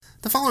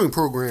The following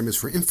program is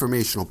for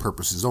informational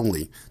purposes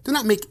only. Do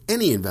not make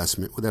any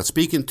investment without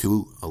speaking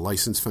to a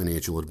licensed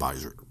financial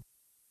advisor.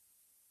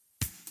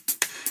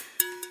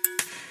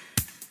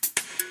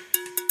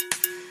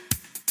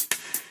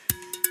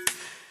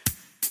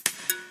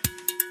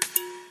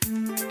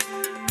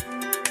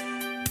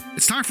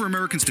 It's time for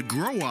Americans to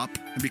grow up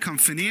and become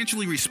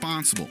financially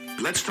responsible.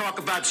 Let's talk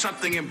about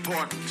something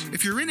important.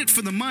 If you're in it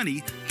for the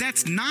money,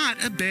 that's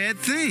not a bad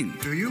thing.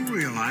 Do you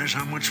realize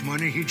how much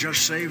money he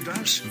just saved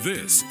us?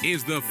 This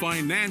is The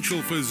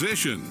Financial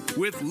Physician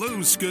with Lou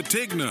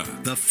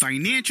Scatigna. The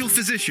Financial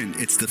Physician.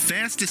 It's the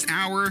fastest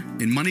hour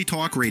in Money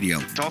Talk Radio.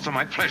 It's also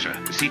my pleasure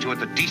to see to it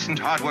that decent,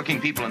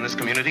 hardworking people in this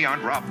community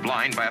aren't robbed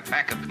blind by a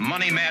pack of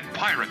money-mad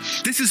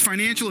pirates. This is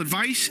financial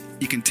advice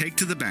you can take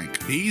to the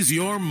bank. He's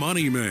your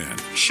money man.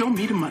 Show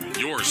me the money.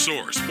 Your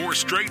source for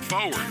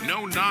straightforward,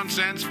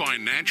 no-nonsense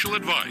financial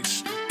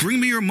advice.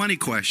 Bring me your money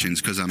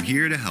questions because I'm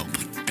here to help.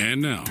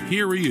 And now,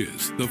 here he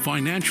is, the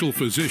Financial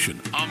Physician,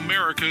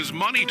 America's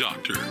money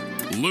doctor,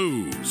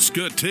 Lou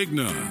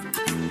Scatigna.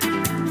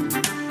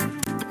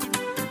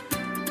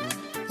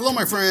 Hello,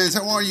 my friends.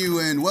 How are you?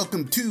 And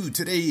welcome to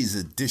today's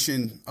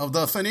edition of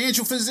The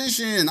Financial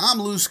Physician. I'm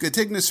Lou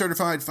Scatigna,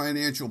 certified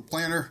financial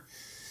planner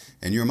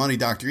and your money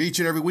doctor. Each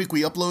and every week,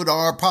 we upload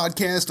our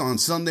podcast on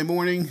Sunday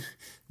morning.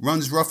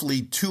 Runs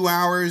roughly 2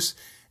 hours,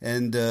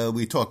 and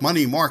we talk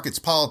money, markets,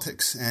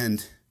 politics,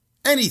 and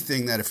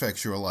anything that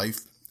affects your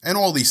life. And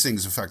all these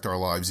things affect our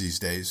lives these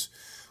days.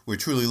 We're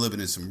truly living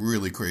in some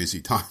really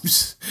crazy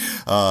times.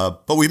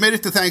 But we made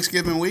it to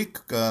Thanksgiving week,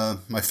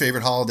 my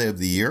favorite holiday of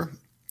the year.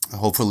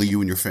 Hopefully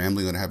you and your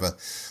family are going to have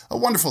a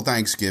wonderful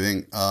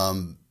Thanksgiving.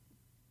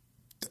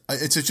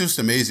 It's just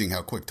amazing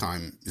how quick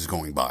time is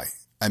going by.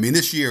 I mean,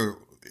 this year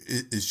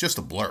is just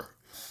a blur.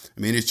 I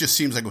mean, it just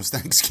seems like it was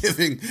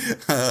Thanksgiving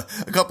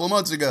a couple of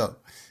months ago.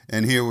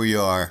 And here we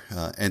are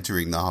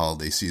entering the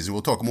holiday season.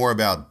 We'll talk more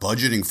about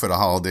budgeting for the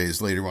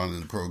holidays later on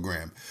in the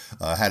program,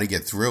 how to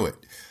get through it.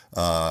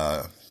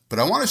 But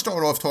I want to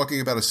start off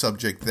talking about a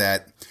subject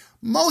that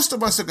most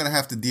of us are going to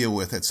have to deal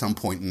with at some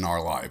point in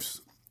our lives,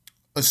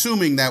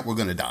 assuming that we're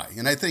going to die.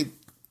 And I think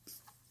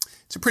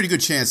it's a pretty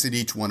good chance that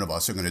each one of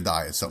us are going to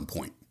die at some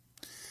point.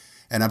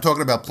 And I'm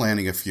talking about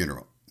planning a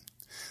funeral.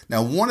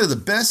 Now, one of the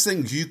best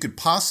things you could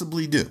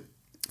possibly do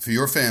for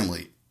your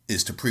family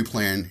is to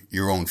pre-plan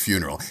your own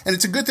funeral. And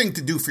it's a good thing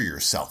to do for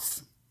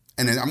yourself.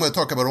 And I'm going to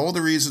talk about all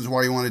the reasons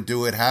why you want to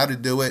do it, how to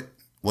do it,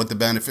 what the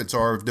benefits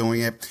are of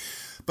doing it.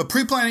 But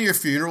pre-planning your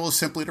funeral is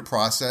simply the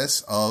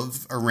process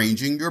of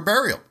arranging your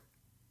burial,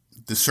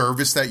 the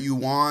service that you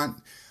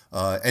want,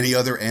 any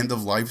other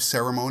end-of-life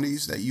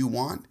ceremonies that you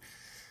want.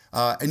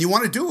 And you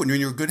want to do it when you're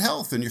in your good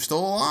health and you're still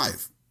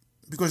alive.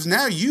 Because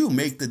now you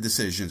make the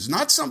decisions,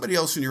 not somebody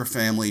else in your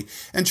family.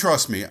 And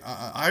trust me,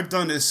 I've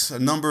done this a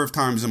number of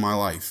times in my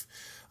life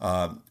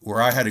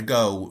where I had to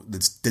go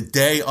the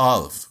day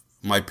of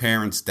my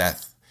parents'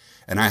 death,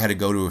 and I had to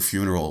go to a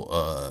funeral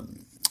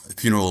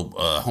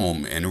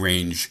home and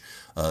arrange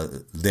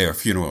their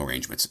funeral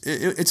arrangements.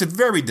 It's a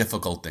very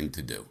difficult thing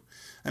to do.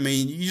 I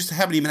mean, you just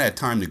haven't even had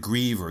time to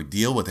grieve or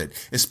deal with it,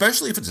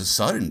 especially if it's a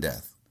sudden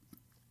death.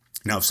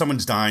 Now, if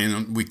someone's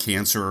dying with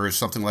cancer or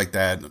something like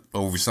that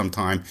over some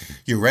time,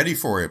 you're ready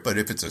for it. But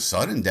if it's a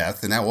sudden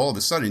death, and now all of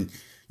a sudden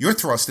you're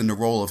thrust in the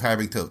role of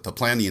having to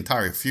plan the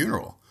entire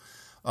funeral,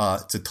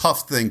 it's a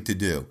tough thing to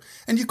do.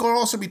 And you could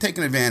also be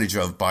taken advantage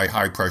of by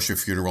high-pressure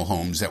funeral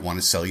homes that want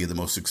to sell you the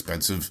most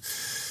expensive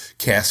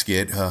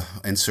casket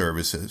and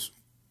services.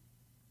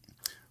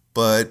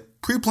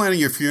 But pre-planning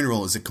your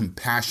funeral is a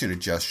compassionate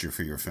gesture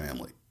for your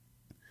family.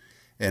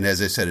 And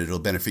as I said, it'll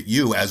benefit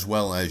you as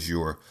well as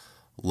your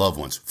loved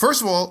ones.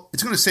 First of all,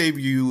 it's going to save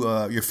you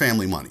your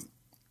family money.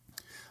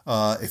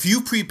 If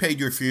you prepaid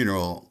your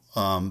funeral,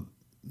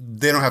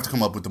 they don't have to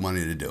come up with the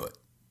money to do it.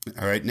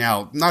 All right.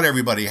 Now, not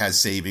everybody has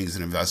savings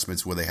and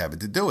investments where they have it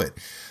to do it.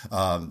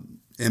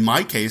 In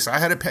my case, I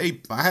had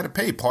to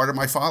pay part of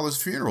my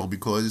father's funeral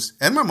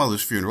and my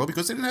mother's funeral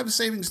because they didn't have the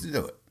savings to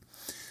do it.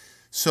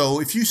 So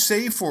if you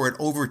save for it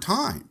over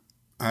time,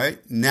 all right,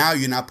 now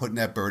you're not putting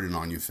that burden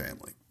on your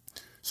family.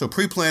 So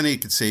pre-planning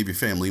could save your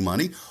family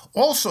money.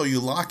 Also, you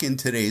lock in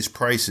today's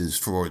prices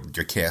for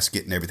your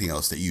casket and everything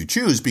else that you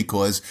choose,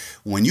 because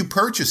when you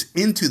purchase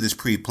into this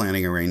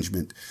pre-planning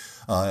arrangement,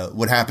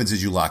 what happens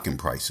is you lock in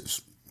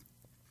prices.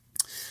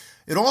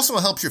 It also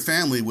helps your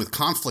family with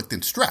conflict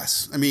and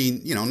stress. I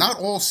mean, not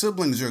all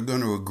siblings are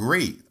going to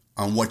agree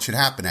on what should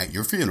happen at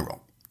your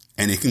funeral,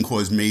 and it can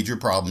cause major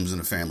problems in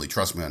a family.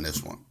 Trust me on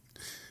this one.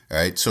 All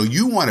right, so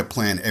you want to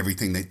plan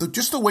everything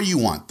just the way you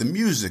want: the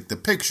music, the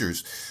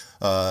pictures,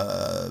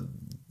 the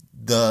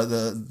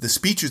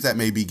speeches that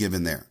may be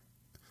given there,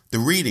 the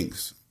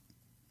readings.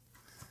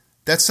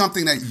 That's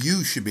something that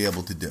you should be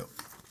able to do.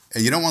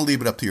 And you don't want to leave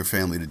it up to your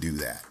family to do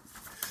that.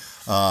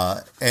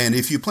 And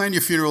if you plan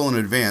your funeral in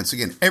advance,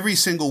 again, every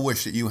single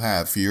wish that you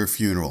have for your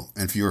funeral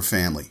and for your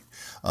family,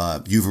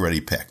 you've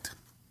already picked.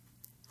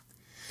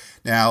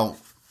 Now,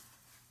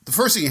 the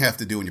first thing you have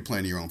to do when you're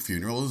planning your own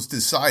funeral is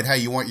decide how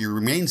you want your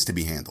remains to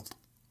be handled.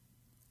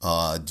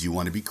 Do you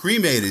want to be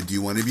cremated? Do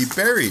you want to be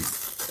buried?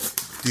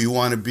 Do you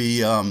want to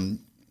be, I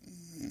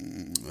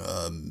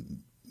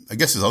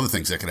guess there's other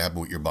things that could happen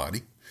with your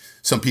body.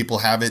 Some people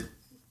have it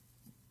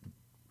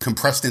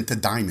compressed into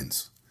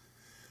diamonds.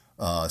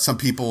 Some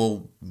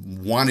people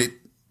want it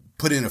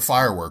put into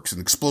fireworks and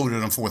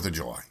exploded on 4th of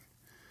July.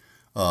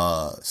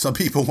 Some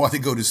people want to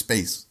go to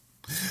space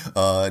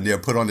and they're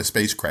put on a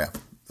spacecraft.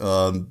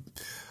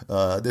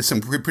 There's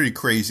some pretty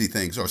crazy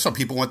things. Or some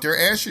people want their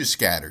ashes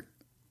scattered.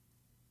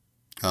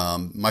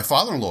 My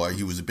father-in-law,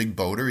 he was a big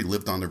boater. He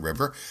lived on the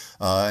river.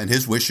 And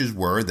his wishes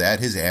were that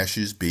his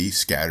ashes be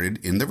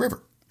scattered in the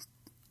river.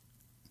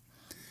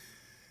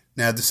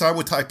 Now, decide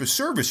what type of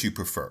service you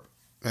prefer.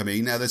 I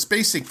mean, now there's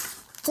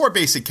 4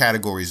 basic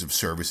categories of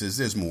services.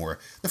 There's more.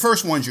 The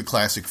first one's your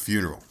classic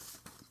funeral.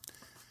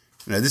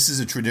 Now, this is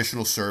a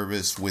traditional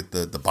service with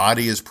the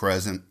body is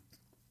present,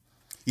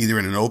 either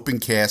in an open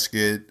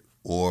casket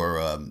or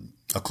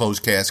a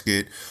closed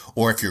casket,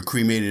 or if you're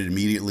cremated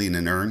immediately in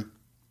an urn.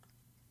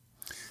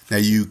 Now,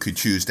 you could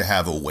choose to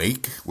have a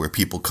wake where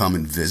people come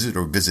and visit,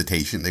 or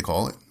visitation, they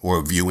call it, or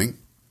a viewing.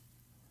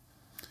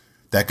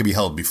 That could be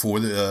held before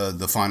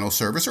the final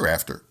service or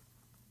after.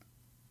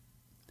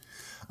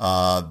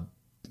 A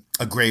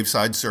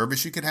graveside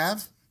service you could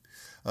have.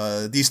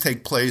 These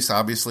take place,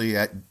 obviously,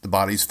 at the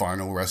body's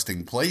final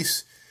resting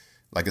place,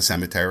 like a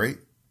cemetery.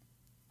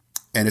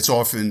 And it's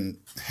often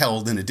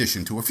held in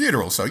addition to a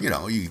funeral. So,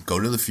 you go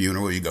to the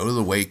funeral, you go to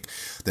the wake.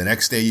 The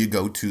next day you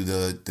go to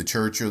the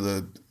church or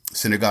the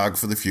synagogue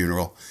for the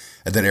funeral.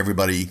 And then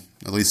everybody,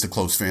 at least the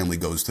close family,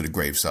 goes to the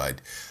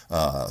graveside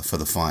for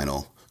the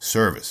final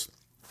service.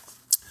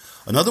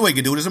 Another way you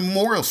can do it is a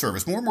memorial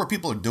service. More and more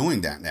people are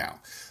doing that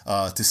now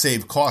to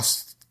save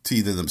costs to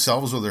either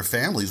themselves or their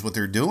families. What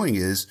they're doing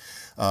is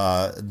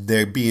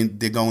they're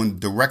going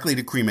directly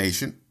to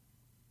cremation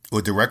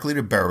or directly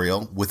to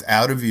burial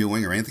without a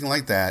viewing or anything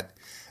like that,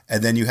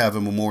 and then you have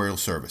a memorial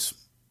service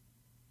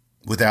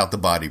without the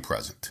body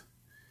present.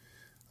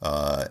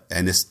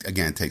 And this,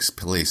 again, takes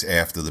place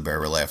after the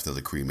burial, after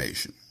the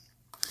cremation.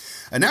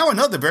 And now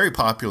another very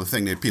popular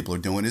thing that people are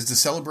doing is the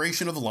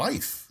celebration of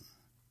life.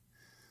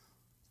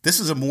 This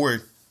is a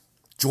more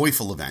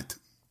joyful event,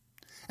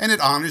 and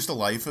it honors the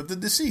life of the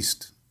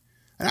deceased.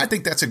 And I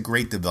think that's a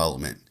great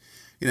development.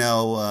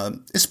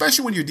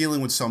 Especially when you're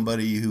dealing with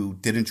somebody who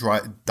didn't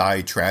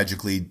die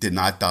tragically, did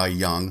not die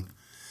young.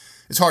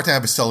 It's hard to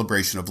have a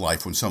celebration of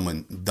life when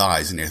someone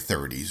dies in their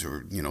 30s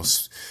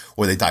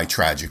or they die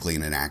tragically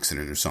in an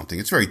accident or something.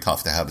 It's very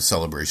tough to have a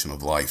celebration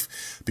of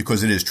life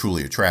because it is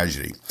truly a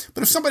tragedy.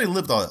 But if somebody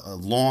lived a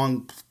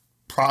long,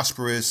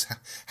 prosperous,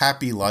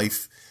 happy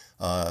life,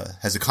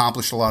 has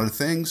accomplished a lot of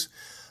things,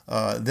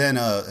 then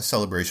a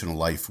celebration of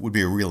life would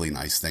be a really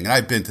nice thing. And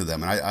I've been to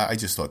them, and I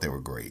just thought they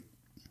were great.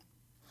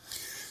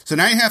 So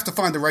now you have to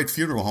find the right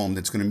funeral home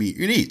that's going to meet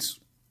your needs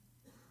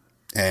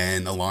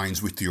and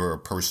aligns with your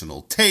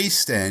personal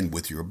taste and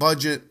with your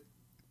budget.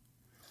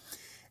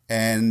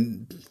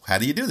 And how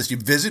do you do this? You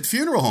visit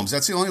funeral homes.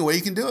 That's the only way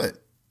you can do it.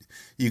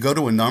 You go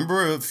to a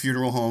number of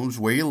funeral homes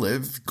where you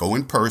live, go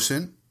in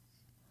person,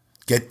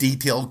 get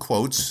detailed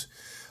quotes,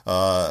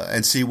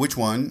 and see which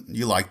one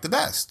you like the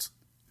best.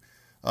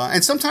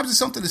 And sometimes it's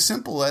something as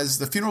simple as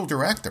the funeral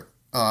director,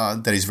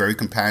 that he's very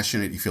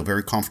compassionate. You feel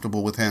very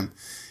comfortable with him.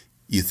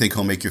 You think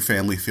he'll make your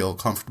family feel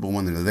comfortable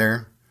when they're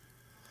there.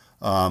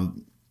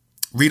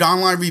 Read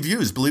online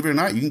reviews. Believe it or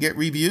not, you can get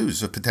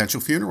reviews of potential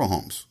funeral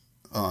homes.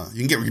 You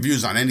can get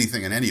reviews on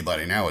anything and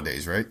anybody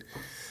nowadays, right?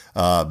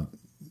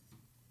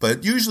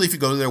 But usually if you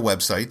go to their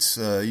websites,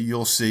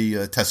 you'll see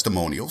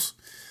testimonials.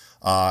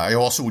 I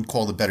also would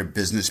call the Better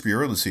Business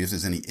Bureau to see if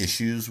there's any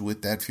issues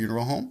with that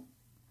funeral home.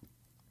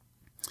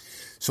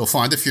 So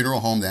find a funeral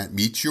home that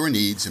meets your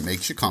needs and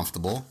makes you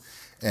comfortable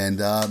and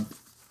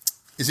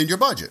is in your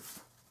budget.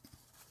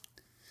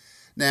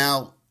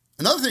 Now,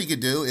 another thing you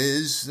could do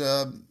is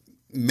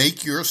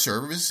make your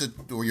service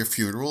or your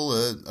funeral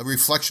a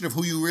reflection of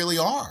who you really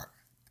are.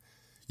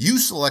 You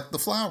select the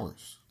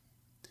flowers,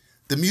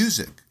 the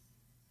music,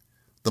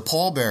 the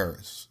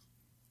pallbearers,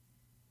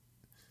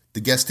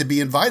 the guests to be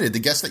invited, the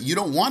guests that you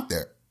don't want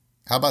there.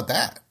 How about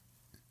that?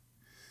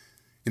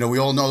 We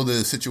all know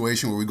the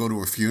situation where we go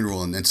to a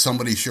funeral and then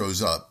somebody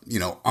shows up,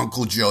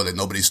 Uncle Joe that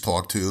nobody's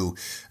talked to,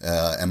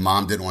 and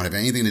mom didn't want to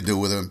have anything to do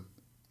with him.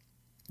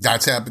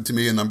 That's happened to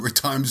me a number of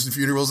times in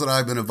funerals that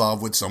I've been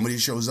involved with. Somebody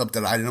shows up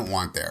that I didn't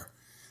want there.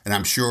 And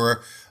I'm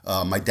sure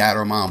my dad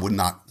or mom would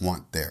not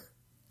want there,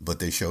 but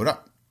they showed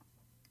up.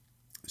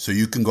 So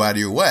you can go out of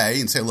your way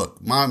and say,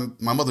 look, Mom,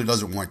 my mother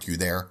doesn't want you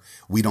there.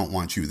 We don't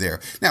want you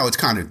there. Now, it's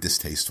kind of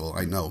distasteful.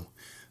 I know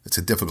it's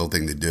a difficult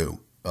thing to do.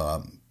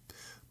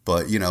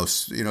 But,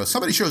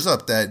 somebody shows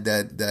up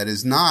that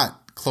is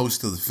not close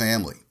to the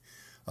family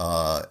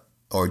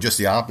or just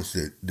the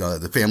opposite,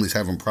 the family's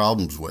having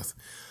problems with.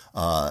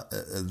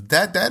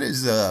 That's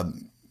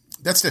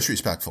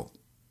disrespectful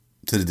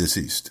to the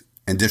deceased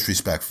and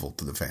disrespectful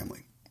to the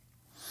family.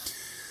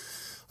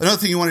 Another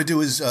thing you want to do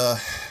is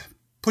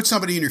put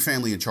somebody in your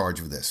family in charge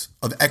of this,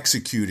 of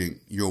executing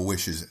your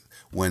wishes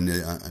when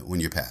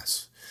you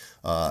pass.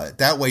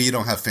 That way you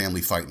don't have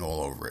family fighting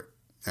all over it.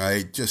 All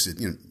right, just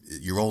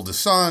your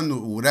oldest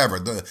son, whatever,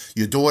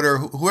 your daughter,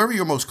 whoever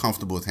you're most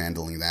comfortable with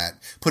handling that.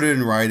 Put it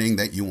in writing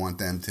that you want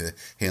them to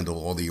handle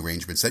all the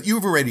arrangements that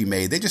you've already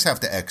made. They just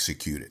have to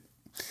execute it.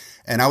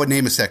 And I would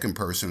name a second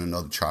person,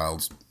 another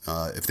child,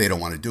 if they don't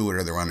want to do it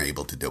or they're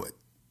unable to do it.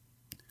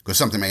 Because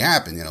something may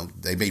happen,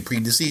 they may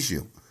predecease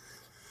you,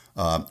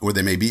 or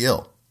they may be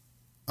ill,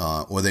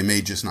 or they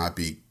may just not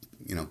be,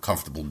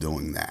 comfortable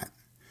doing that.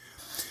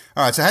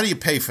 All right, so how do you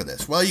pay for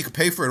this? Well, you can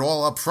pay for it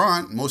all up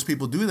front. Most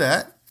people do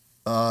that.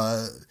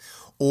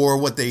 Or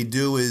what they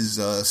do is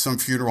some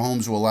funeral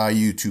homes will allow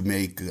you to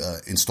make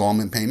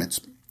installment payments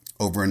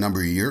over a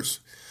number of years.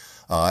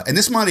 And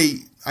this money,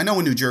 I know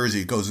in New Jersey,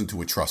 it goes into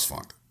a trust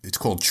fund. It's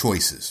called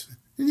Choices.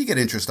 And you get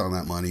interest on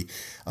that money.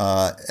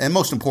 And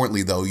most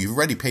importantly, though, you've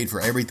already paid for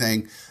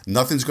everything.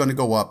 Nothing's going to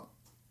go up.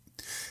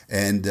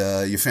 And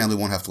your family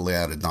won't have to lay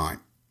out a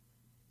dime.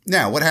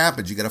 Now, what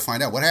happens? You got to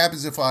find out. What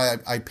happens if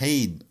I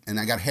paid and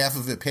I got half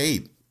of it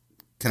paid?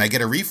 Can I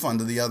get a refund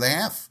of the other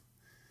half?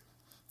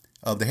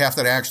 Of the half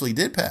that I actually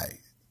did pay,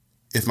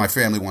 if my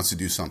family wants to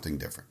do something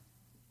different.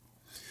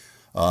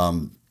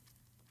 And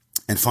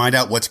find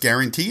out what's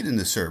guaranteed in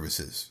the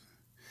services.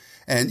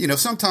 And,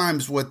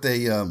 sometimes what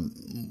they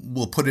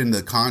will put in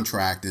the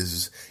contract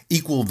is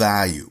equal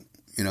value.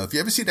 If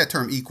you ever see that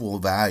term equal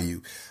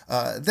value,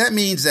 that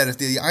means that if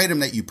the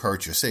item that you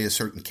purchase, say a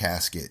certain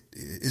casket,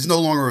 is no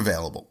longer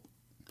available.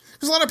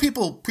 Because a lot of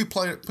people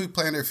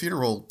pre-plan their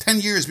funeral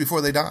 10 years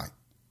before they die.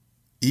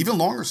 Even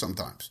longer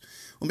sometimes.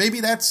 Well, maybe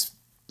that's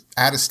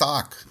out of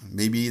stock.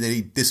 Maybe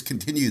they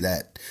discontinue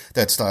that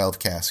style of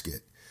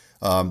casket.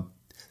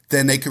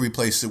 Then they can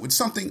replace it with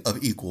something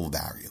of equal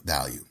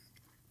value.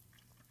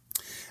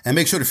 And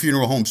make sure the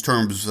funeral home's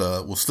terms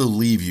will still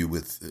leave you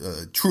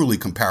with truly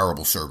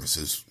comparable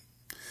services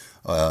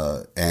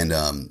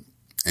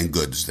and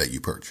goods that you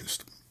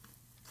purchased.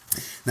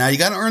 Now, you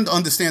got to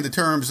understand the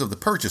terms of the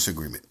purchase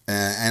agreement.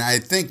 And I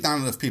think not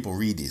enough people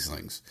read these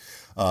things.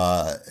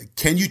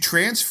 Can you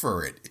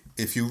transfer it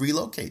if you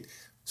relocate?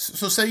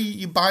 So say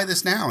you buy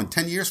this now, and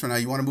 10 years from now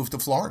you want to move to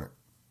Florida.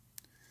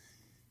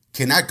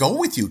 Can that go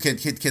with you?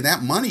 Can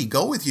that money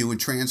go with you and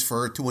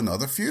transfer it to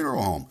another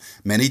funeral home?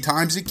 Many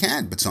times it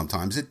can, but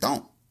sometimes it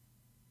don't.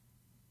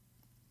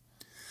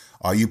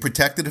 Are you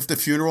protected if the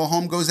funeral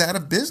home goes out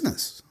of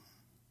business?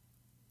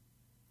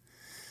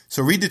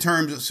 So read the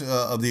terms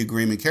of the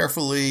agreement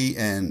carefully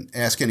and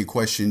ask any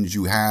questions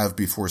you have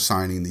before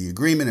signing the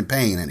agreement and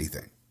paying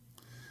anything.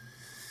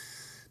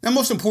 Now,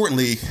 most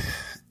importantly,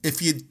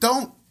 if you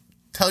don't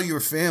tell your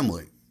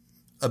family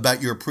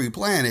about your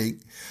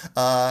pre-planning,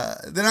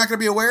 they're not going to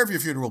be aware of your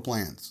funeral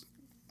plans.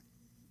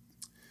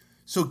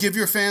 So give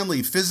your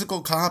family physical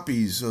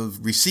copies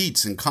of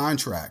receipts and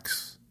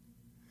contracts.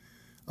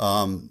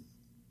 Don't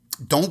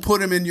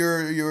put them in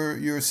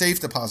your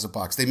safe deposit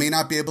box. They may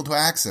not be able to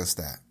access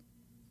that.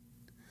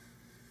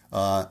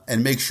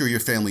 And make sure your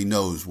family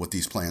knows what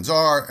these plans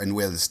are and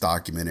where this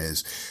document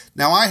is.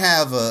 Now, I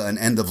have an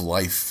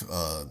end-of-life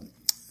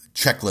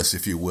checklist,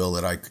 if you will,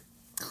 that I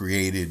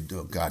created,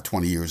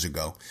 20 years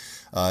ago.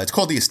 It's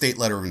called the Estate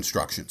Letter of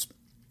Instructions.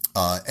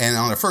 And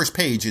on the first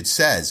page, it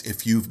says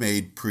if you've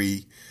made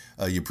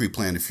you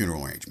pre-planned a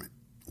funeral arrangement.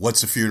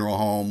 What's the funeral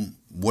home?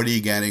 What are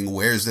you getting?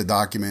 Where's the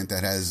document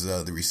that has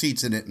the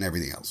receipts in it and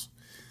everything else?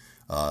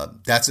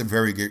 That's a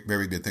very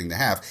good thing to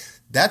have.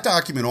 That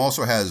document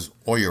also has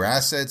all your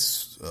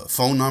assets,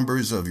 phone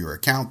numbers of your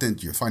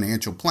accountant, your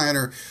financial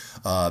planner,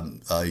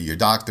 your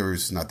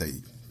doctors. Not that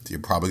you're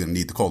probably going to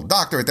need to call the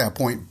doctor at that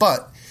point,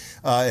 but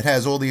it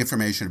has all the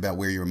information about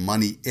where your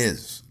money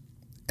is.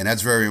 And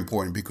that's very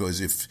important because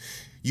if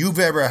you've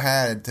ever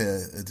had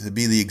to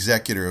be the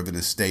executor of an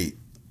estate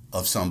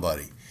of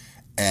somebody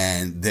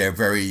and they're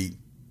very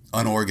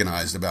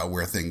unorganized about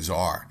where things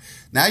are,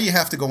 now you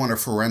have to go on a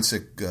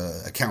forensic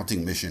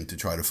accounting mission to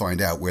try to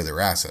find out where their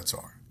assets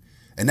are.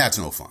 And that's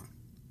no fun.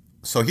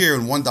 So here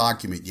in one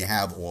document, you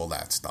have all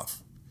that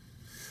stuff.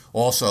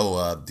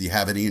 Also, do you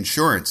have any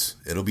insurance?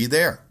 It'll be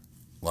there.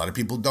 A lot of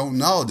people don't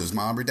know. Does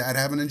mom or dad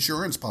have an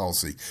insurance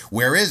policy?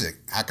 Where is it?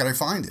 How can I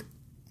find it?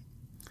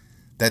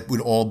 That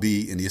would all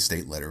be in the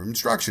Estate Letter of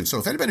Instruction. So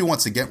if anybody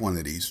wants to get one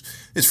of these,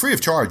 it's free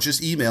of charge.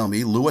 Just email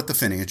me,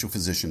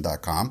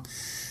 lou@thefinancialphysician.com,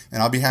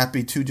 and I'll be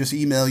happy to just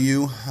email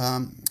you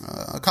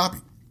a copy.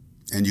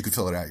 And you can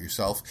fill it out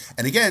yourself.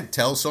 And again,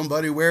 tell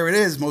somebody where it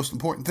is, most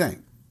important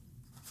thing.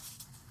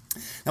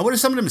 Now, what are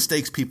some of the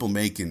mistakes people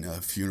make in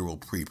funeral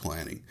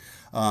pre-planning?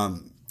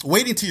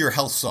 Waiting till your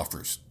health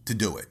suffers to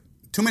do it.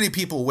 Too many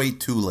people wait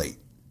too late.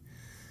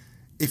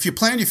 If you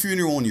plan your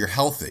funeral and you're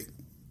healthy,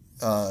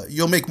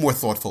 you'll make more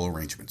thoughtful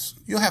arrangements.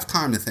 You'll have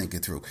time to think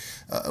it through.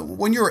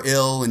 When you're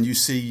ill and you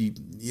see,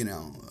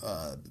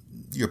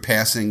 you're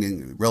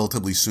passing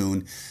relatively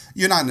soon,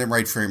 you're not in the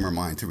right frame of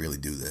mind to really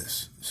do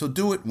this. So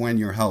do it when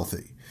you're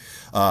healthy.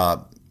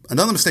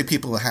 Another mistake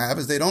people have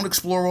is they don't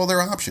explore all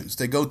their options.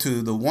 They go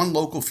to the one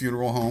local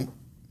funeral home.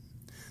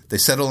 They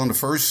settle on the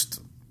first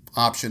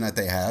option that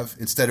they have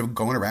instead of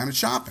going around and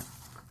shopping.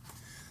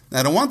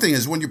 Now, the one thing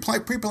is when you're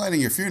pre-planning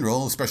your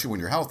funeral, especially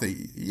when you're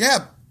healthy,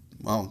 yeah,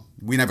 Well,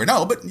 we never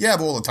know, but you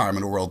have all the time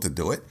in the world to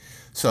do it.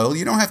 So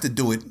you don't have to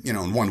do it,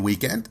 in one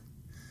weekend.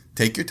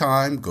 Take your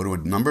time, go to a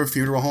number of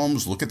funeral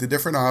homes, look at the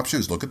different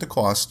options, look at the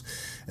cost,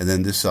 and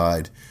then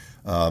decide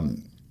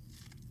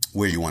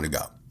where you want to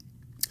go.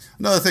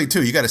 Another thing,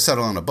 too, you got to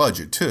settle on a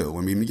budget, too.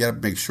 I mean, you got to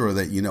make sure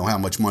that you know how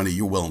much money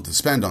you're willing to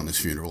spend on this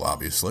funeral,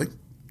 obviously,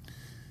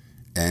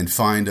 and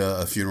find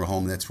a funeral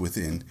home that's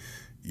within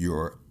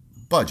your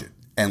budget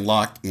and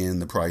lock in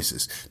the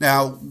prices.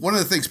 Now, one of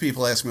the things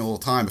people ask me all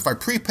the time, if I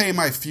prepay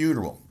my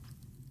funeral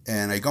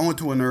and I go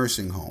into a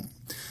nursing home,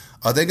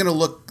 are they going to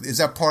look, is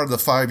that part of the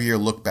 5-year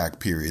look-back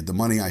period, the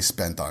money I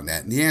spent on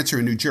that? And the answer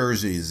in New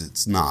Jersey is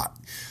it's not.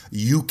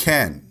 You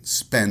can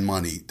spend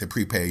money to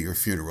prepay your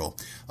funeral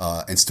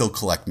and still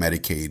collect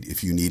Medicaid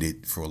if you need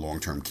it for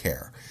long-term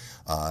care.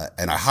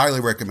 And I highly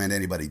recommend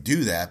anybody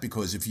do that,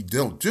 because if you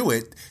don't do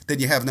it,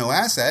 then you have no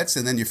assets,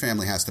 and then your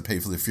family has to pay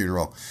for the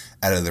funeral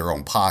out of their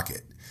own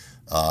pocket.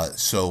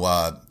 So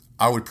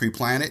I would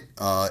pre-plan it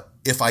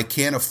if I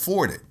can't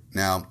afford it.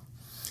 Now,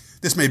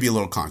 this may be a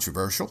little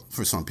controversial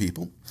for some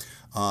people.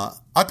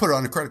 I put it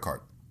on a credit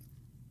card,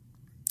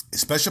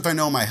 especially if I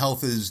know my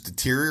health is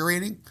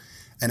deteriorating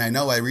and I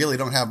know I really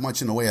don't have much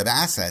in the way of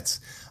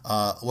assets.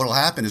 What will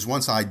happen is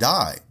once I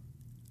die,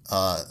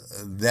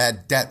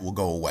 that debt will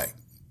go away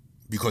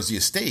because the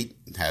estate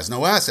has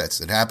no assets.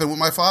 It happened with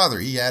my father.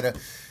 He had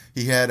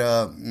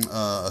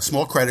a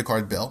small credit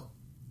card bill.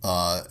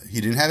 He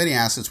didn't have any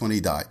assets when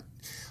he died.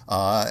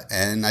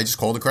 And I just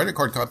called the credit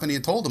card company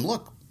and told them,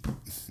 look,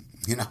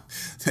 you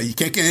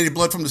can't get any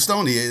blood from the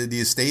stone. The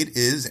estate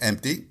is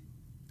empty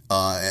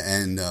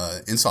and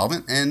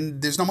insolvent,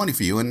 and there's no money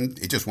for you, and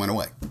it just went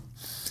away.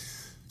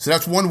 So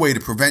that's one way to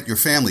prevent your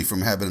family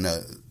from having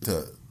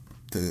to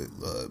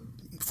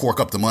fork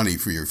up the money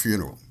for your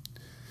funeral.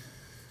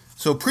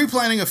 So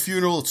pre-planning a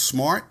funeral, it's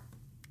smart.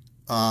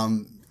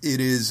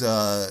 Funerals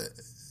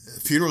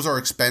are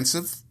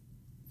expensive.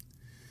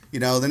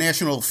 The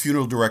National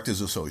Funeral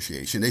Directors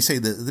Association, they say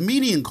the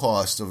median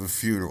cost of a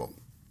funeral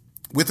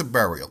with a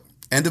burial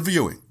and a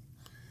viewing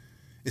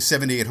is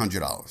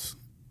 $7,800.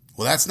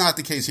 Well, that's not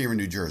the case here in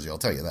New Jersey, I'll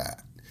tell you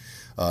that.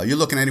 You're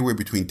looking anywhere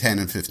between $10,000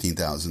 and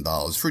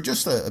 $15,000 for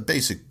just a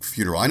basic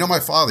funeral. I know my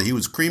father, he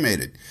was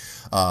cremated,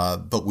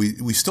 but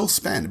we still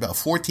spend about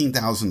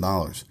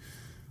 $14,000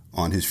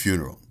 on his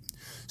funeral.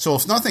 So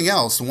if nothing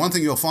else, the one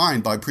thing you'll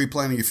find by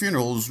pre-planning your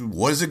funeral is,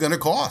 what is it going to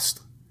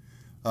cost?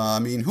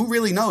 Who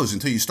really knows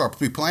until you start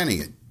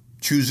pre-planning it?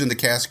 Choosing the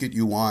casket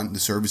you want, the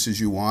services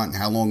you want,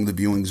 and how long the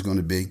viewing is going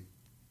to be.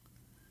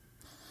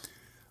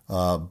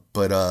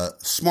 But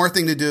smart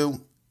thing to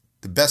do,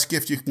 the best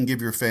gift you can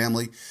give your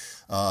family,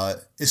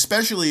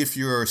 especially if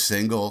you're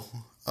single.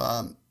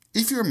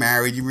 If you're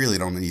married, you really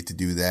don't need to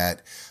do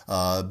that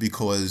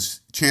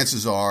because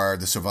chances are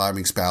the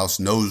surviving spouse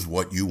knows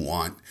what you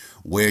want,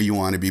 where you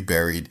want to be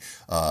buried,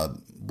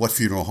 what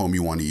funeral home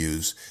you want to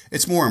use.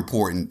 It's more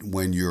important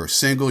when you're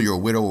single, you're a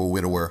widow or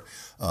widower,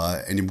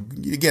 and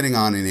you're getting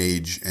on in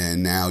age,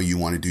 and now you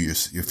want to do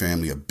your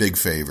family a big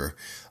favor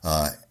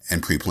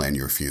and pre-plan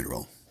your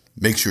funeral.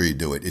 Make sure you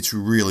do it. It's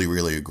really,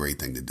 really a great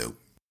thing to do.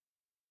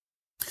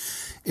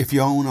 If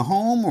you own a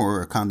home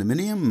or a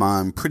condominium,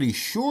 I'm pretty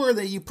sure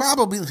that you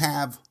probably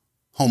have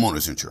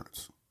homeowners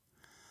insurance.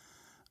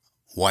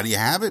 Why do you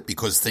have it?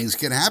 Because things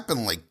can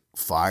happen like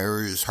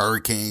fires,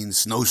 hurricanes,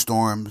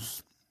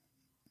 snowstorms,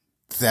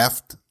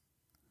 theft.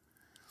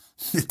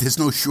 There's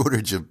no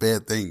shortage of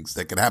bad things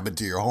that could happen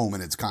to your home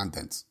and its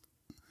contents.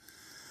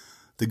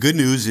 The good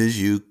news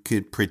is you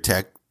could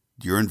protect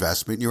your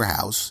investment in your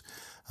house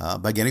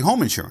by getting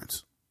home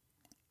insurance.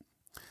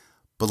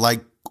 But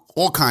like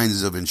all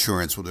kinds of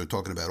insurance, what they're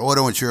talking about,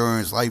 auto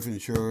insurance, life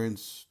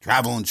insurance,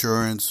 travel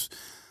insurance,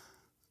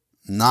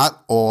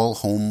 not all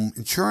home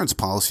insurance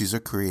policies are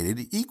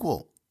created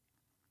equal.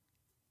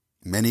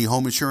 Many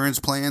home insurance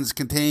plans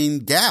contain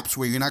gaps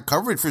where you're not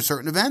covered for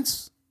certain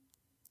events.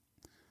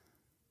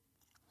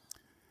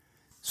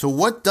 So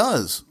what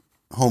does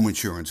home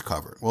insurance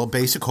cover? Well,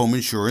 basic home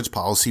insurance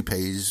policy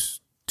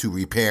pays to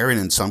repair and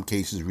in some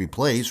cases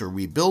replace or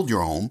rebuild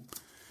your home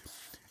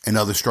and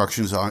other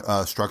structures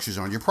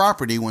on your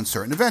property when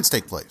certain events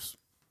take place.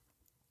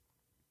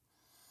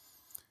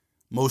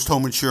 Most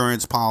home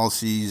insurance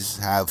policies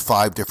have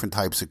 5 different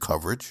types of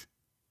coverage.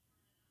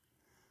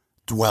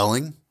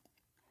 Dwelling.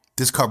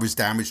 This covers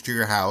damage to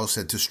your house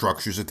and to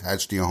structures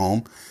attached to your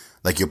home,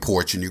 like your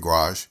porch and your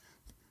garage.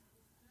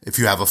 If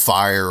you have a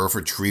fire or if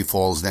a tree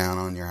falls down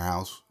on your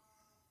house.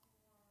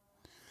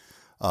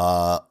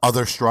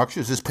 Other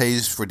structures. This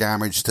pays for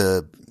damage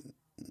to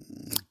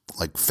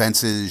like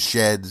fences,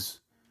 sheds.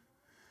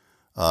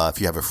 If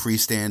you have a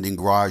freestanding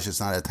garage that's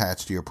not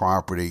attached to your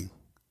property,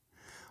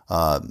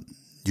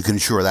 you can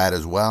insure that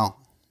as well.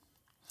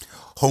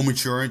 Home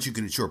insurance, you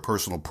can insure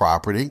personal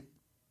property.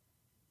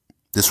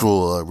 This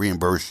will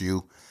reimburse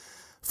you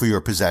for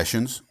your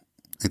possessions,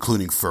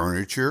 including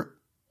furniture,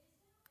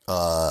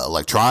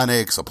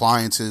 electronics,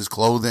 appliances,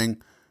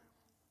 clothing.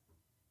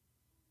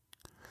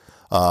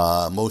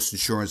 Most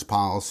insurance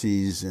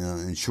policies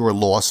insure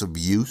loss of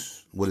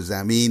use What does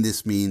that mean?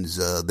 This means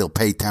they'll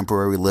pay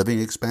temporary living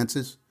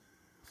expenses,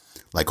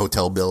 like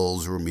hotel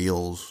bills or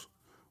meals,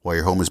 while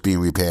your home is being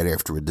repaired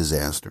after a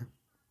disaster.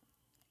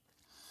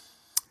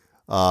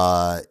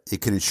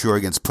 It can insure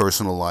against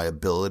personal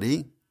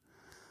liability.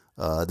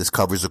 This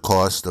covers the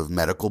cost of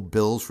medical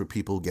bills for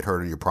people who get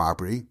hurt on your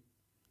property.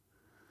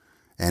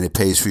 And it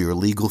pays for your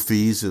legal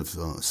fees if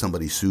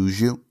somebody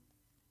sues you.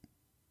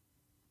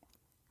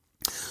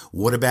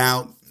 What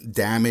about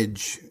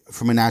damage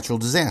from a natural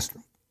disaster?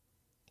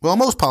 Well,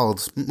 most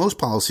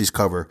policies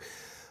cover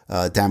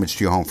damage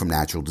to your home from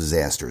natural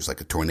disasters,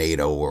 like a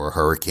tornado or a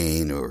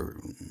hurricane or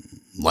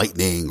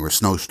lightning or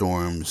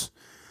snowstorms,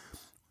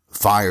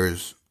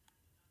 fires.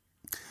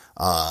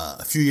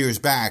 A few years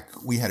back,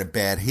 we had a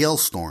bad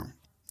hailstorm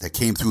that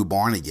came through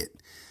Barnegat.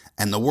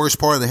 And the worst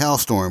part of the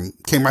hailstorm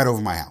came right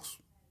over my house.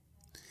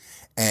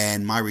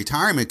 And my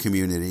retirement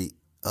community,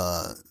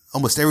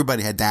 almost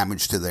everybody had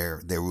damage to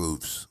their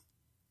roofs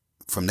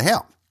from the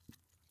hail.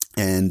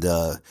 And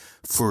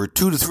for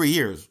 2 to 3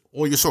 years,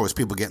 all you saw was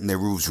people getting their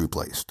roofs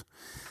replaced.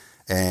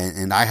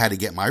 And I had to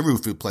get my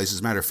roof replaced. As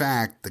a matter of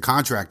fact, the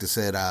contractor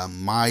said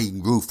my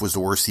roof was the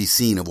worst he's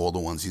seen of all the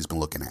ones he's been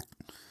looking at.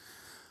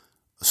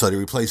 So they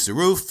replaced the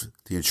roof.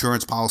 The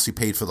insurance policy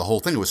paid for the whole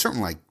thing. It was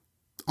something like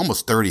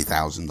almost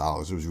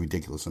 $30,000. It was a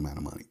ridiculous amount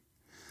of money.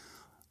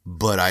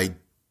 But I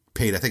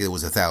paid, I think it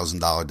was $1,000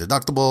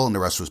 deductible, and the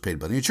rest was paid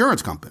by the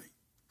insurance company.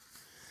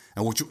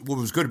 And what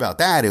was good about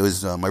that, it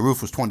was my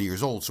roof was 20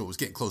 years old, so it was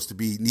getting close to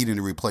needing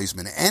a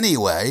replacement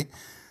anyway.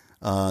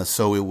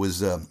 So it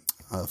was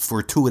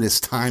fortuitous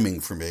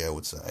timing for me, I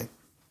would say.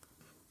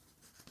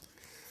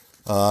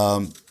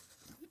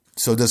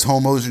 So does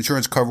homeowners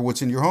insurance cover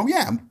what's in your home?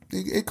 Yeah,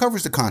 it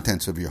covers the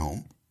contents of your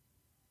home.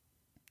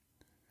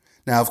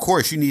 Now, of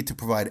course, you need to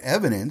provide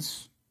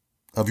evidence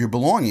of your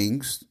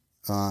belongings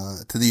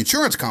to the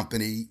insurance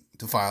company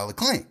to file a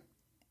claim.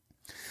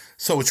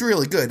 So it's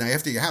really good. Now,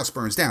 after your house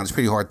burns down, it's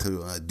pretty hard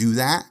to do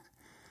that.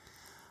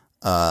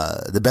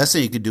 The best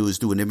thing you could do is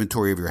do an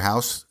inventory of your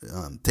house.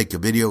 Take your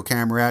video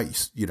camera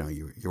out, your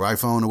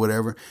iPhone or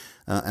whatever,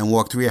 and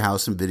walk through your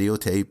house and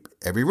videotape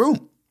every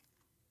room.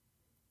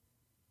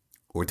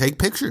 Or take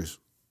pictures.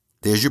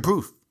 There's your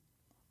proof.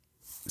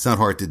 It's not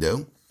hard to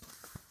do.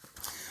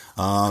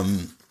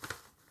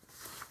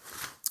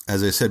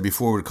 As I said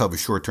before, it covers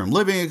short-term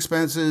living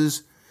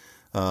expenses.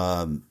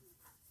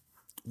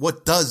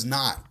 What does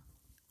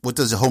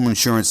a home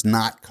insurance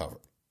not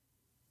cover?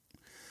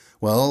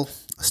 Well,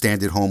 a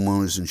standard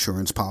homeowner's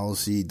insurance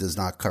policy does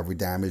not cover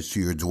damage to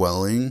your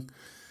dwelling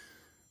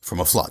from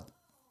a flood.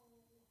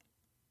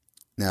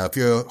 Now, if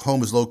your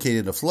home is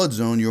located in a flood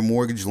zone, your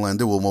mortgage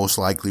lender will most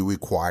likely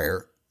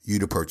require you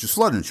to purchase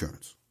flood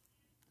insurance.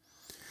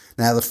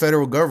 Now, the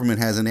federal government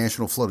has a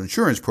national flood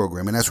insurance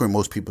program, and that's where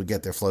most people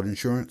get their flood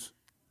insurance.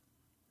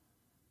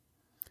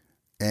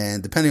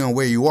 And depending on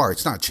where you are,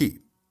 it's not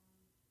cheap.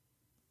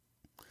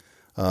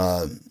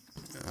 I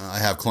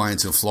have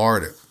clients in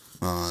Florida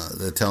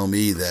that tell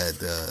me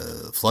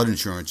that flood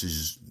insurance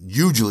is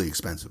hugely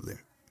expensive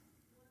there.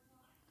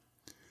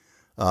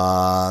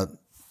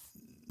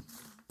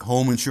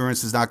 Home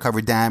insurance does not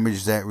cover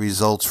damage that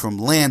results from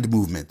land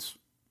movements,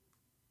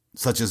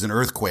 such as an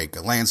earthquake,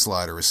 a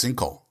landslide, or a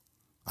sinkhole.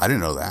 I didn't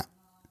know that.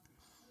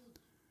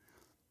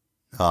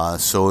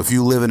 So if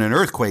you live in an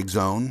earthquake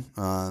zone,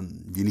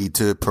 you need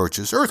to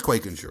purchase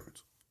earthquake insurance.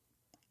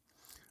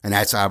 And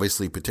that's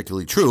obviously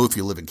particularly true if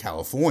you live in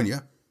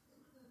California.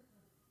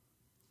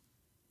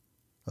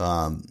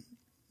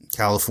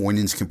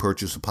 Californians can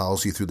purchase a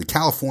policy through the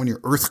California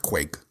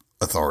Earthquake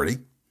Authority.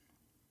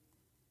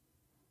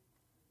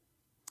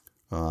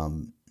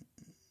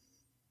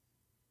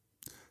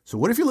 So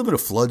what if you live in a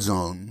flood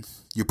zone?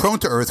 You're prone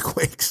to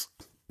earthquakes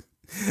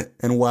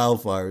and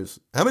wildfires.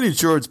 How many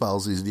insurance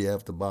policies do you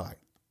have to buy?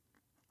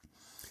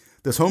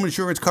 Does home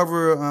insurance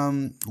cover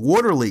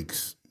water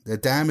leaks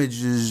that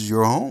damages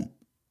your home?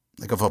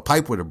 Like if a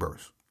pipe were to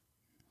burst.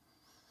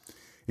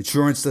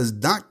 Insurance does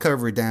not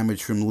cover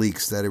damage from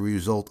leaks that are a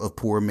result of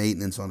poor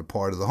maintenance on the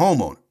part of the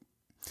homeowner.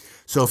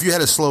 So if you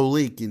had a slow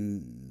leak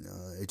and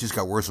it just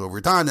got worse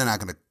over time, they're not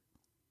going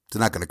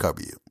to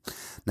cover you.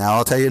 Now,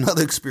 I'll tell you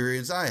another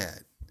experience I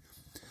had.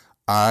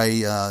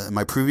 In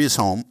my previous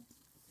home,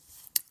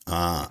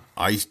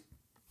 I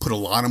put a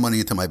lot of money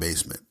into my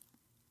basement.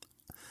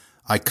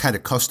 I had a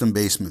custom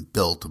basement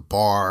built, a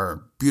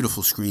bar,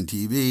 beautiful screen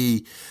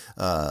TV,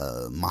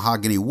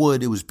 mahogany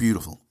wood. It was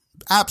beautiful.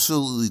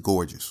 Absolutely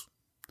gorgeous.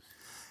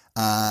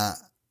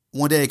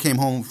 One day I came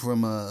home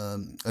from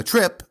a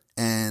trip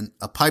and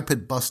a pipe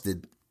had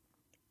busted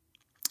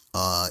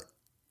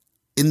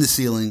in the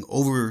ceiling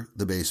over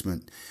the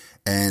basement,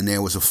 and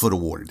there was a foot of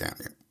water down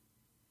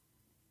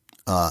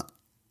there.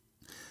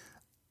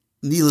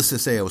 Needless to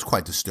say, I was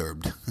quite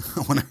disturbed.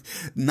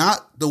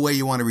 Not the way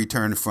you want to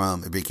return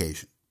from a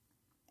vacation.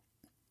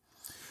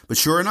 But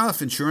sure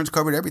enough, insurance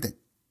covered everything.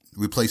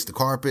 Replaced the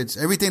carpets,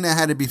 everything that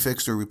had to be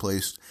fixed or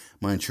replaced,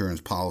 my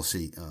insurance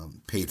policy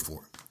paid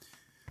for.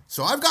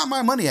 So I've got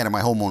my money out of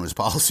my homeowner's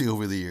policy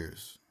over the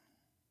years.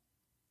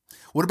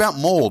 What about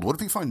mold? What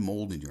if you find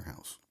mold in your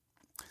house?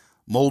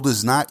 Mold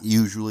is not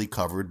usually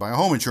covered by a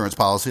home insurance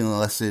policy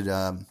unless it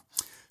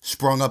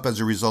sprung up as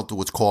a result of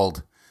what's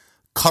called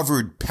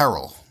covered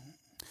peril,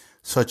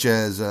 such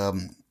as a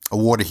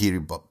water heater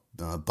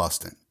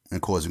busting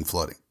and causing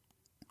flooding,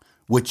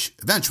 which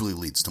eventually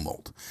leads to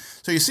mold.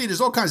 So you see,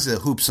 there's all kinds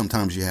of hoops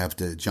sometimes you have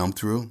to jump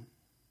through.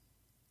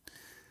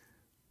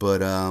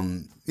 But,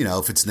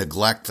 if it's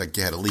neglect, like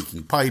you had a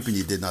leaking pipe and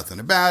you did nothing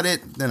about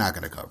it, they're not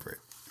going to cover it.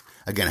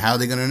 Again, how are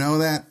they going to know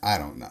that? I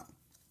don't know.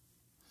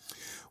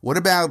 What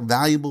about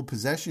valuable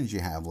possessions you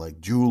have,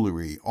 like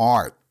jewelry,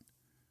 art,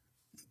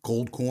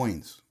 gold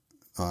coins?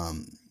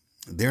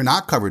 They're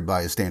not covered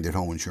by a standard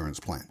home insurance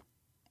plan.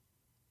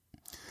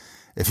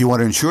 If you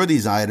want to insure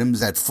these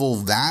items at full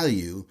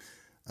value,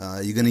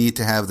 you're going to need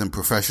to have them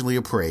professionally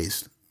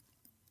appraised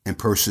and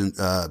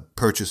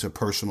purchase a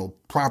personal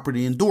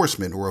property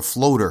endorsement or a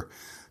floater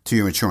to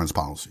your insurance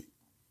policy.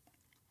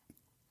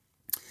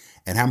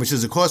 And how much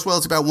does it cost? Well,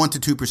 it's about 1%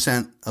 to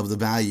 2% of the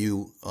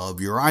value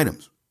of your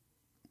items.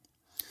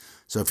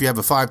 So if you have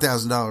a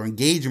 $5,000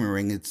 engagement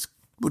ring, it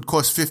would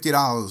cost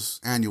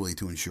 $50 annually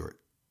to insure it.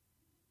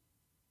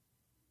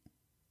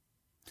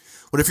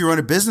 What if you run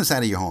a business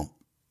out of your home?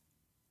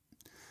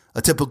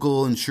 A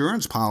typical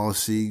insurance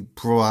policy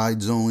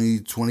provides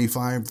only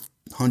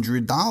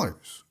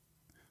 $2,500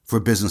 for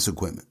business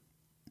equipment.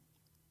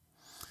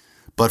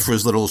 But for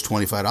as little as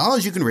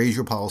 $25, you can raise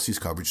your policy's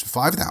coverage to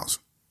 $5,000.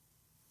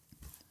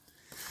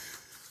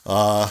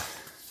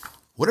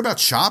 What about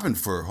shopping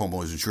for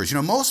homeowners insurance?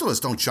 Most of us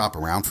don't shop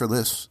around for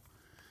this.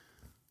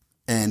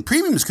 And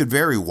premiums could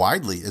vary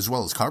widely as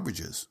well as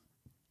coverages.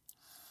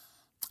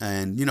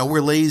 And,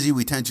 we're lazy.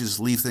 We tend to just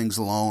leave things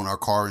alone. Our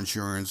car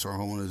insurance, our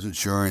homeowners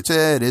insurance,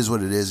 it is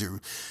what it is. It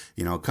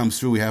comes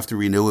through. We have to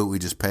renew it. We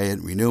just pay it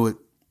and renew it.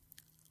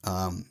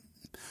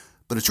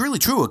 But it's really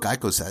true what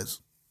Geico says.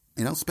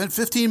 Spend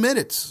 15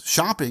 minutes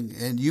shopping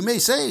and you may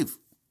save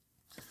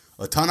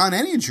a ton on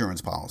any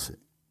insurance policy.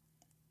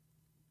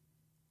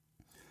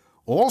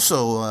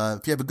 Also,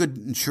 if you have a good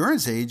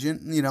insurance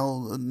agent,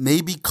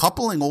 maybe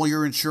coupling all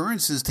your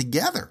insurances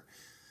together.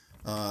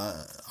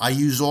 I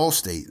use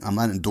Allstate. I'm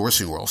not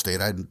endorsing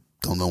Allstate. I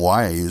don't know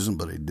why I use them,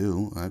 but I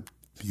do. I've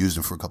used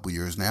them for a couple of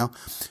years now.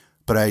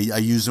 But I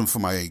use them for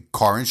my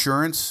car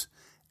insurance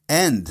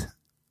and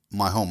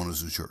my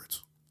homeowner's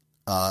insurance.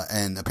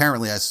 And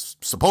apparently I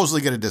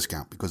supposedly get a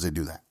discount because they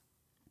do that.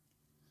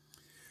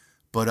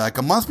 But like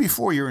a month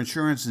before your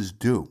insurance is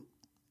due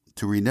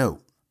to renew,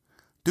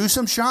 do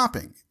some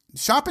shopping.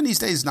 Shopping these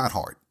days is not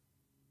hard,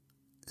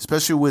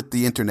 especially with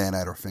the internet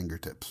at our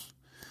fingertips.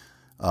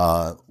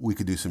 We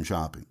could do some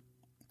shopping.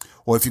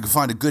 Or if you can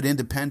find a good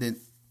independent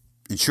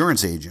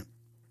insurance agent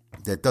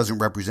that doesn't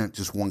represent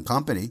just one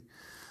company,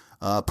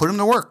 put them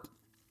to work.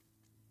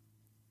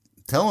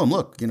 Tell them,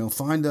 look,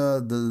 find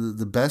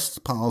the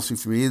best policy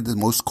for me, the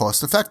most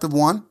cost-effective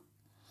one,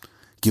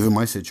 given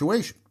my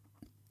situation.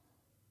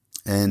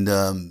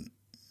 And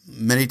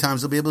many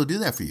times they'll be able to do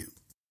that for you.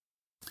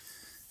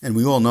 And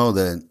we all know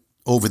that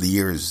over the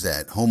years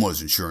that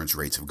homeowners insurance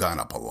rates have gone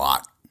up a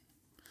lot.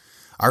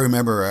 I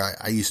remember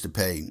I used to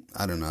pay,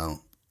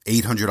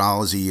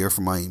 $800 a year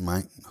for my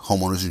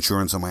homeowner's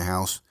insurance on my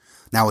house.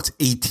 Now it's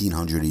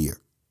 $1,800 a year.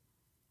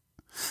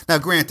 Now,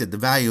 granted, the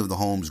value of the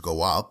homes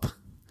go up.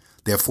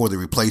 Therefore, the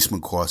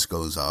replacement cost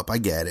goes up. I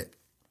get it.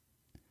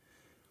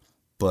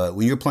 But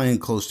when you're paying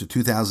close to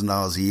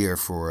 $2,000 a year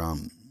for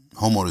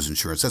homeowners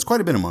insurance, that's quite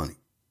a bit of money.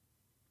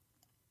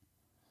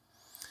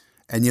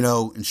 And,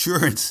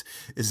 insurance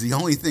is the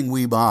only thing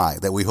we buy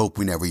that we hope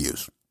we never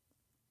use.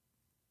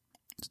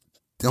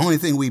 The only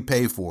thing we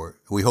pay for,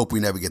 we hope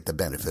we never get the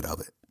benefit of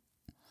it.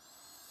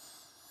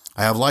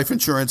 I have life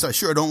insurance. I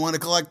sure don't want to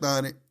collect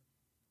on it.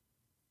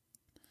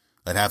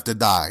 I'd have to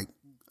die.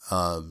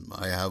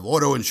 I have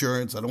auto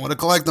insurance. I don't want to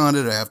collect on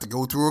it. I have to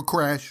go through a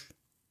crash.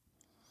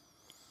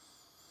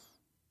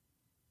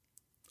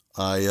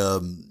 I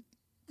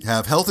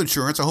have health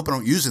insurance. I hope I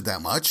don't use it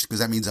that much because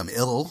that means I'm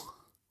ill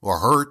or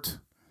hurt.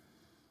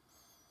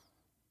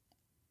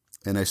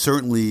 And I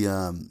certainly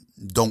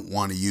don't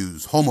want to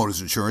use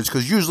homeowners insurance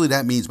because usually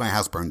that means my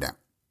house burned down.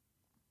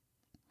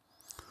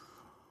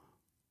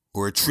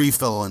 Or a tree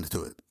fell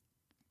into it.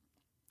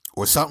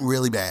 Or something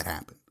really bad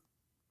happened.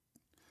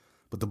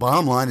 But the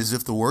bottom line is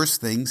if the worst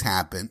things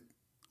happen,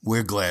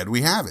 we're glad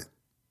we have it.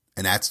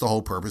 And that's the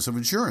whole purpose of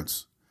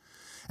insurance.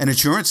 And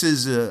insurance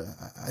is,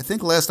 I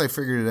think last I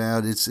figured it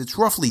out, it's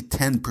roughly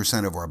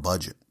 10% of our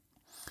budget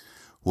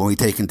when we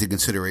take into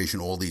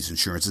consideration all these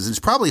insurances. It's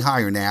probably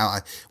higher now.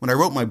 When I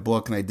wrote my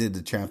book and I did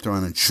the chapter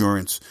on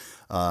insurance,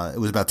 it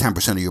was about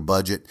 10% of your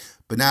budget.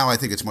 But now I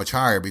think it's much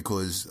higher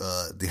because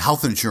the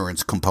health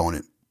insurance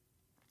component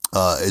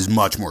is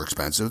much more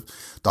expensive.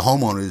 The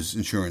homeowner's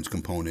insurance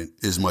component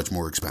is much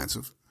more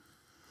expensive.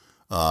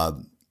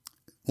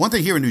 One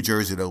thing here in New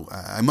Jersey, though,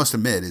 I must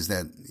admit, is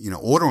that,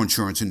 auto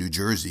insurance in New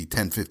Jersey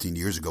 10, 15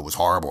 years ago was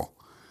horrible.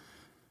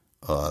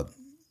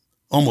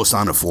 Almost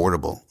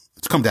unaffordable.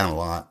 It's come down a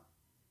lot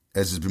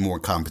as there's been more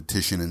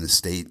competition in the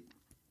state. And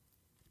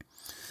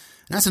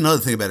that's another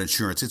thing about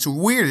insurance. It's a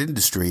weird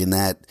industry in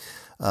that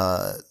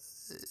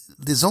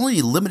there's only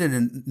a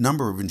limited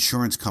number of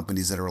insurance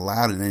companies that are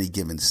allowed in any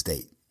given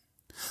state.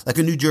 Like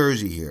in New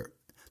Jersey here,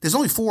 there's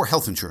only 4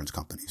 health insurance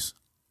companies.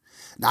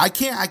 Now, I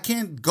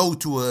can't go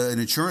to an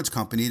insurance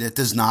company that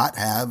does not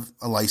have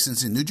a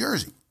license in New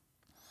Jersey.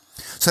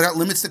 So that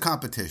limits the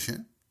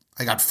competition.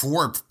 I got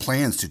 4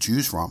 plans to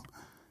choose from.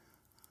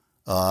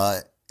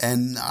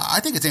 And I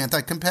think it's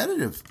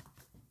anti-competitive.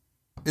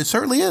 It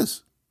certainly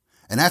is.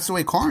 And that's the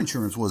way car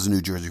insurance was in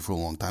New Jersey for a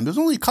long time. There's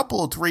only a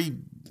couple of 3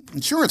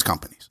 insurance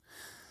companies.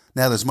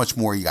 Now there's much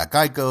more. You got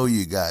Geico,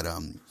 you got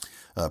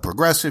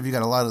Progressive, you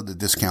got a lot of the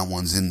discount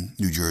ones in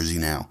New Jersey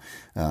now.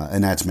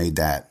 And that's made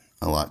that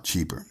a lot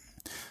cheaper.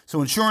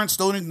 So insurance,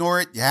 don't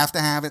ignore it. You have to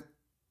have it.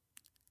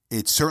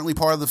 It's certainly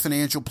part of the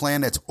financial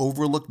plan that's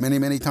overlooked many,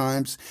 many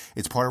times.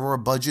 It's part of our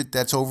budget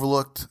that's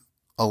overlooked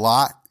a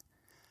lot.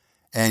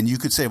 And you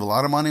could save a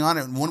lot of money on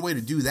it. And one way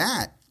to do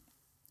that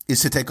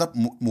is to take up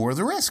more of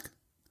the risk.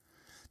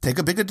 Take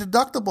a bigger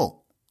deductible.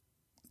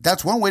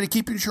 That's one way to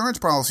keep insurance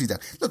policies down.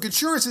 Look,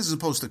 insurance isn't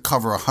supposed to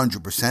cover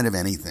 100% of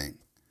anything.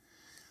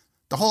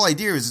 The whole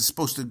idea is it's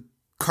supposed to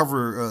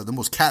cover the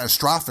most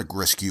catastrophic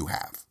risk you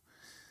have.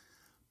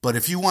 But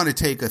if you want to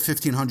take a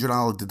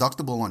 $1,500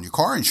 deductible on your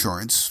car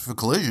insurance for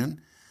collision,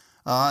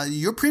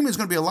 your premium is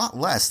going to be a lot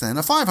less than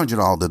a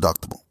 $500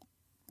 deductible.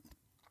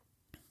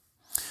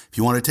 If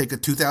you want to take a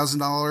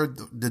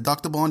 $2,000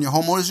 deductible on your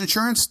homeowner's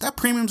insurance, that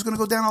premium is going to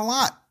go down a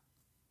lot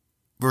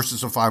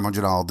versus a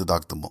 $500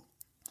 deductible.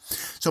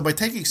 So by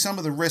taking some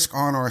of the risk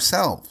on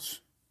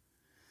ourselves,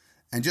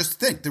 and just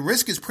think, the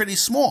risk is pretty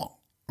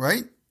small,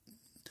 right?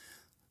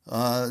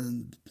 How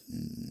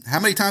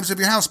many times have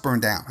your house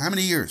burned down? How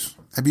many years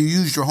have you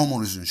used your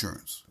homeowner's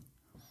insurance?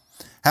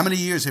 How many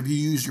years have you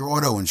used your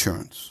auto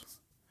insurance?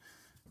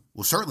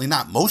 Well, certainly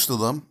not most of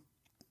them.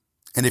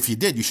 And if you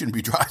did, you shouldn't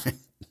be driving.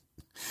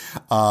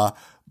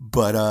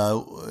 But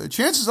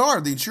chances are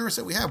the insurance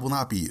that we have will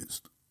not be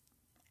used.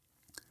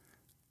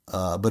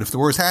 But if the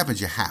worst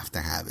happens, you have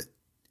to have it.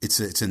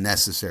 It's a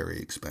necessary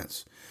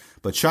expense.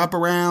 But shop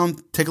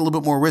around, take a little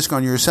bit more risk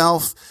on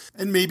yourself,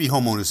 and maybe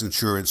homeowners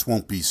insurance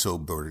won't be so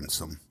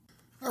burdensome.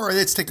 All right,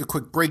 let's take a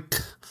quick break.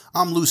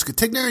 I'm Lou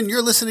Scatigna, and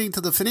you're listening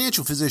to the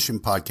Financial Physician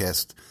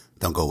Podcast.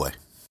 Don't go away.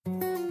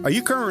 Are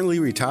you currently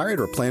retired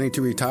or planning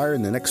to retire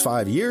in the next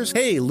 5 years?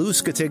 Hey, Lou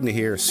Scatigna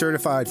here,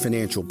 certified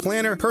financial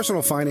planner,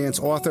 personal finance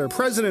author,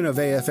 president of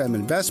AFM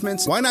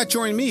Investments. Why not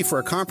join me for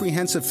a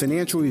comprehensive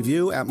financial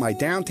review at my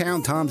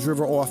downtown Toms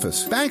River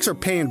office? Banks are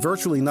paying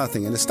virtually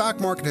nothing, and the stock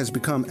market has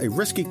become a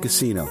risky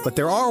casino. But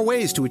there are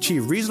ways to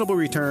achieve reasonable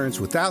returns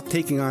without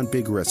taking on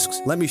big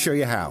risks. Let me show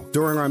you how.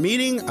 During our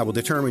meeting, I will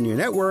determine your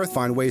net worth,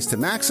 find ways to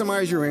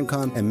maximize your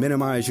income, and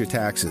minimize your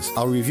taxes.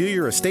 I'll review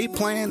your estate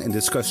plan and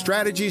discuss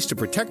strategies to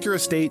protect your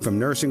estate from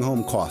nursing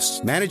home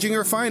costs. Managing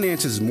your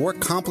finances is more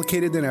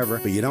complicated than ever,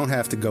 but you don't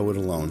have to go it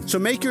alone. So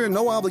make your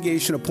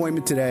no-obligation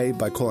appointment today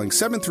by calling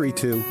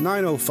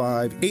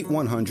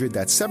 732-905-8100.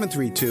 That's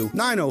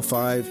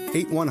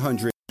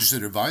 732-905-8100.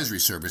 Registered advisory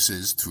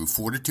services through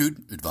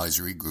Fortitude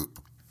Advisory Group.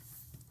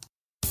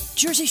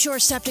 Jersey Shore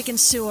Septic and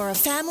Sewer, a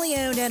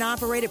family-owned and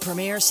operated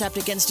premier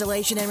septic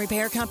installation and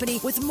repair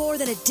company with more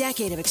than a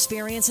decade of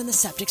experience in the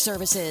septic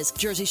services.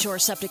 Jersey Shore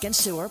Septic and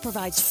Sewer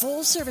provides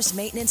full-service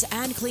maintenance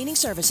and cleaning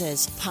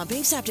services,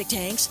 pumping septic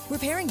tanks,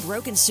 repairing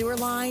broken sewer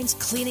lines,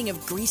 cleaning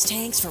of grease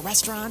tanks for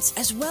restaurants,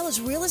 as well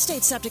as real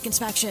estate septic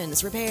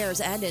inspections,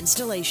 repairs, and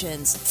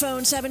installations.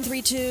 Phone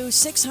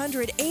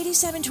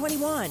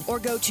 732-600-8721 or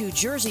go to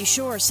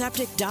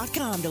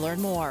jerseyshoreseptic.com to learn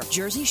more.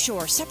 Jersey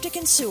Shore Septic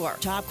and Sewer,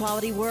 top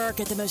quality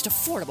work at the most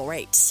affordable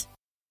rates.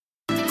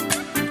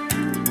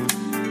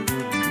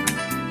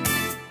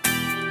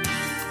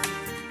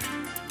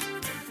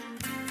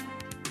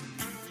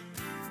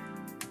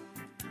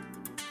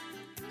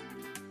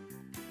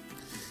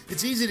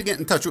 It's easy to get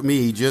in touch with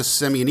me. Just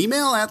send me an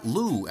email at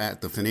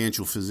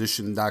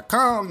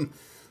lou@thefinancialphysician.com.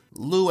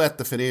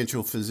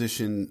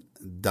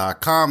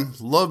 lou@thefinancialphysician.com.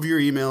 Love your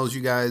emails,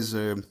 you guys.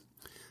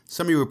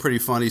 Some of you are pretty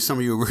funny. Some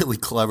of you are really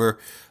clever.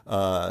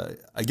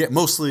 I get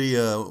mostly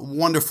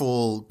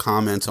wonderful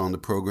comments on the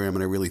program,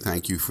 and I really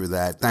thank you for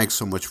that. Thanks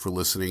so much for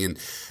listening,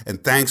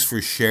 and thanks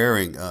for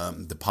sharing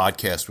the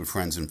podcast with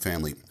friends and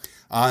family.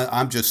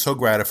 I'm just so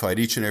gratified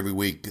each and every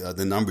week.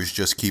 The numbers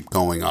just keep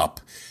going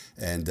up,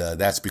 and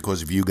that's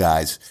because of you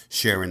guys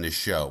sharing this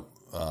show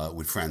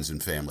with friends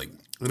and family.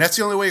 And that's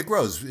the only way it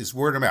grows, is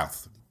word of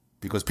mouth,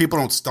 because people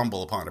don't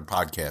stumble upon a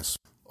podcast.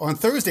 On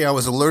Thursday, I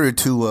was alerted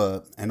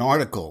to an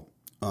article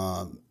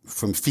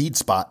from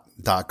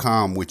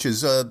feedspot.com, which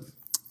is a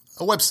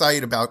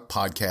website about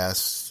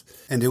podcasts,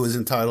 and it was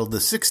entitled The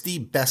 60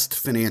 Best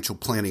Financial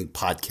Planning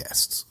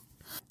Podcasts.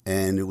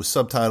 And it was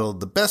subtitled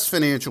The Best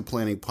Financial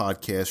Planning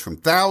Podcast from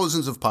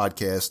thousands of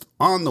podcasts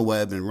on the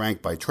web and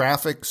ranked by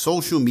traffic,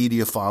 social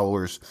media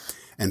followers,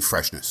 and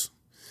freshness.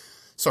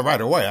 So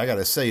right away, I got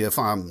to say, if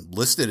I'm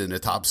listed in the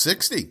top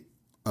 60,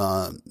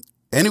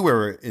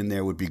 anywhere in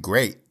there would be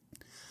great.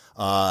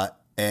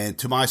 And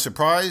to my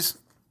surprise,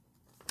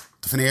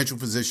 the Financial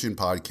Physician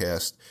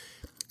Podcast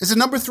is at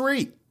number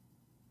 3.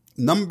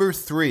 Number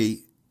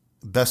 3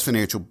 best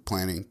financial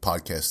planning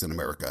podcast in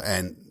America.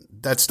 And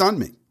that stunned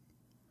me.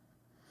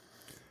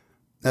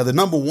 Now, the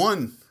number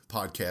one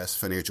podcast,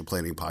 financial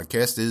planning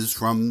podcast, is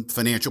from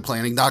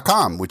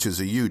financialplanning.com, which is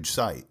a huge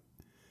site.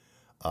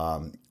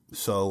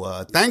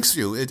 So thanks to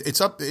you.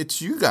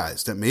 It's you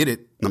guys that made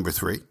it number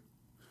 3.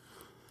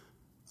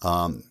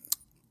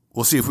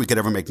 We'll see if we could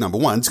ever make number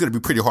 1. It's going to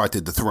be pretty hard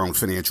to dethrone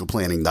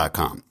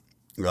financialplanning.com.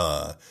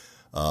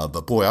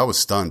 But boy, I was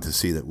stunned to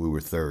see that we were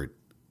 3rd.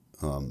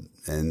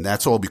 And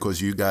that's all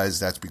because you guys.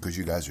 That's because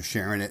you guys are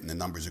sharing it, and the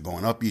numbers are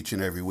going up each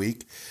and every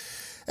week.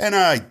 And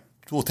I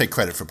will take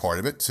credit for part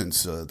of it,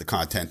 since the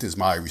content is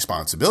my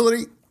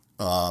responsibility.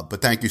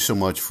 But thank you so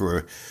much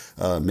for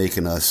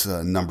making us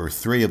number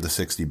 3 of the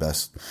 60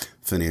 best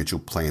financial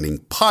planning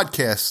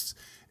podcasts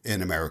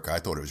in America. I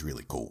thought it was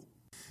really cool.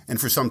 And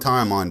for some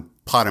time on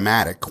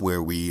Podomatic,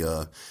 where we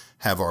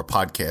have our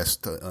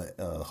podcast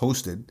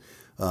hosted,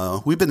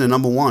 we've been the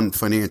number 1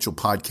 financial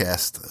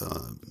podcast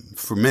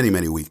for many,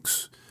 many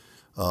weeks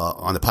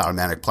on the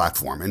Podomatic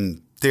platform.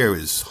 And there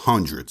is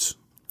hundreds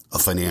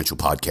of financial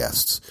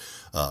podcasts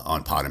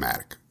on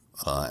Podomatic.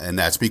 And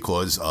that's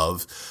because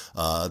of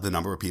the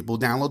number of people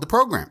who download the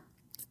program.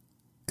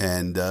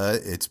 And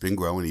it's been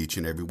growing each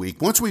and every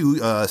week. Once we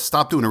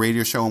stopped doing a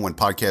radio show and went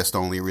podcast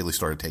only, it really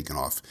started taking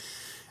off.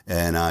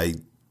 And I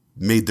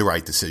made the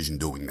right decision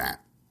doing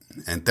that.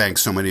 And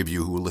thanks so many of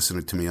you who were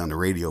listening to me on the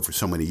radio for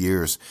so many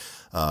years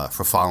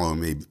for following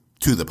me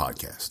to the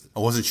podcast. I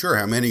wasn't sure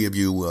how many of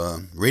you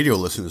radio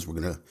listeners were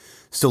going to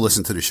still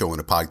listen to the show on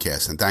the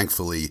podcast. And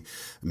thankfully,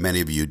 many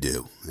of you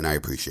do. And I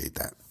appreciate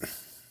that.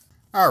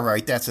 All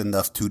right, that's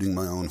enough tooting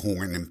my own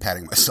horn and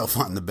patting myself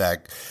on the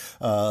back.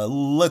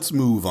 Let's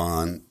move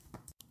on.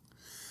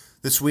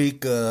 This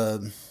week,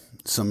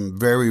 some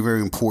very,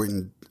 very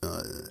important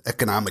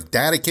economic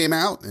data came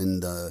out,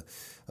 and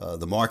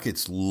the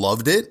markets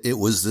loved it. It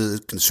was the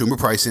Consumer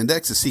Price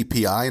Index, the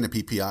CPI, and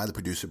the PPI, the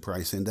Producer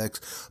Price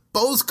Index,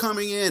 both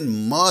coming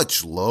in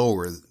much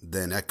lower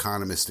than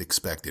economists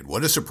expected.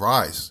 What a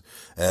surprise.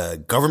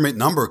 Government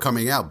number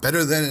coming out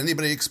better than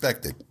anybody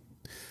expected.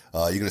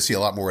 You're going to see a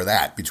lot more of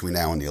that between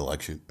now and the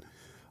election.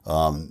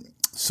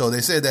 So they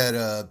said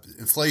that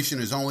inflation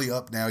is only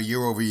up now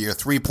year over year,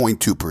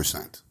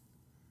 3.2%.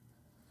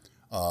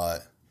 I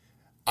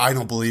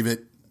don't believe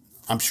it.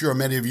 I'm sure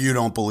many of you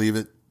don't believe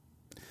it.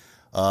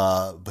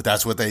 But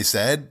that's what they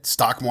said.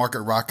 Stock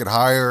market rocket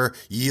higher,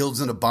 yields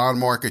in the bond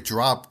market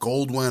dropped,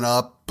 gold went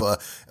up.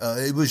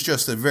 It was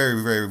just a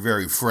very, very,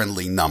 very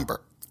friendly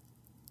number.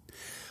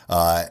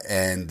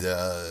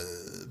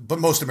 But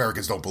most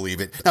Americans don't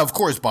believe it. Now, of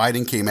course,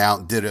 Biden came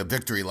out and did a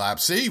victory lap.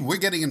 See, we're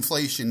getting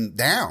inflation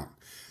down.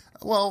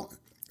 Well,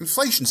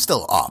 inflation's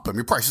still up. I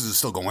mean, prices are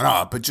still going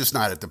up, but just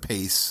not at the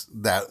pace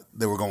that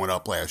they were going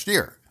up last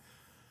year.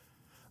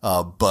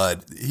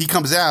 But he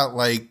comes out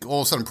like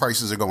all of a sudden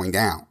prices are going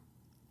down.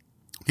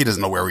 He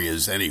doesn't know where he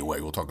is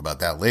anyway. We'll talk about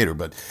that later.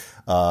 But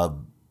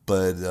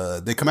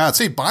they come out and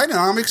say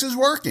Bidenomics is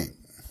working.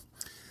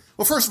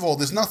 Well, first of all,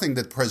 there's nothing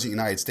that the President of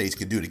the United States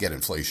can do to get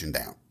inflation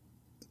down.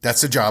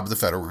 That's the job of the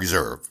Federal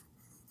Reserve.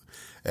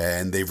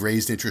 And they've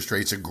raised interest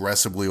rates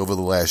aggressively over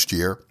the last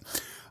year,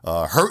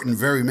 hurting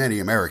very many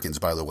Americans,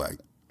 by the way,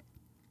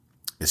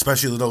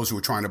 especially those who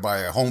are trying to buy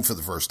a home for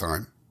the first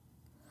time,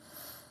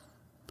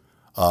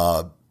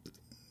 or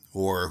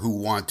who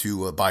want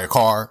to buy a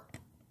car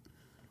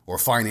or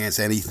finance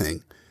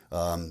anything.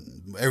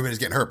 Everybody's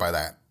getting hurt by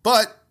that.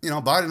 But,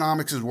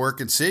 Bidenomics is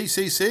working.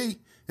 See,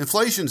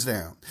 inflation's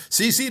down.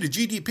 See, the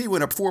GDP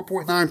went up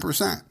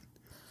 4.9%.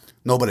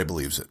 Nobody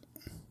believes it.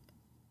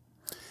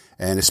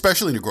 And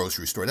especially in the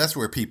grocery store, that's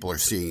where people are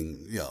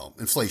seeing,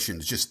 inflation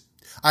is just,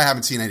 I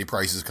haven't seen any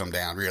prices come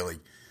down, really.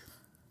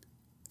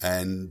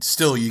 And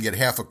still, you get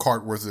half a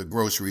cart worth of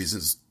groceries,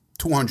 it's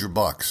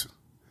 $200.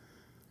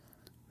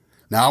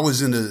 Now, I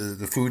was in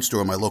the food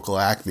store, my local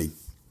Acme,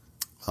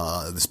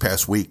 this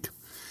past week,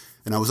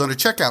 and I was on a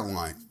checkout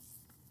line.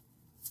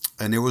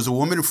 And there was a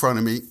woman in front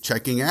of me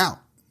checking out.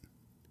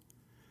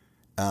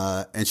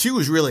 And she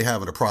was really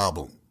having a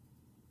problem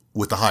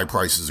with the high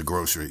prices of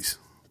groceries.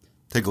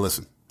 Take a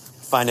listen.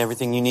 Find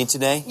everything you need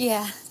today?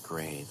 Yeah.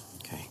 Great.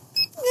 Okay.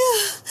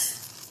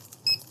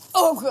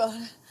 Oh,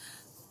 God.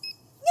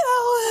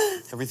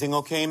 No. Everything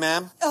okay,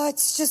 ma'am?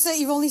 It's just that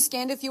you've only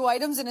scanned a few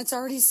items and it's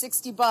already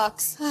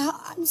 $60.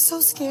 I'm so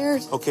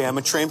scared. Okay, I'm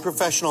a trained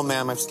professional,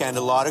 ma'am. I've scanned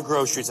a lot of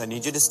groceries. I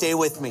need you to stay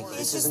with me.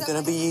 This isn't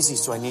going to be easy,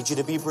 so I need you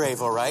to be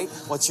brave, all right?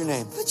 What's your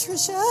name?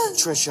 Patricia.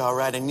 Trisha, all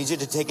right. I need you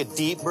to take a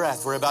deep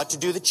breath. We're about to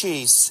do the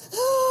cheese.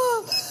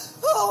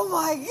 Oh,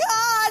 my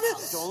God.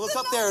 Don't look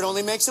up there. It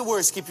only makes it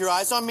worse. Keep your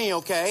eyes on me,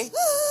 okay?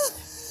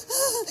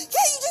 Can't you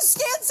just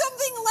scan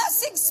something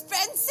less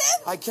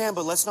expensive? I can,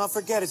 but let's not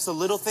forget, it's the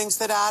little things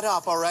that add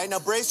up, all right? Now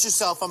brace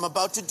yourself. I'm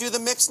about to do the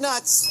mixed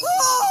nuts.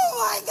 Oh,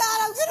 my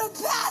God. I'm going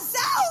to pass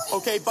out.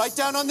 Okay, bite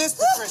down on this,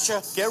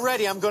 Patricia. Get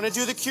ready. I'm going to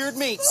do the cured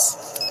meats.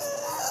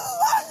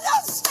 Oh,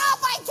 no, stop.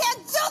 I can't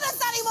do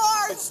this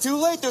anymore. It's too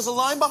late. There's a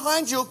line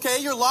behind you, okay?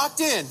 You're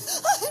locked in.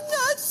 I'm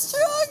not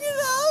strong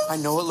enough. I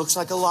know it looks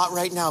like a lot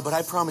right now, but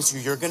I promise you,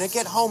 you're going to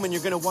get home and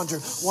you're going to wonder,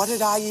 what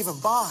did I even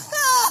buy?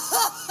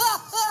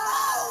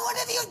 What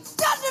have you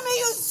done to me,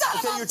 you son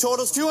of a... Okay, your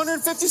total's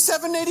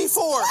 $257.84.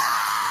 Oh,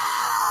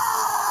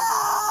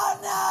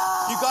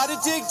 no! You got to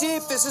dig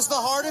deep. This is the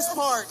hardest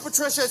part.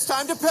 Patricia, it's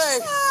time to pay.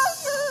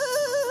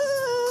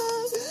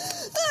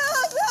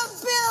 The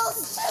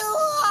bill's too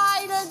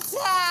high to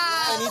tap.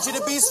 I need you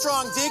to be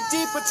strong. Dig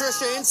deep,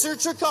 Patricia.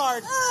 Insert your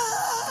card.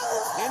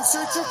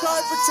 Insert your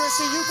card,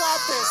 Patricia. You got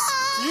this.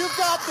 You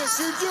got this.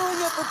 You're doing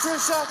it,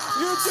 Patricia.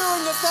 You're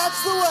doing it. That's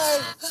the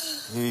way.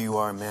 Here you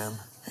are, ma'am.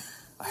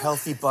 A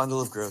healthy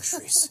bundle of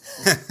groceries.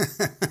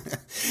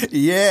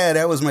 Yeah,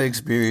 that was my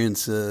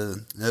experience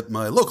at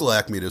my local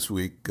Acme this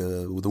week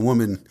with a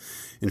woman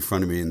in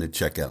front of me in the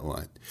checkout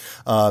line.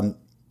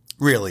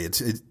 Really,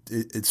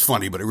 it's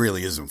funny, but it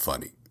really isn't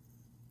funny.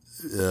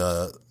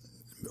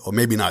 Or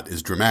maybe not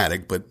as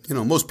dramatic, but,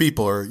 most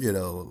people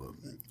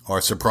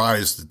are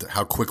surprised at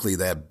how quickly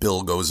that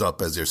bill goes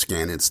up as they're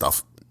scanning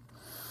stuff.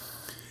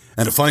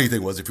 And the funny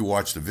thing was, if you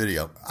watch the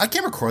video, I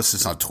came across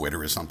this on Twitter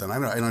or something.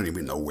 I don't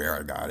even know where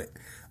I got it.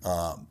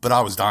 But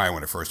I was dying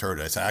when I first heard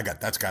it. I said,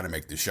 that's got to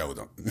make the show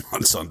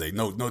on Sunday.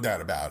 No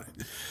doubt about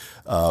it.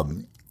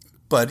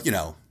 But,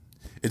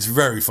 it's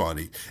very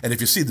funny. And if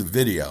you see the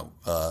video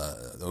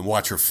and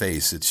watch her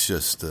face, it's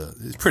just,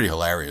 it's pretty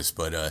hilarious,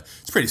 but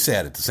it's pretty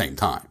sad at the same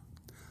time.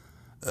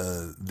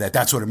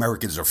 That's what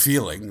Americans are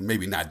feeling.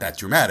 Maybe not that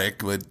dramatic,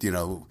 but,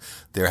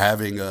 they're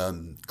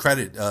having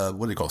credit, what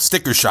do they call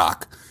sticker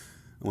shock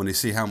when they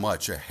see how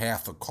much a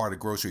half a cart of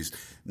groceries.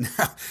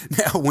 Now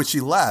when she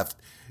left,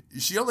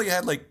 she only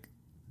had like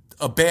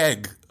a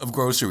bag of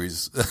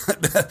groceries,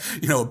 a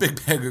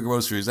big bag of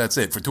groceries. That's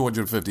it for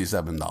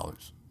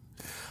 $257.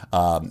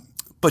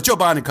 But Joe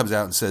Biden comes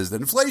out and says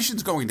that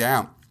inflation's going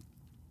down.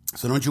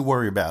 So don't you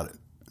worry about it.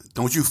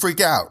 Don't you freak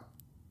out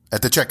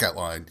at the checkout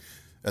line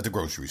at the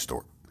grocery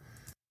store.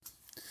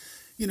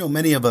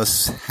 Many of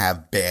us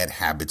have bad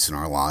habits in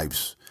our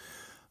lives,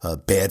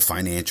 bad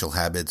financial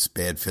habits,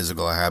 bad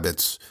physical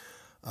habits,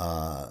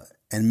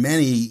 and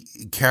many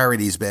carry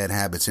these bad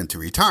habits into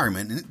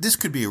retirement. And this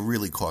could be a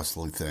really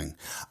costly thing.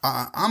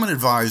 I'm an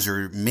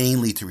advisor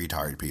mainly to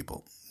retired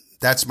people.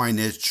 That's my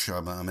niche.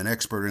 I'm an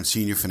expert in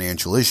senior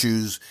financial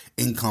issues,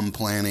 income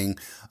planning,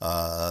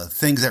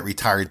 things that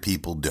retired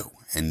people do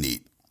and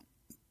need.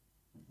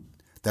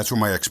 That's where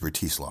my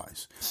expertise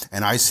lies.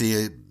 And I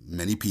see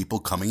many people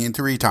coming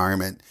into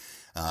retirement,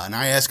 and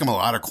I ask them a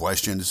lot of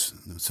questions.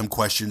 Some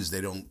questions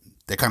they're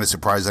kind of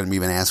surprised that I'm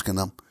even asking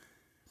them.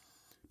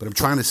 But I'm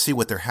trying to see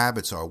what their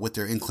habits are, what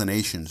their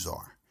inclinations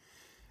are,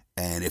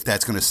 and if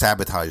that's going to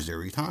sabotage their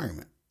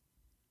retirement.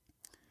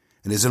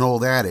 And there's an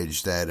old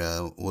adage that,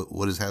 how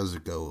does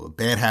it go?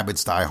 Bad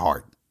habits die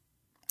hard.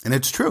 And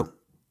it's true.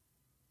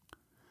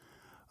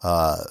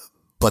 But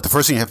the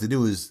first thing you have to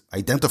do is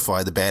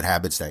identify the bad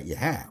habits that you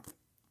have.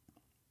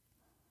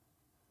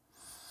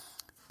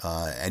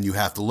 And you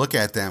have to look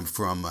at them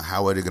from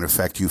how are they going to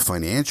affect you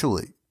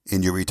financially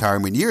in your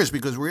retirement years,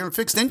 because we're on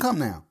fixed income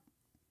now.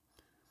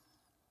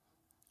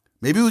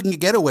 Maybe we can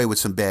get away with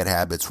some bad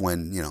habits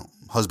when,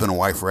 husband and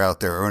wife are out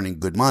there earning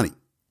good money.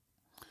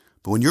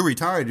 But when you're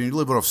retired and you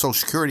live off Social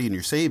Security and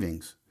your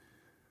savings,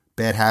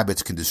 bad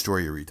habits can destroy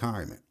your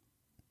retirement.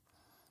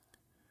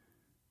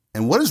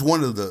 And what is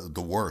one of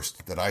the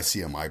worst that I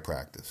see in my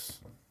practice?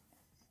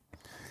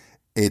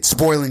 It's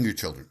spoiling your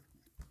children.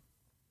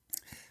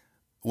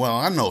 Well,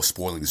 I don't know if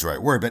spoiling is the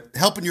right word, but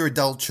helping your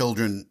adult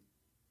children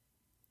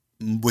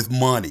with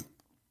money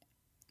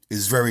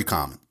is very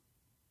common.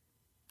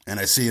 And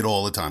I see it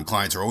all the time.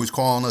 Clients are always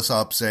calling us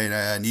up saying,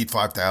 I need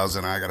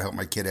 $5,000. I got to help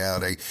my kid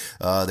out. They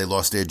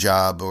lost their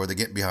job, or they're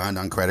getting behind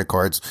on credit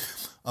cards.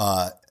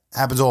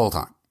 Happens all the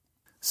time.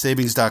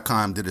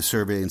 Savings.com did a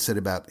survey and said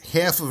about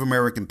half of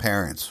American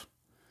parents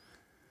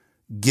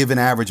give an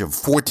average of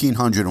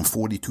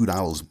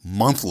 $1,442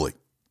 monthly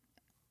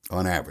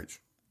on average,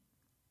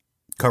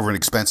 covering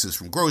expenses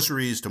from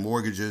groceries to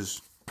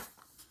mortgages.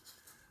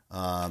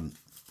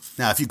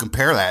 Now, if you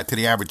compare that to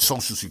the average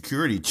Social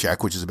Security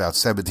check, which is about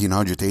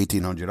 $1,700 to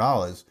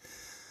 $1,800,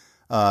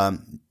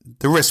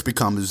 the risk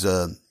becomes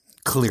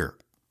clear.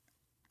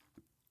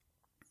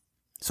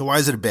 So why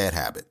is it a bad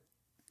habit?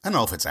 I don't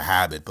know if it's a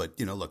habit, but,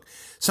 look,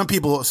 some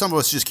of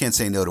us just can't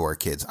say no to our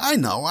kids. I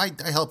know. I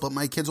help out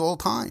my kids all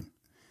the time.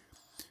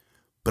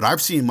 But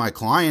I've seen my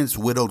clients,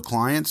 widowed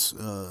clients,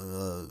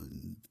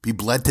 be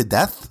bled to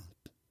death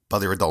by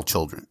their adult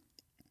children,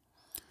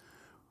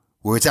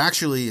 where it's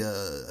actually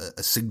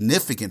a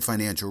significant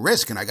financial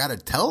risk. And I got to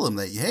tell them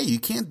that, hey, you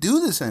can't do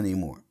this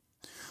anymore.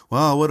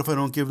 Well, what if I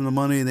don't give them the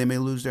money? They may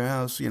lose their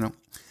house,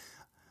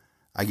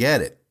 I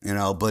get it,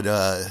 but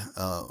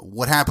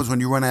what happens when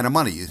you run out of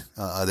money?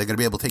 Are they going to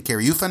be able to take care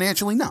of you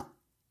financially? No.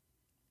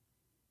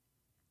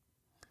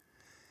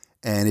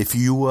 And if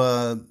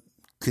you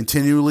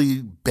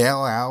continually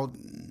bail out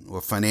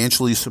or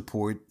financially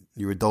support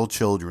your adult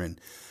children,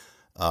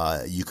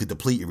 you could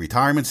deplete your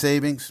retirement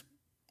savings.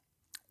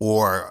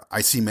 Or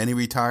I see many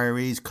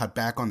retirees cut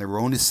back on their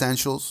own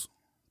essential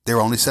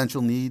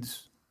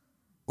needs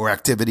or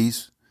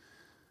activities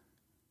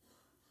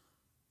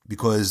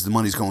because the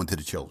money's going to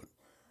the children.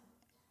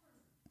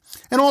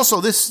 And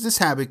also, this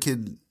habit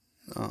could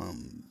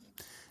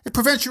it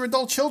prevents your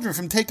adult children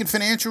from taking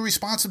financial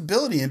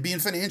responsibility and being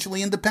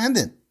financially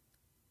independent.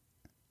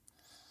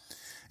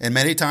 And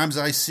many times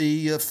I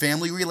see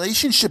family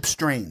relationships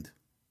strained.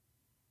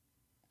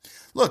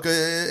 Look,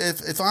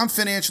 if I'm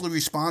financially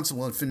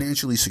responsible and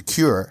financially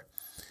secure,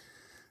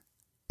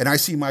 and I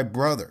see my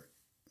brother,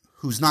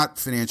 who's not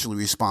financially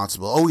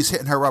responsible, always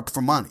hitting her up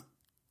for money.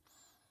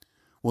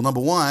 Well,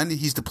 number one,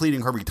 he's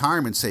depleting her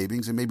retirement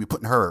savings and maybe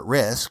putting her at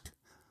risk.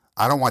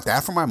 I don't want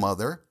that for my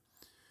mother.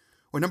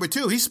 Or number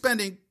two, he's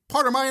spending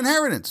part of my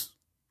inheritance.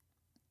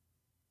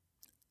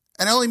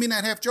 And I only mean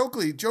that half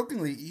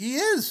jokingly. He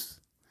is.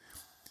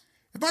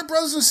 If my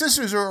brothers and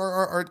sisters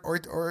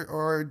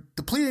are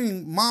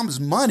depleting mom's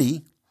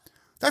money,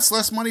 that's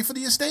less money for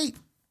the estate.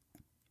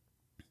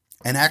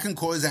 And that can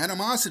cause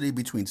animosity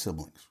between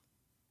siblings.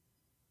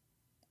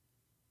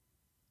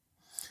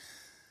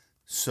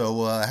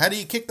 So how do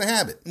you kick the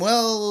habit?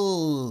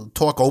 Well,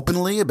 talk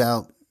openly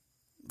about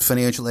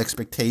financial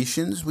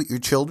expectations with your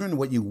children,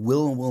 what you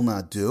will and will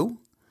not do.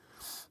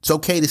 It's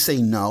okay to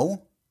say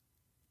no.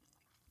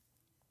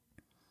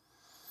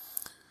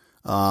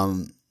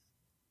 And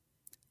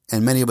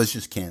many of us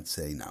just can't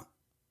say no.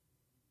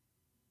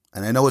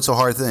 And I know it's a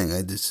hard thing.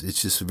 It's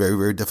just a very,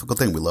 very difficult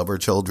thing. We love our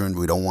children.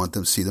 We don't want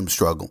them to see them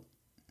struggle.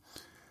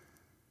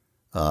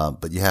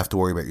 But you have to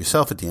worry about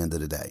yourself at the end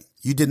of the day.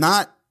 You did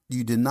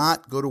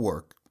not go to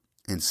work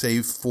and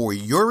save for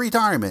your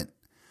retirement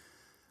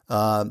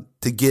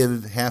to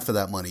give half of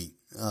that money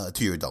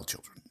to your adult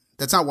children.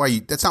 That's not why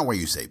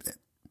you saved it.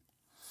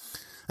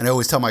 And I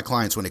always tell my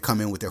clients when they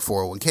come in with their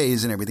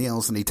 401ks and everything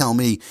else, and they tell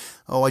me,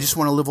 "Oh, I just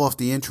want to live off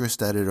the interest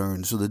that it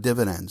earns or the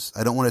dividends.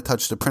 I don't want to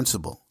touch the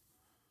principal."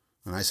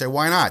 And I say,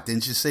 "Why not?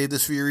 Didn't you save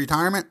this for your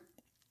retirement?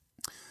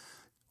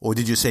 Or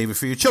did you save it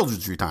for your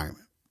children's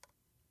retirement?"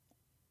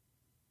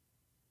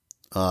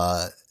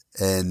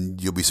 And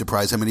you'll be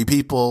surprised how many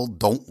people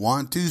don't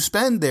want to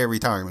spend their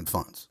retirement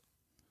funds.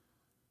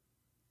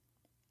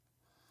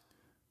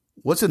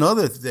 What's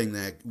another thing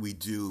that we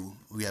do?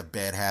 We have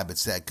bad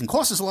habits that can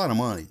cost us a lot of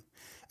money,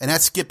 and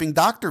that's skipping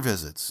doctor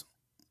visits.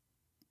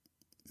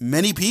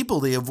 Many people,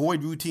 they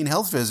avoid routine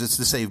health visits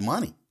to save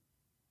money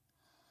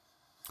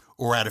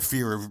or out of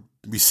fear of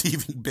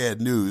receiving bad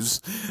news.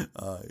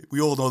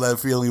 We all know that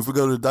feeling. If we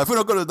don't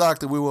go to the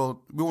doctor, we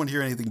won't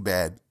hear anything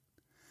bad.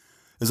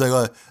 It's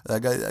like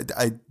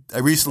I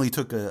recently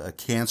took a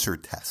cancer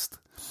test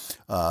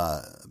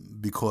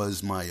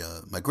because my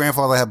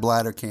grandfather had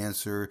bladder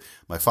cancer,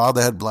 my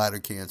father had bladder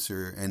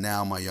cancer, and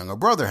now my younger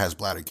brother has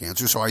bladder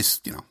cancer. So I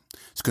was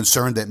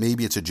concerned that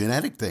maybe it's a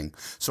genetic thing.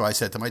 So I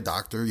said to my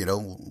doctor,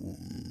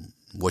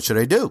 what should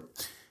I do?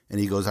 And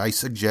he goes, "I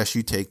suggest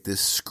you take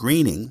this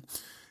screening.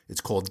 It's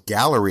called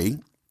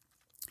Galleri.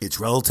 It's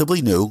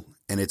relatively new,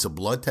 and it's a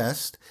blood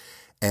test.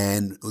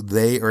 And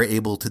they are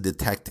able to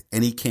detect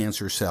any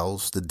cancer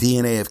cells, the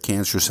DNA of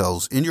cancer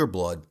cells in your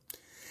blood.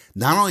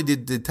 Not only did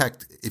it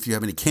detect if you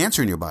have any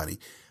cancer in your body,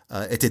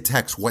 it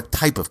detects what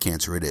type of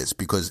cancer it is,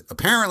 because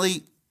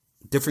apparently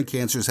different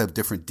cancers have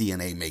different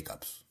DNA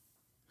makeups."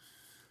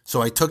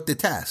 So I took the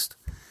test,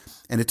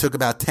 and it took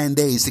about 10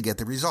 days to get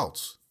the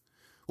results.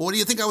 Well, what do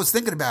you think I was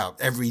thinking about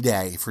every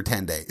day for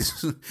 10 days?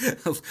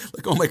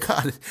 Like, oh my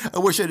God, I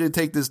wish I didn't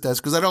take this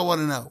test because I don't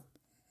want to know.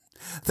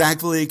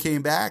 Thankfully, it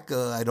came back.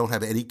 I don't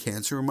have any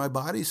cancer in my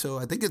body, so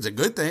I think it's a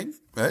good thing,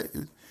 right?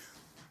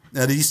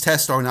 Now, these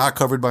tests are not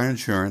covered by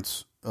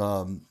insurance,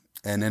 and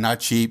they're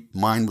not cheap.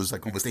 Mine was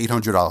like almost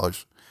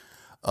 $800,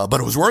 but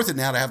it was worth it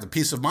now to have the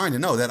peace of mind to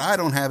know that I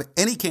don't have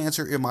any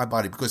cancer in my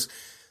body, because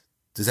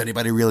does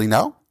anybody really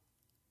know?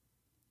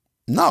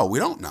 No, we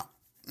don't know.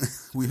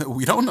 we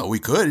don't know. We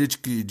could. It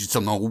just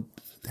don't know.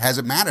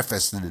 Hasn't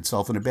manifested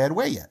itself in a bad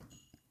way yet.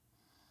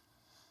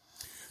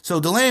 So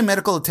delaying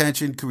medical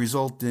attention can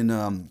result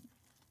in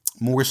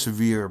more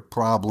severe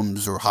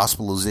problems or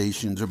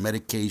hospitalizations or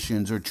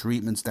medications or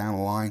treatments down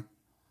the line.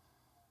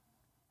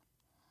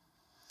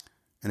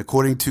 And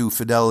according to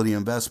Fidelity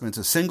Investments,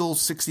 a single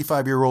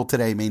 65-year-old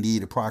today may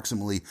need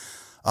approximately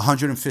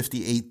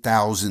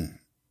 $158,000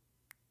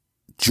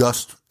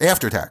 just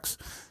after tax,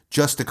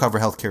 just to cover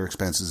healthcare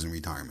expenses in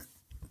retirement.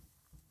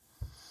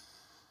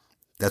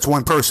 That's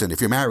one person. If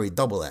you're married,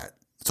 double that.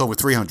 It's over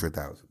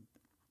 $300,000.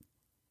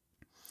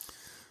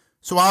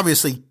 So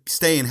obviously,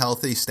 staying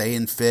healthy,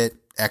 staying fit,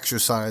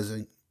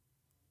 exercising.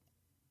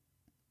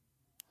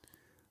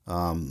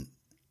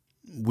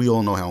 We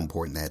all know how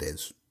important that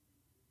is.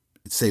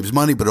 It saves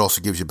money, but it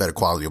also gives you better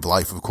quality of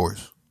life, of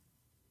course.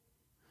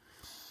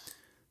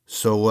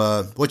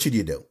 So what should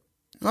you do?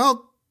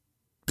 Well,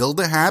 build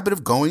a habit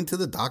of going to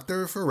the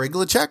doctor for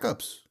regular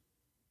checkups.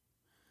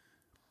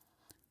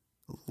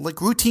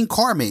 Like routine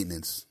car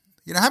maintenance.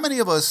 How many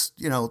of us,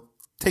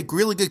 take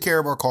really good care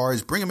of our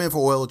cars, bring them in for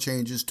oil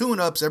changes,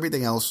 tune-ups,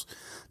 everything else,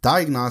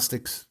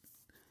 diagnostics,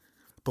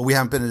 but we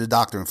haven't been to the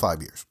doctor in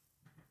 5 years?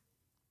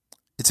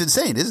 It's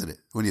insane, isn't it,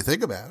 when you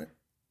think about it?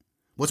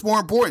 What's more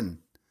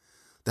important,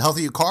 the health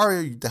of your car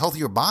or the health of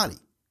your body?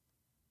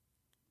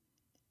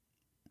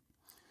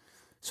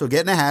 So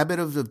get in the habit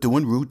of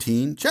doing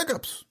routine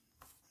checkups.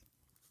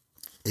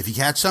 If you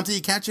catch something,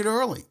 you catch it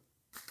early.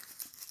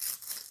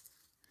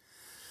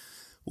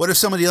 What are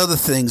some of the other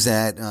things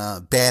that,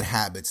 bad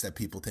habits that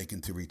people take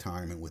into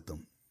retirement with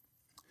them?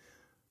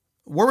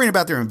 Worrying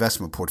about their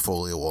investment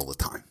portfolio all the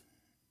time.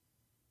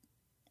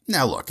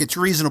 Now, look, it's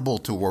reasonable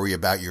to worry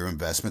about your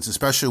investments,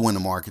 especially when the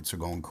markets are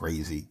going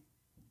crazy.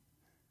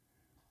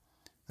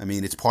 I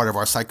mean, it's part of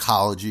our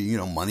psychology. You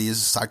know, money is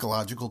a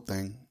psychological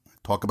thing. I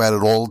talk about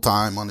it all the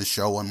time on the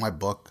show, on my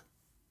book.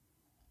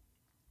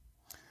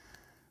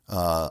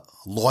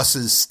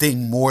 Losses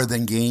sting more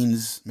than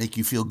gains make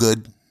you feel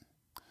good.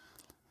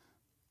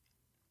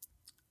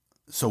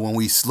 So when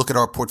we look at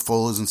our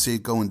portfolios and see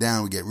it going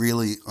down, we get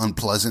really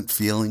unpleasant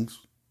feelings.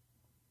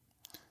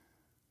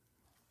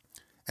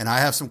 And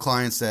I have some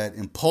clients that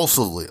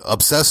impulsively,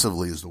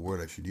 obsessively is the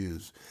word I should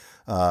use,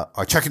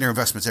 are checking their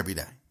investments every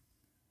day.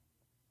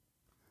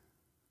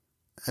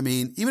 I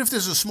mean, even if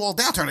there's a small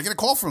downturn, I get a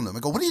call from them.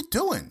 I go, what are you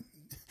doing?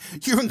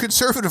 You're in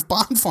conservative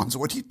bond funds.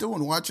 What are you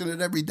doing watching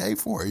it every day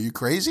for? Are you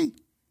crazy?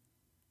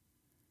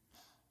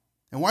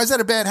 And why is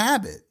that a bad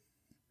habit?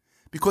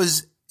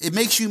 Because it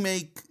makes you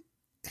make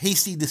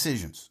hasty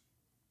decisions.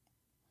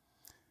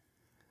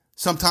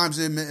 Sometimes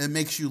it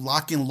makes you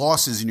lock in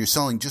losses and you're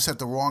selling just at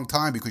the wrong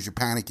time because you're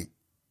panicking.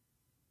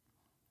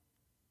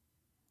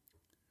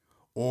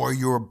 Or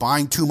you're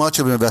buying too much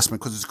of an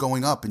investment because it's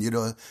going up and you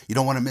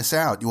don't want to miss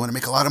out. You want to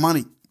make a lot of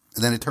money.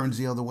 And then it turns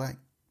the other way.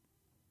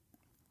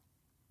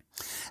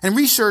 And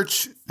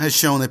research has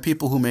shown that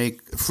people who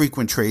make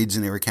frequent trades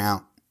in their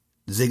account,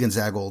 zig and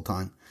zag all the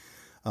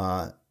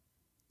time,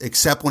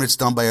 except when it's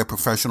done by a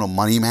professional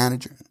money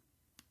manager.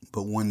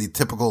 But when the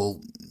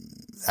typical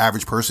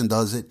average person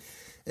does it,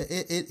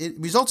 it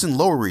results in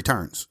lower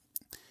returns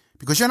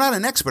because you're not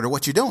an expert at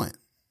what you're doing.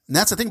 And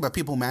that's the thing about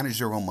people who manage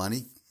their own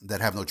money that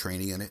have no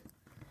training in it.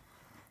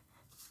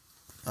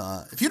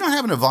 If you don't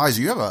have an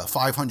advisor, you have a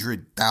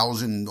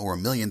 $500,000 or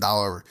 $1 million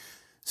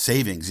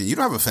savings, and you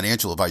don't have a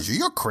financial advisor,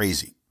 you're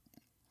crazy.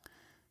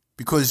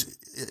 Because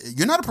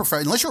you're not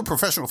unless you're a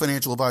professional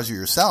financial advisor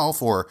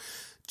yourself, or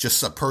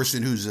just a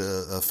person who's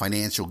a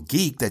financial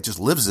geek that just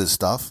lives this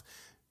stuff.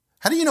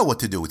 How do you know what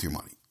to do with your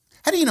money?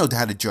 How do you know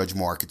how to judge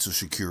markets or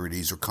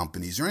securities or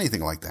companies or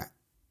anything like that?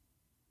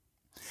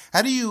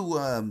 How do you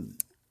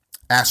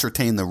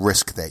ascertain the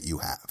risk that you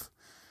have?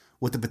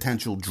 What the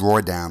potential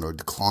drawdown or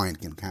decline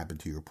can happen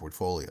to your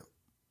portfolio?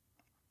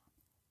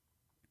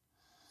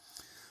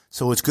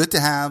 So it's good to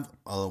have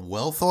a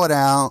well thought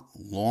out,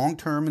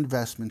 long-term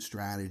investment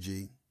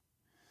strategy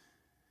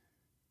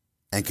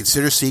and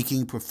consider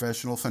seeking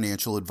professional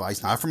financial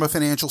advice, not from a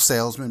financial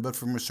salesman, but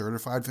from a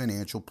certified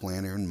financial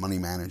planner and money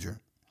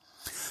manager.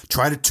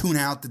 Try to tune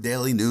out the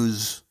daily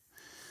news.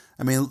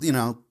 I mean,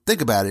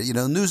 think about it.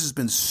 The news has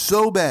been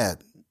so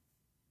bad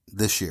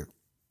this year.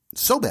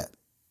 So bad.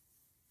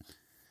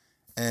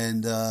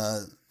 And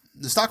the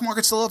stock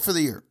market's still up for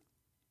the year.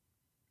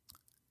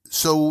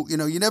 So,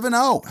 you never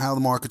know how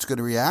the market's going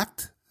to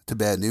react to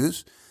bad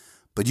news.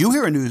 But you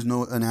hear a news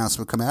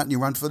announcement come out and you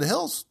run for the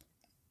hills.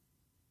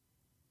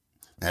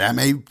 And that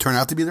may turn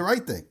out to be the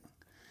right thing.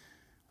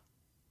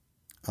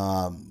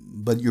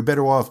 But you're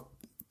better off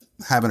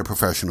having a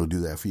professional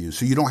do that for you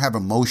so you don't have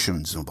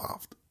emotions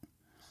involved.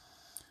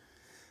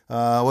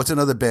 What's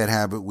another bad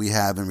habit we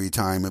have in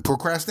retirement?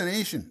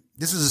 Procrastination.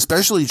 This is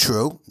especially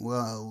true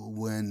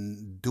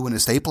when doing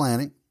estate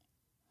planning,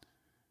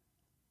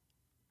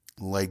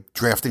 like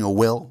drafting a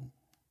will,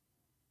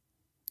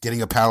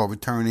 getting a power of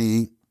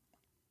attorney.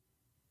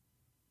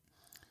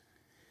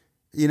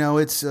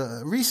 It's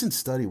a recent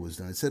study was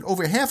done. It said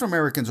over half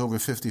Americans over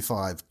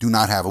 55 do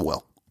not have a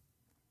will.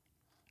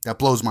 That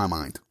blows my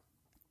mind.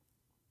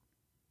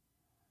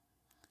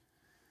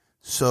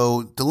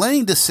 So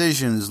delaying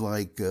decisions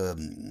like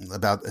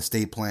about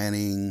estate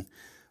planning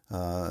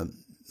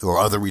or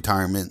other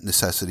retirement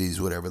necessities,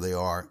 whatever they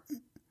are,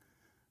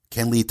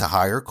 can lead to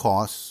higher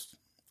costs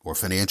or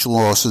financial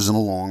losses in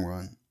the long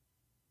run.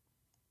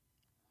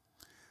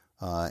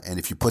 And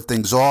if you put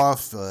things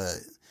off,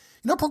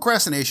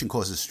 procrastination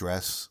causes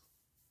stress.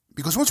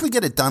 Because once we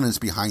get it done and it's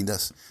behind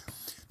us,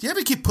 do you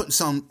ever keep putting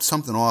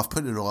something off,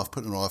 putting it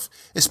off,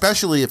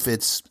 especially if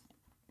it's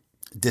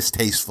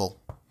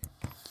distasteful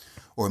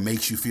or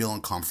makes you feel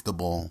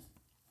uncomfortable?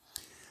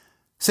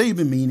 Say you've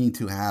been meaning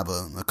to have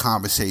a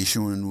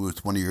conversation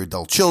with one of your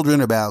adult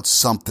children about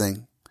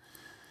something,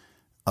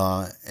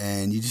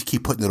 and you just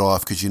keep putting it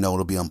off because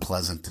it'll be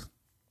unpleasant.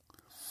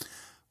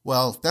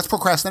 Well, that's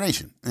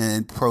procrastination,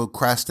 and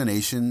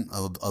procrastination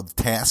of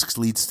tasks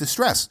leads to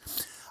stress.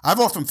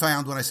 I've often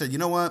found when I said, you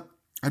know what,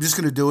 I'm just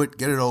going to do it,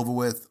 get it over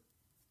with,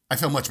 I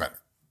feel much better.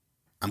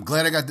 I'm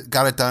glad I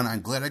got it done.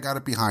 I'm glad I got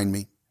it behind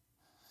me.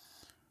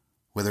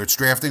 Whether it's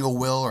drafting a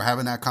will or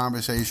having that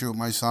conversation with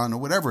my son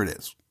or whatever it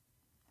is.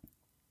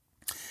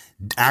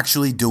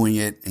 Actually doing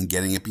it and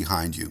getting it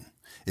behind you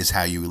is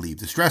how you relieve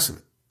the stress of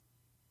it.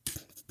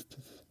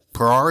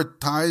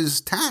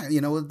 Prioritize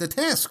the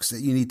tasks that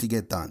you need to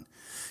get done.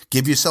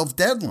 Give yourself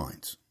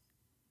deadlines.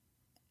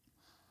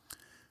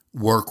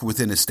 work with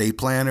an estate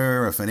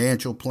planner, a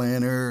financial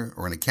planner,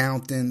 or an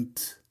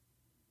accountant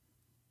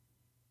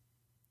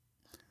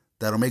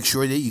that'll make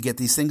sure that you get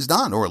these things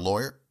done, or a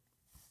lawyer.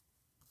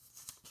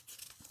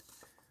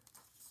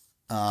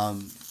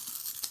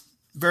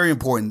 Very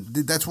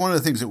important. That's one of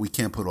the things that we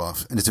can't put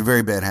off, and it's a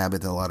very bad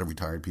habit that a lot of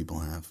retired people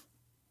have,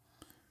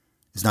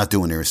 is not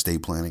doing their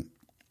estate planning.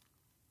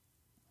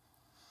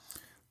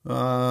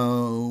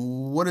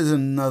 What is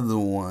another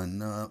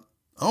one?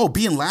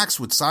 Being lax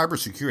with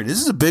cybersecurity.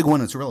 This is a big one.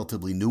 It's a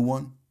relatively new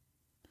one.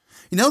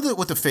 You know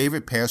what the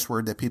favorite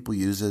password that people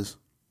use is?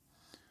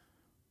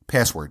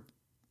 Password.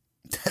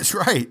 That's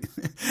right.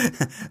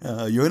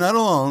 You're not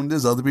alone.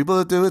 There's other people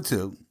that do it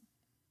too.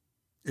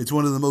 It's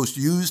one of the most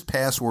used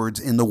passwords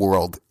in the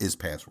world is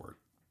password.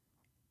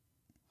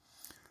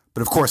 But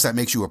of course, that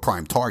makes you a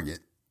prime target.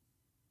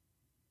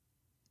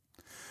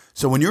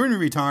 So when you're in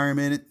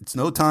retirement, it's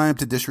no time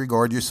to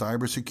disregard your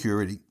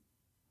cybersecurity.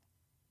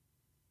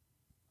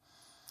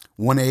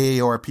 One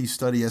AARP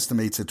study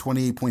estimates that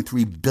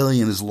 $28.3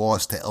 billion is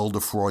lost to elder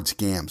fraud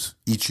scams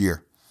each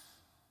year.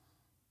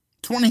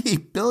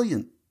 $28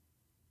 billion.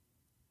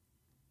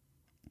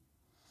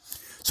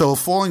 So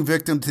falling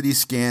victim to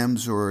these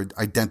scams or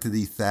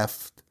identity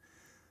theft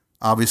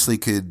obviously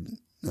could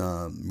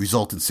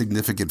result in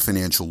significant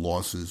financial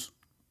losses.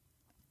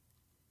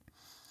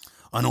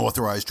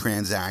 Unauthorized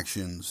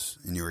transactions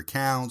in your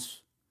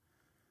accounts.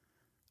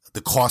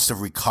 The cost of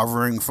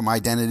recovering from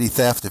identity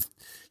theft. If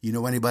you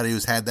know anybody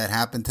who's had that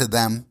happen to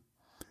them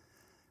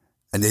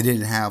and they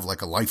didn't have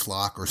like a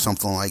LifeLock or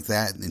something like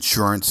that,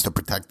 insurance to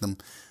protect them,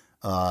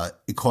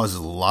 it causes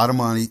a lot of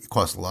money. It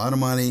costs a lot of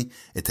money.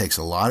 It takes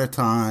a lot of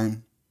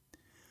time.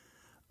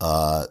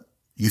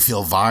 You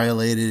feel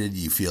violated.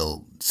 You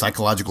feel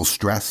psychological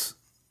stress.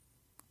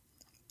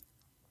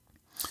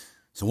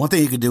 So one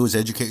thing you can do is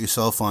educate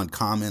yourself on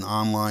common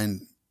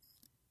online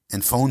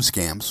and phone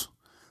scams.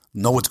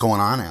 Know what's going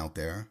on out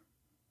there.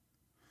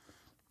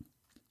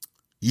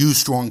 Use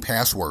strong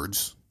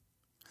passwords.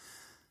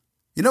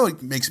 You know,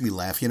 it makes me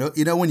laugh. You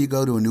know when you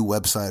go to a new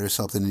website or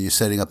something and you're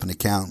setting up an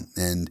account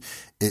and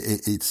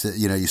it's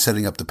you're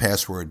setting up the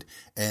password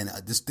and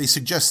they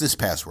suggest this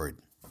password.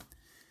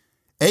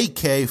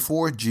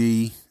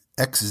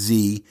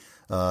 AK4GXZ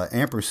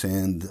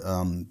ampersand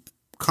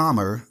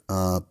comma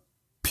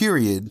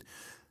period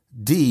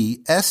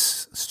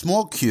DS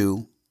small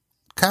q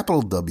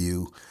capital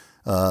W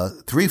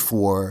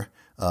 34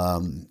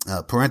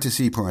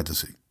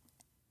 parenthesis.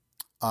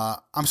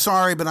 I'm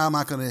sorry, but I'm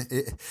not gonna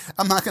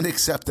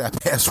accept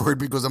that password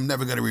because I'm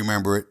never gonna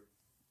remember it.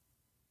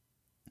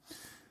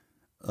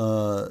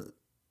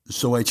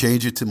 So I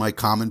change it to my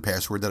common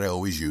password that I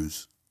always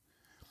use.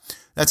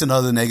 That's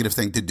another negative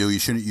thing to do. You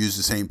shouldn't use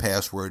the same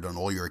password on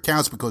all your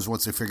accounts because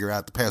once they figure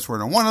out the password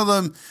on one of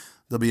them,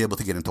 they'll be able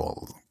to get into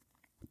all of them.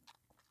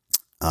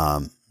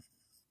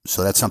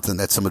 So that's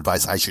some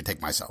advice I should take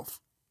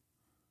myself.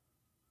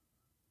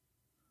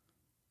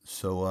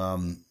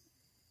 So,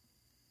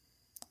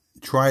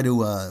 try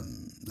to,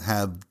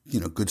 have,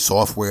 good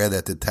software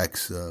that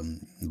detects,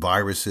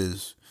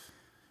 viruses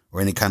or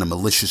any kind of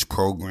malicious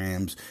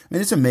programs. I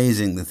mean, it's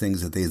amazing the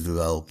things that they've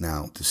developed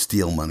now to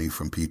steal money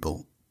from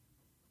people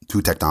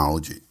through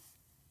technology.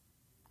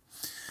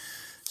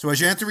 So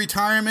as you enter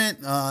retirement,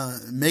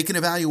 make an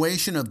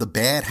evaluation of the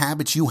bad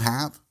habits you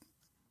have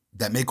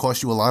that may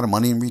cost you a lot of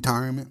money in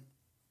retirement.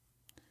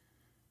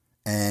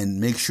 And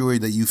make sure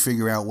that you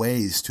figure out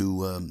ways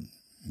to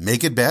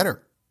make it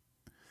better.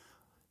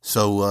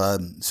 So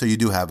you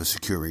do have a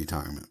secure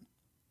retirement.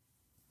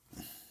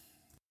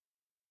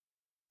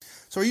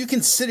 So are you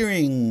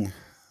considering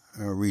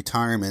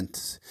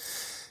retirement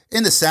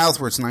in the South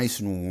where it's nice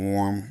and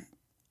warm?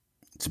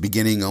 It's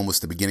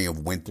almost the beginning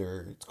of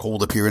winter. It's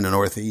cold up here in the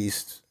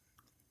Northeast.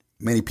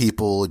 Many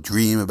people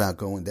dream about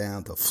going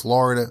down to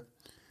Florida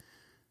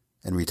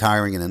and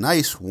retiring in a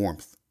nice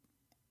warmth.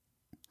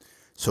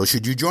 So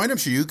should you join them?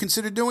 Should you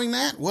consider doing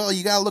that? Well,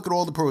 you got to look at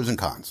all the pros and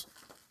cons.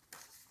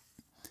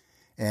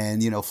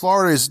 And,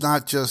 Florida is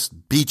not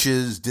just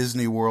beaches,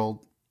 Disney World,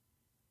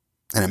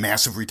 and a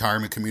massive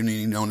retirement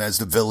community known as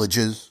the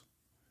Villages.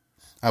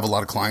 I have a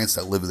lot of clients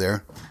that live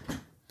there.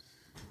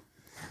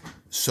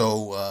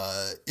 So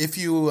if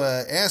you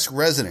ask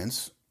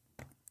residents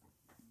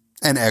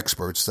and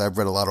experts, I've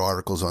read a lot of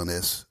articles on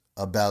this,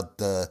 about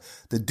the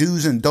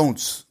do's and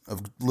don'ts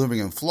of living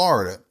in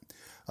Florida,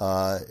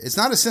 it's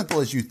not as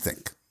simple as you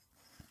think.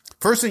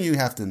 First thing you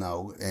have to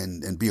know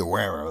and be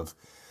aware of,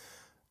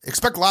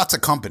 expect lots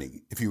of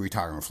company if you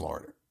retire in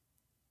Florida.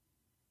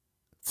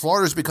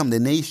 Florida has become the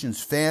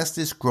nation's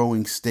fastest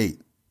growing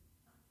state,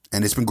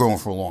 and it's been growing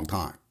for a long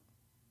time.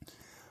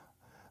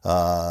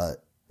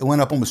 It went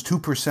up almost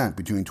 2%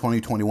 between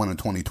 2021 and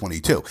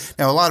 2022.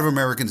 Now, a lot of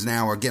Americans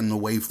now are getting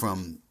away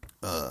from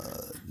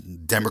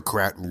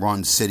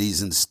Democrat-run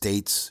cities and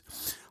states,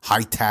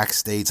 high-tax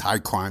states,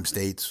 high-crime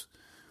states,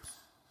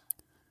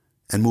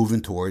 and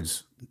moving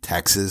towards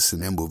Texas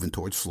and then moving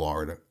towards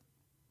Florida.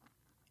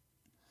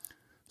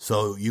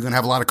 So you're going to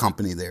have a lot of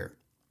company there.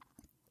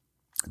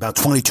 About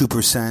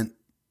 22%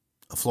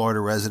 of Florida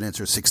residents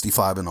are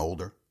 65 and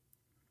older.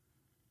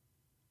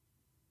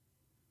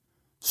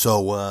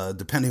 So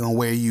depending on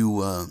where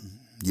you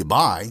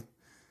buy,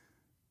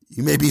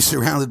 you may be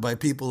surrounded by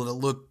people that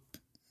look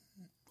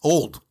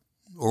old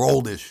or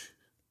oldish.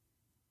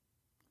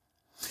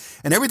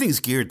 And everything's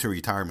geared to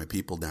retirement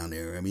people down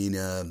there. I mean,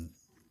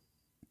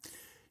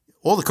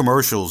 all the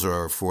commercials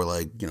are for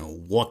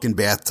walk-in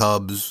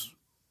bathtubs,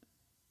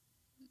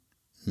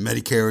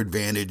 Medicare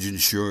Advantage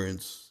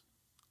insurance,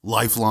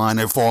 Lifeline,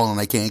 I've fallen,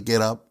 I can't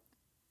get up.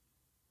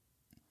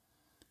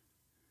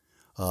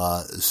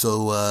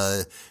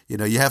 So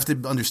you have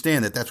to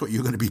understand that that's what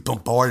you're going to be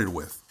bombarded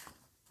with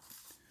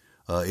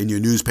in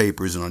your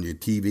newspapers and on your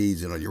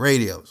TVs and on your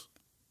radios.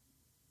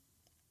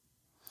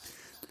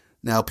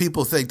 Now,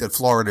 people think that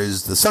Florida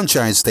is the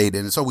sunshine state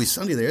and it's always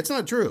sunny there. It's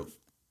not true.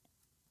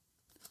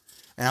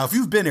 Now, if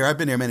you've been there, I've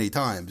been there many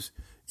times,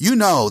 you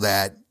know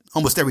that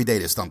almost every day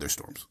there's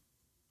thunderstorms.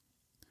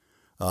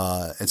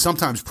 And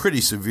sometimes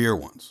pretty severe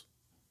ones.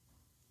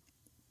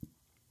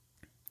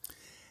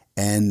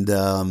 And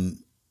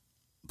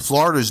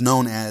Florida is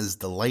known as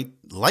the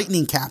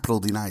lightning capital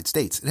of the United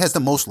States. It has the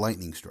most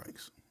lightning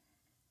strikes.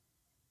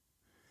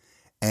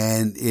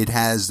 And it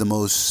has the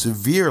most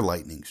severe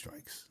lightning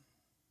strikes.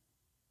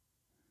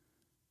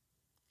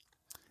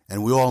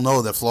 And we all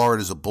know that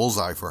Florida is a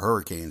bullseye for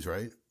hurricanes,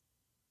 right?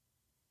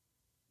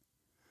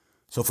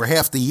 So for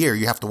half the year,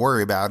 you have to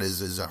worry about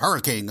is a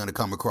hurricane going to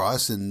come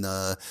across and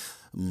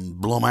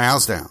blow my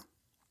house down?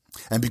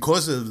 And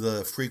because of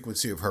the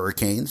frequency of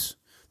hurricanes,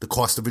 the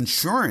cost of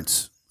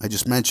insurance, I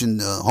just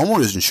mentioned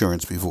homeowners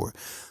insurance before,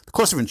 the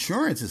cost of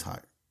insurance is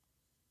higher.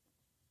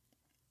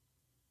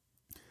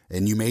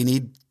 And you may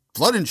need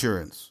flood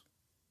insurance.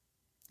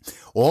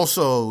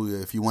 Also,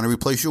 if you want to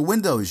replace your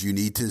windows, you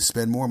need to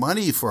spend more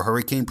money for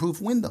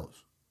hurricane-proof windows.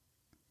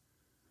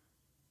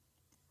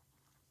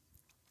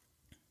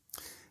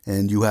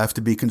 And you have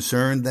to be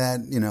concerned that,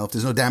 if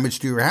there's no damage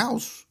to your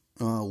house,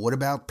 what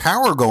about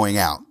power going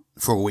out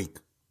for a week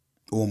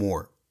or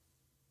more?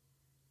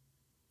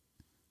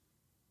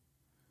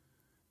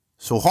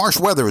 So harsh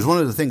weather is one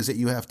of the things that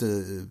you have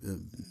to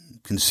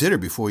consider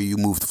before you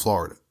move to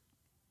Florida.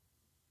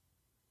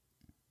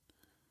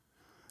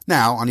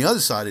 Now, on the other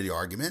side of the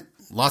argument,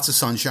 lots of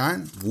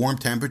sunshine, warm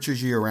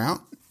temperatures year-round.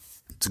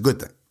 It's a good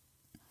thing.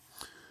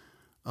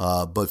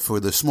 But for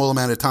the small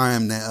amount of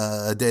time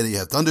a day that you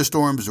have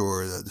thunderstorms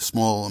or the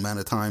small amount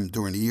of time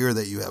during the year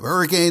that you have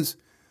hurricanes,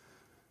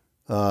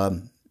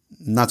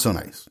 not so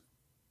nice.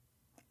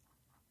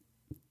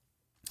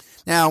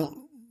 Now,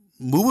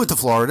 moving to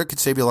Florida could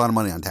save you a lot of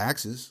money on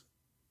taxes.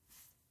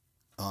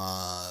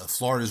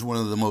 Florida is one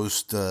of the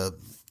most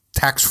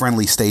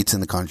tax-friendly states in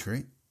the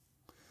country.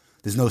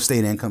 There's no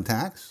state income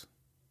tax.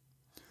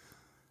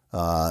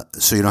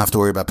 So you don't have to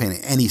worry about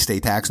paying any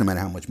state tax no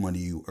matter how much money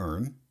you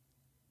earn.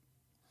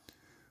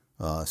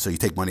 So you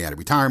take money out of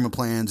retirement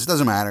plans. It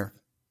doesn't matter.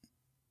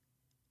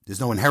 There's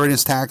no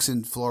inheritance tax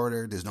in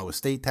Florida. There's no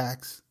estate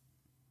tax.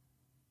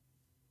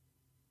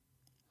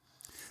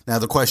 Now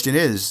the question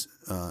is,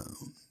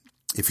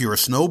 if you're a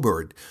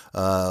snowbird,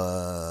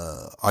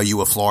 are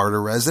you a Florida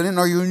resident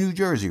or are you a New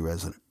Jersey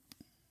resident?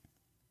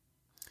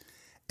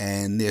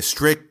 And there's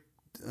strict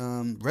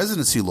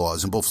residency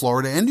laws in both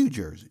Florida and New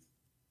Jersey.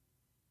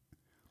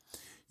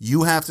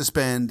 You have to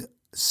spend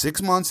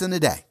 6 months and a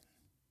day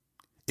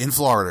in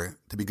Florida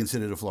to be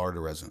considered a Florida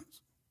resident.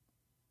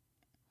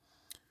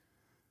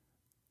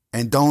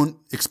 And don't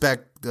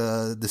expect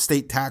the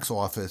state tax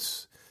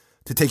office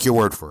to take your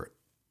word for it.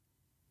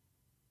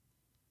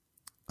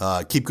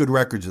 Keep good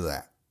records of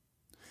that.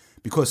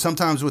 Because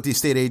sometimes what these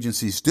state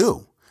agencies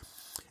do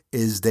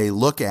is they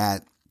look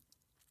at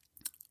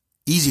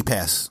Easy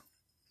Pass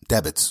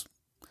debits.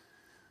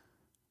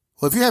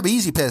 Well, if you have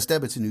Easy Pass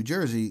debits in New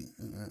Jersey,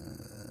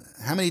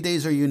 how many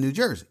days are you in New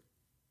Jersey?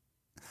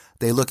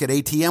 They look at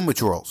ATM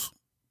withdrawals.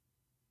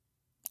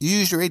 You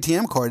use your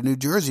ATM card in New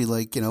Jersey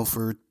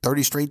for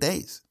 30 straight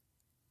days.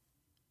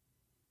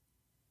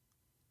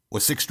 Or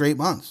 6 straight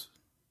months.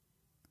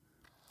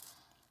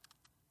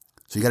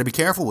 So you got to be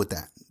careful with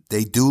that.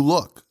 They do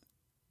look.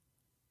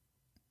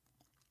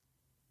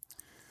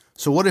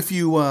 So what if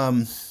you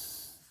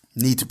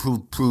need to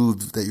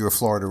prove that you're a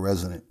Florida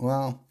resident?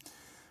 Well,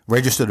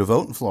 register to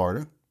vote in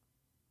Florida.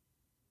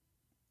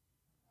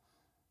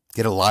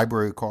 Get a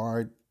library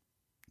card.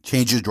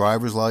 Change your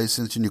driver's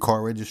license and your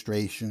car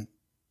registration.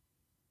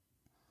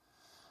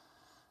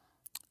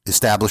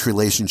 Establish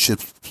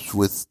relationships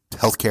with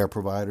healthcare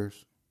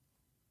providers.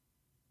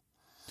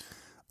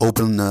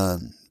 Open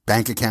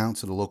bank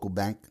accounts at a local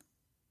bank.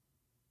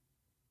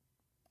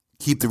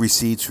 Keep the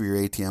receipts for your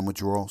ATM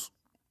withdrawals.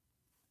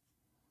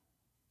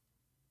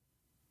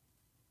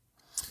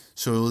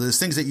 So there's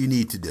things that you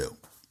need to do.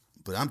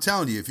 But I'm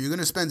telling you, if you're going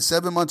to spend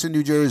 7 months in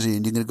New Jersey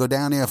and you're going to go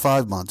down there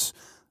 5 months,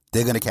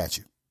 they're going to catch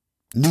you.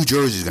 New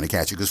Jersey's going to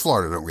catch you because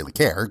Florida don't really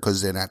care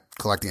because they're not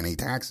collecting any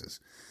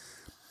taxes.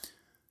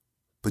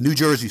 But New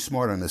Jersey's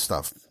smart on this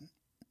stuff.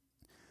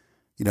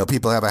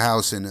 People have a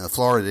house in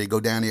Florida. They go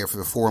down there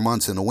for 4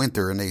 months in the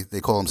winter and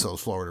they call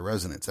themselves Florida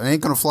residents. It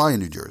ain't going to fly in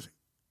New Jersey.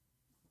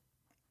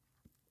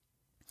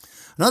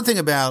 Another thing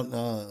about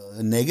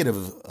a negative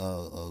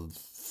of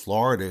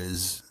Florida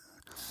is,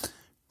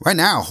 right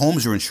now,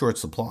 homes are in short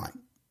supply.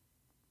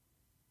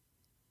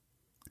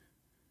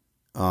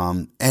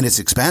 And it's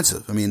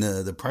expensive. I mean,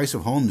 the price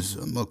of homes,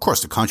 of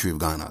course, the country have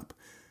gone up.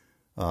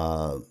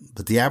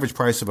 But the average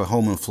price of a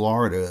home in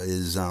Florida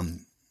is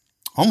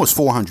almost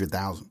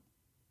 $400,000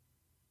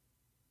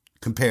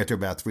 compared to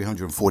about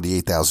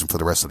 $348,000 for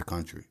the rest of the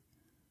country.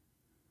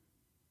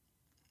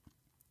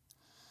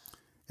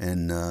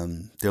 And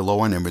they're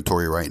low on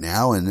inventory right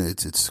now, and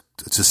it's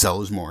a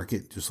seller's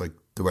market, just like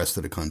the rest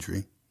of the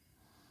country.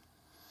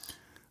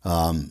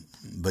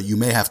 But you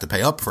may have to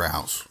pay up for a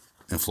house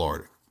in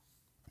Florida.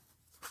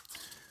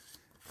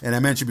 And I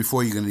mentioned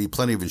before, you're going to need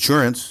plenty of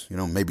insurance,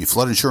 maybe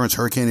flood insurance,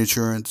 hurricane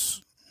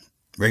insurance,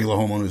 regular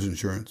homeowners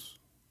insurance.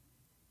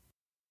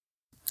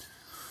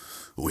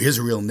 Well, here's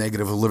a real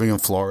negative of living in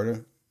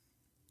Florida.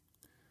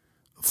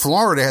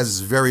 Florida has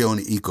its very own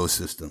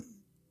ecosystem.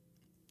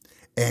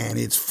 And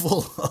it's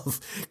full of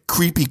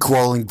creepy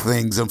crawling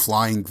things and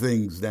flying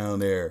things down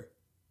there.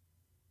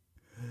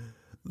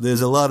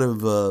 There's a lot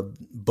of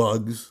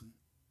bugs.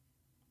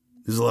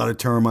 There's a lot of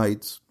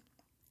termites.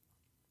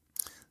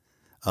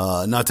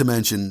 Not to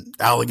mention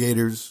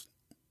alligators,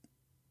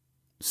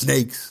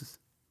 snakes.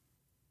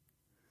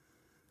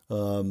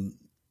 What's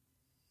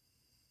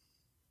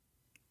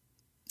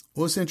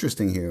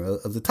interesting here,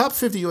 of the top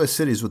 50 U.S.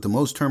 cities with the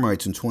most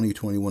termites in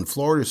 2021,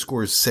 Florida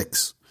scores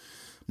 6.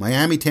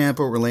 Miami,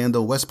 Tampa,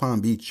 Orlando, West Palm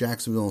Beach,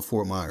 Jacksonville, and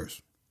Fort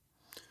Myers.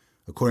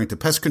 According to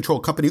pest control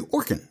company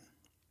Orkin,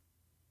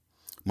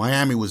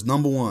 Miami was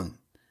number 1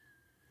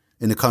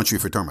 in the country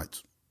for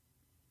termites.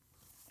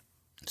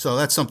 So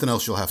that's something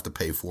else you'll have to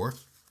pay for.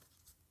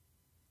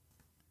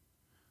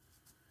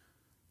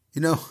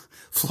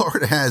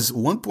 Florida has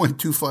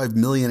 1.25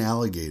 million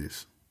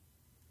alligators.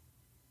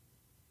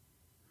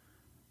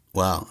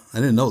 Wow, I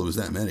didn't know it was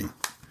that many.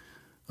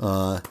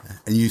 And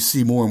you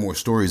see more and more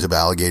stories of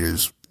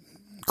alligators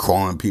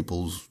crawling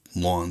people's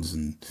lawns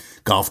and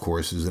golf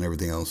courses and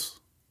everything else.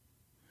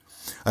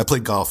 I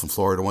played golf in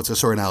Florida once. I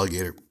saw an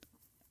alligator.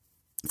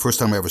 First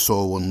time I ever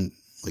saw one,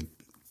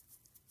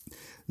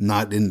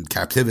 not in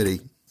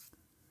captivity.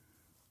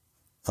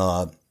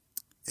 And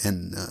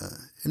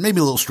it made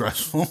me a little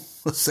stressful,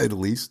 let's say the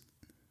least.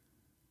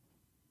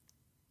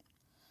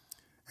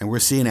 And we're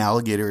seeing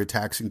alligator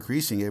attacks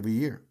increasing every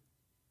year.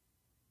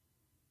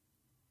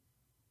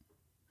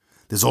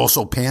 There's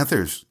also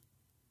panthers.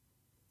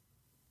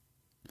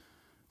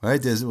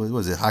 Right? There's, what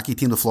was it, hockey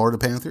team, the Florida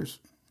Panthers?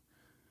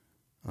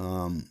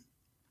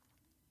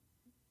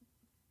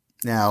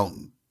 Now,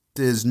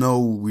 there's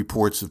no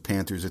reports of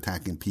panthers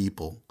attacking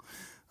people.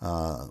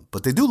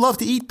 But they do love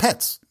to eat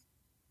pets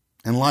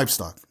and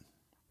livestock.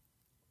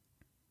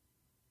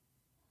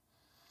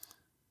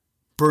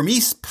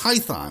 Burmese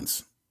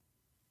pythons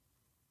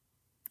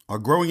are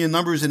growing in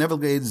numbers in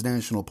Everglades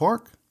National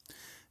Park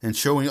and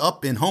showing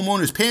up in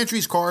homeowners'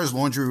 pantries, cars,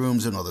 laundry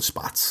rooms, and other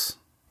spots.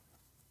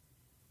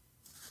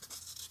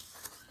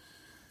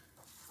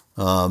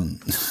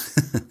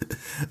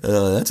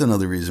 That's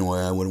another reason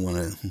why I wouldn't want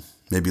to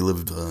maybe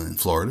live in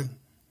Florida.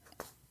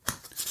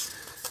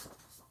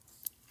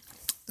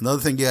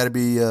 Another thing you got to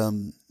be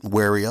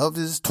wary of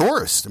is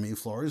tourists. I mean,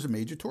 Florida is a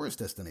major tourist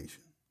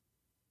destination.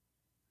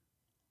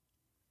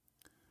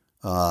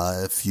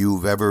 If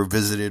you've ever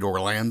visited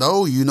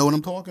Orlando, you know what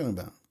I'm talking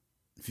about.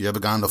 If you ever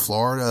gone to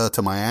Florida,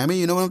 to Miami,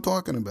 you know what I'm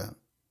talking about.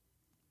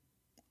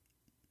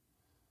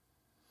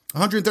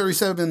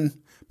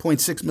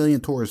 137.6 million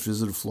tourists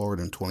visited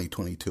Florida in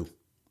 2022,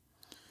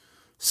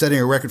 setting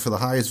a record for the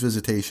highest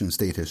visitation in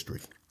state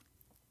history.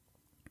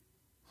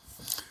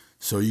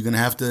 So you're going to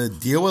have to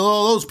deal with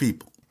all those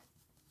people.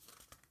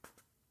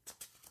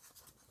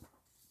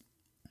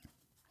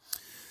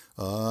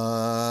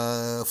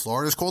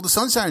 Florida's called the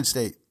Sunshine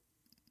State.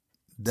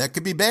 That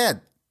could be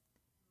bad.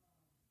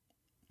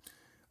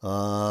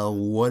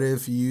 What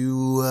if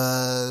you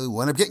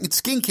wind up getting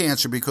skin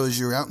cancer because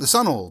you're out in the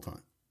sun all the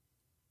time?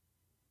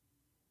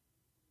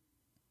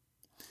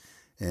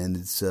 And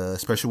it's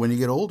especially when you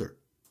get older.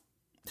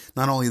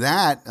 Not only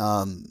that,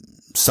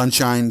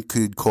 sunshine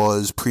could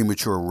cause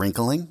premature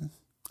wrinkling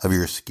of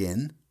your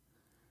skin.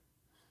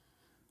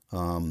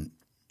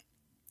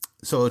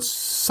 So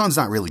sun's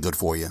not really good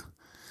for you.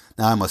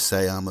 Now, I must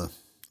say,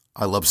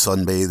 I love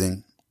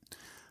sunbathing.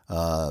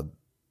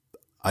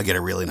 I get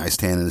a really nice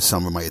tan in the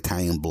summer, my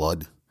Italian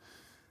blood.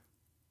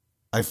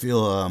 I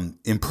feel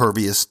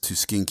impervious to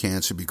skin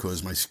cancer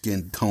because my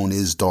skin tone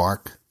is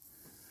dark.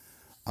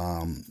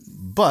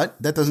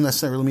 But that doesn't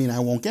necessarily mean I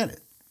won't get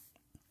it.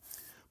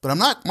 But I'm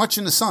not much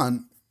in the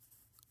sun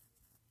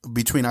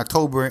between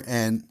October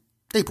and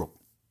April.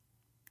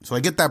 So I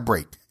get that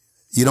break.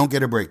 You don't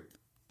get a break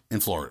in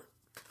Florida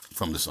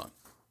from the sun.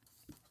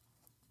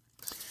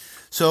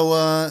 So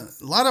a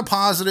lot of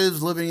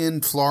positives living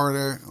in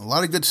Florida, a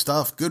lot of good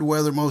stuff, good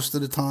weather most of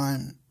the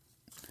time.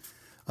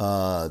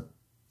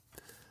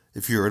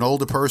 If you're an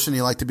older person,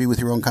 you like to be with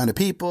your own kind of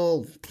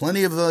people,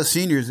 plenty of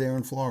seniors there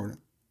in Florida.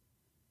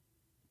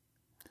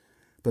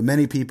 But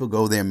many people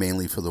go there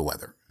mainly for the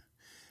weather.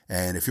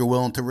 And if you're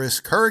willing to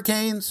risk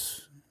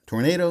hurricanes,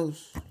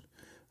 tornadoes,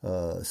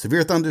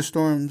 severe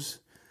thunderstorms,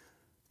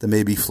 then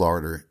maybe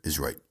Florida is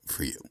right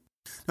for you.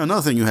 Now,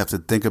 another thing you have to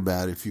think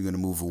about if you're going to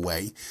move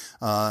away,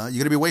 you're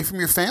going to be away from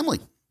your family,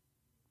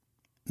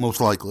 most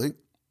likely.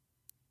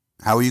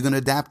 How are you going to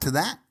adapt to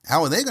that?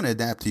 How are they going to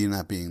adapt to you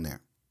not being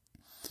there?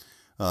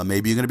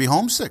 Maybe you're going to be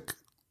homesick.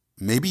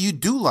 Maybe you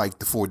do like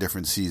the 4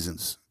 different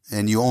seasons,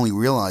 and you only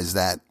realize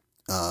that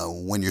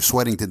when you're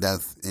sweating to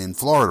death in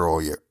Florida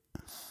all year.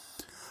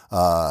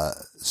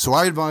 So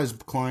I advise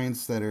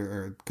clients that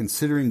are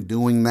considering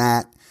doing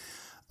that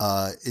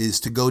is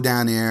to go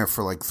down there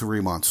for like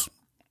 3 months.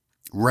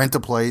 Rent a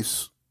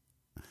place.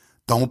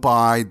 Don't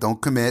buy.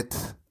 Don't commit.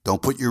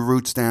 Don't put your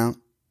roots down.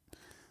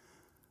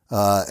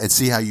 And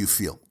see how you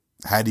feel.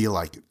 How do you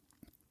like it?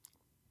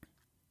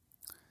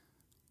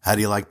 How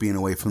do you like being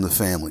away from the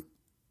family?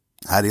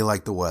 How do you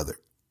like the weather?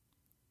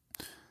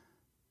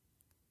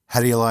 How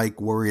do you like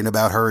worrying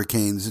about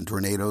hurricanes and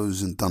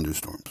tornadoes and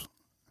thunderstorms?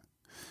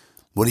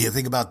 What do you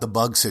think about the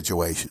bug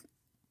situation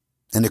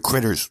and the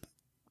critters?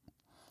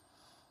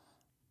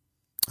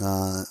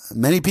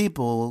 Many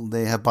people,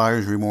 they have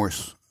buyer's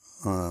remorse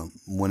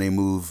when they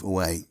move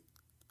away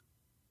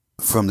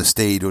from the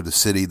state or the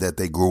city that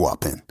they grew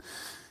up in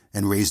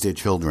and raised their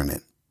children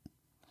in.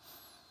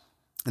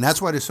 And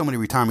that's why there's so many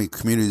retirement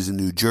communities in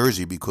New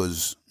Jersey,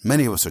 because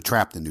many of us are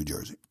trapped in New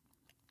Jersey.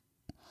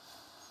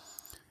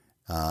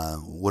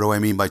 What do I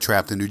mean by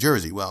trapped in New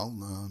Jersey? Well,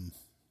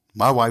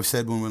 my wife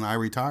said when I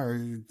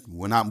retire,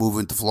 we're not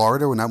moving to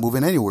Florida. We're not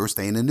moving anywhere. We're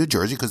staying in New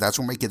Jersey because that's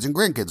where my kids and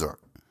grandkids are.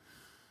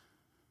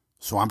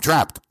 So I'm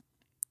trapped.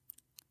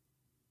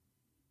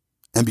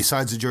 And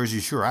besides the Jersey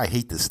Shore, I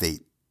hate the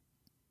state.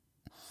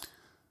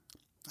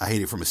 I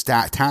hate it from a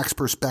tax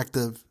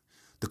perspective,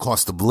 the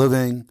cost of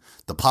living,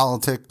 the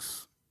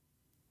politics,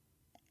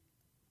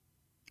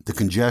 the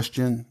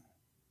congestion.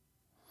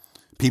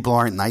 People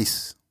aren't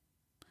nice.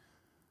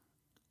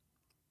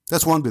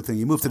 That's one good thing.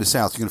 You move to the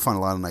South, you're going to find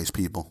a lot of nice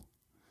people.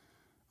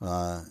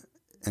 And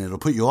it'll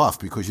put you off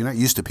because you're not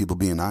used to people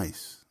being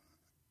nice.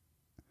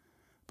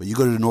 But you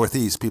go to the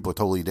Northeast, people are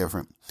totally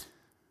different.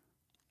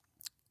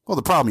 Well,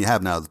 the problem you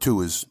have now,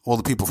 too, is all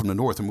the people from the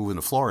North are moving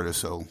to Florida,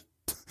 so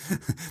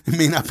it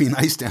may not be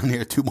nice down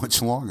there too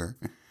much longer.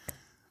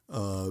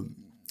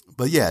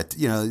 But yeah,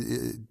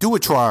 do a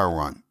trial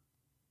run.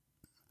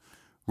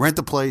 Rent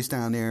a place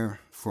down there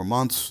for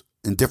months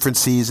in different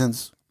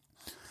seasons.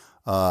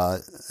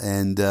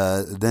 And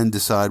then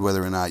decide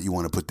whether or not you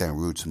want to put down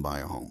roots and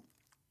buy a home.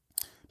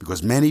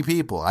 Because many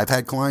people, I've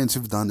had clients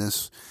who've done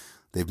this.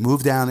 They've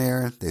moved down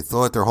there. They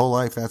thought their whole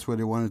life that's where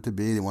they wanted to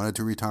be. They wanted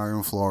to retire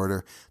in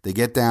Florida. They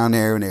get down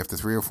there, and after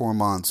 3 or 4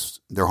 months,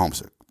 they're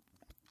homesick.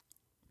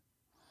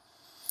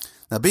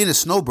 Now, being a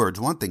snowbird's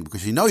one thing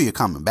because you know you're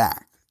coming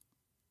back.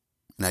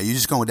 Now, you're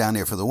just going down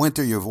there for the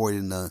winter. You're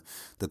avoiding the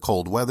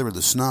cold weather or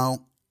the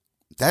snow.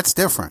 That's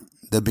different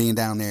than being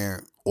down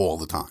there all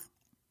the time.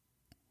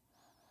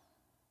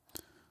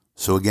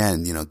 So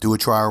again, do a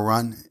trial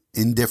run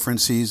in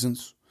different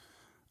seasons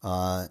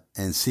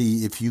and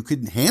see if you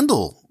can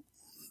handle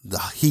the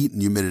heat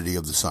and humidity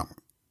of the summer.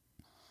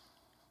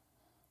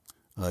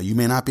 You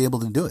may not be able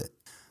to do it.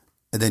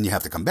 And then you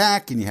have to come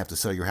back and you have to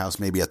sell your house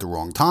maybe at the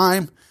wrong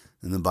time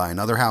and then buy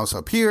another house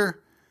up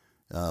here,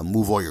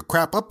 move all your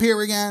crap up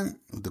here again,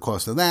 with the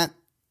cost of that.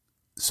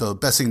 So the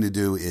best thing to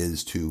do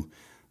is to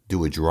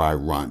do a dry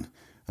run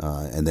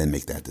and then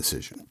make that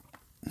decision.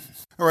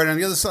 All right, on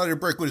the other side of the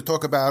break, we're going to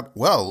talk about,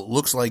 well, it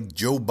looks like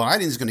Joe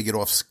Biden's going to get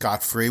off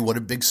scot-free. What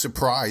a big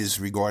surprise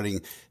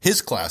regarding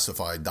his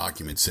classified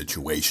document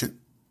situation.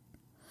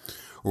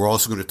 We're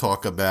also going to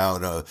talk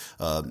about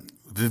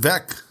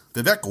Vivek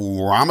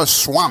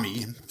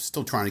Ramaswamy. I'm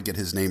still trying to get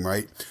his name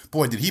right.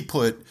 Boy, did he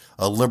put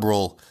a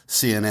liberal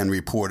CNN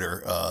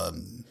reporter,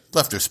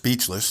 left her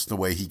speechless the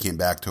way he came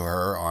back to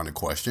her on a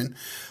question,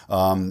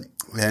 and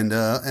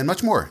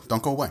much more.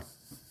 Don't go away.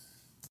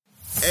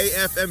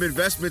 AFM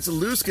Investments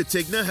Lou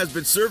Scatigna has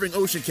been serving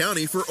Ocean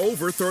County for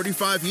over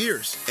 35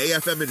 years.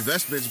 AFM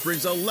Investments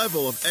brings a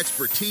level of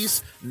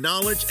expertise,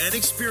 knowledge, and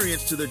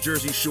experience to the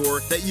Jersey Shore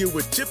that you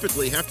would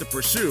typically have to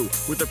pursue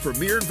with a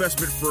premier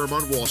investment firm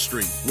on Wall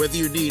Street. Whether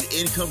you need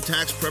income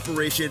tax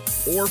preparation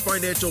or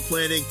financial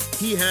planning,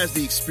 he has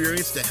the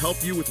experience to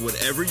help you with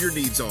whatever your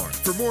needs are.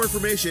 For more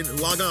information,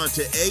 log on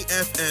to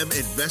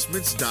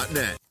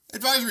afminvestments.net.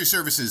 Advisory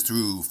services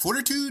through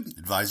Fortitude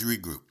Advisory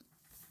Group.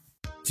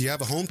 Do you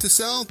have a home to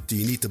sell? Do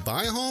you need to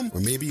buy a home?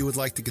 Or maybe you would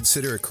like to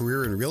consider a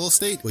career in real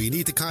estate? Well, you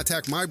need to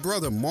contact my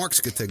brother, Mark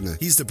Scatigna.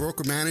 He's the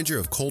broker manager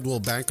of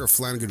Coldwell Banker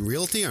Flanagan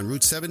Realty on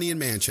Route 70 in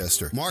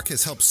Manchester. Mark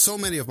has helped so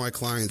many of my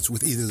clients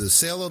with either the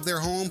sale of their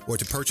home or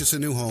to purchase a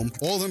new home.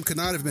 All of them could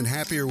not have been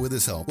happier with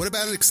his help. What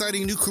about an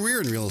exciting new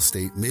career in real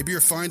estate? Maybe you're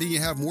finding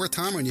you have more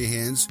time on your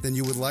hands than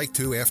you would like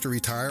to after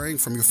retiring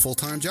from your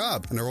full-time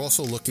job, and are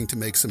also looking to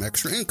make some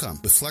extra income.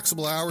 With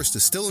flexible hours to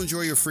still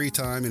enjoy your free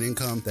time and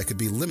income that could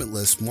be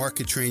limitless, Mark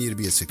could train you to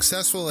be as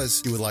successful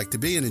as you would like to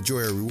be and enjoy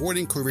a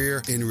rewarding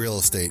career in real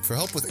estate. For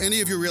help with any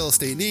of your real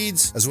estate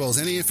needs, as well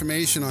as any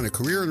information on a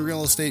career in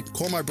real estate,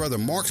 call my brother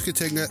Mark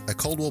Skatigna at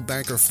Coldwell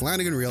Banker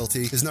Flanagan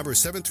Realty. His number is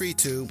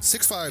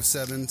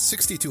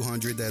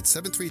 732-657-6200. That's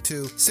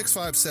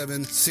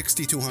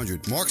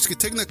 732-657-6200. Mark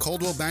Skatigna,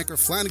 Coldwell Banker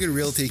Flanagan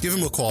Realty. Give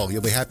him a call.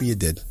 You'll be happy you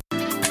did.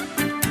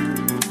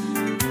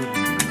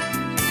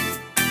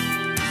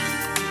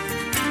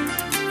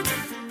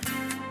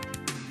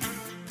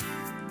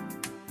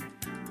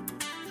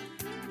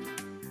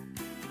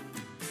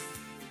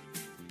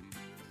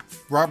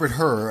 Robert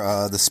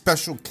Hur, the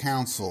special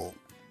counsel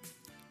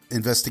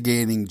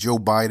investigating Joe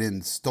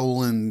Biden's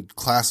stolen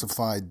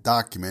classified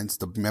documents,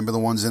 remember the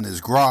ones in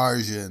his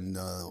garage and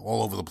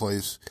all over the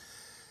place.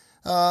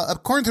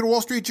 According to the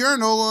Wall Street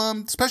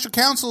Journal, special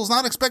counsel is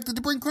not expected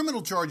to bring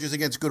criminal charges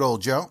against good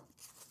old Joe.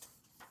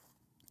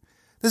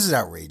 This is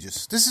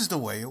outrageous. This is the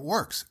way it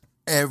works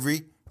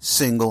every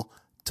single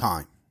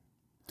time.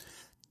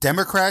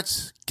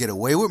 Democrats get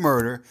away with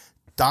murder.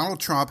 Donald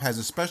Trump has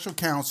a special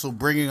counsel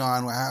bringing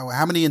on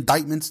how many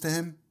indictments to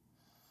him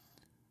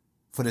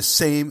for the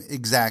same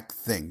exact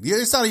thing.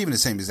 It's not even the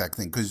same exact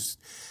thing because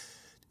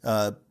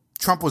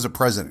Trump was a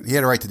president. He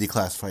had a right to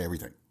declassify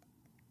everything.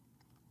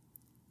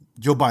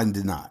 Joe Biden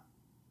did not.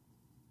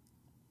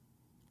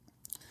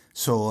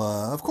 So,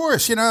 of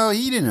course, he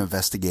didn't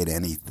investigate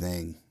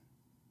anything.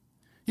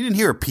 You didn't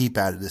hear a peep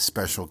out of this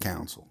special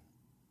counsel.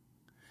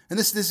 And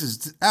this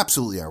is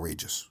absolutely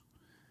outrageous.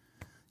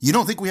 You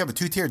don't think we have a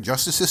two-tier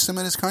justice system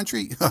in this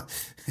country?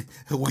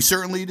 We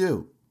certainly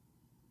do.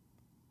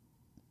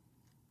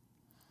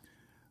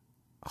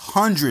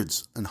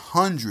 Hundreds and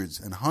hundreds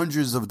and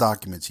hundreds of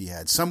documents he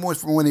had. Some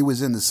was from when he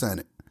was in the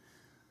Senate.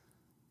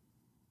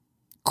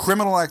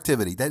 Criminal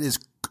activity. That is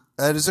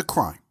a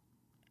crime.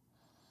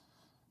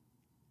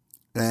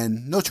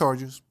 And no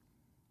charges.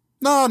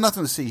 No,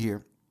 nothing to see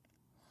here.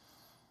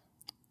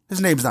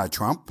 His name's not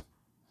Trump.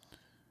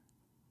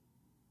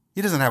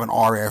 He doesn't have an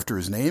R after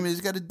his name.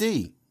 He's got a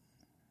D.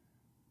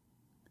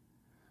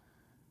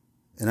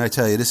 And I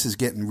tell you, this is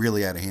getting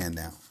really out of hand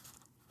now.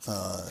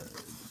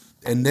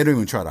 And they don't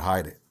even try to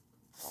hide it.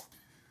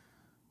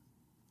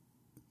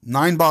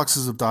 9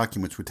 boxes of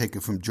documents were taken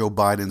from Joe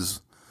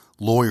Biden's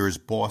lawyer's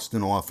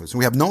Boston office. And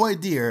we have no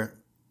idea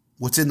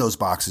what's in those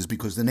boxes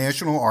because the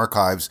National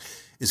Archives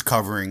is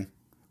covering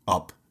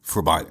up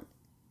for Biden.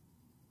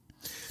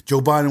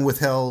 Joe Biden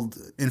withheld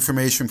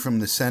information from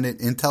the Senate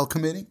Intel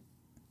Committee.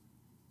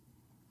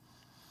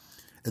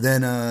 And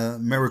then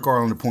Merrick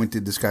Garland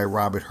appointed this guy,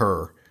 Robert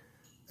Hur,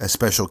 as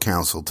special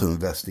counsel to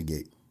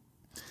investigate.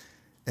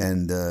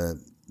 And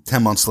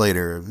 10 months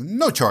later,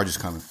 no charges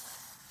coming.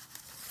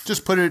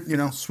 Just put it,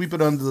 sweep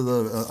it under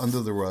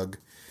the rug.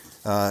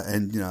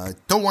 And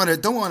don't want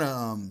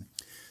to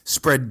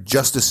spread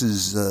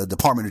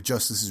Department of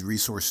Justice's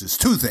resources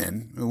too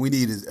thin. We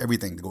need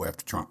everything to go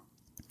after Trump.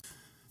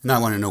 And I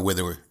want to know where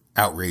there were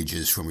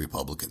outrages from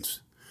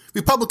Republicans.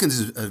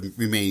 Republicans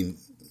remain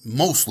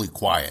mostly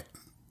quiet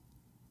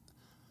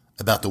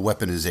about the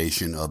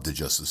weaponization of the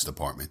Justice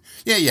Department.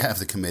 Yeah, you have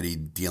the committee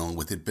dealing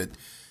with it, but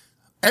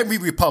every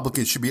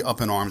Republican should be up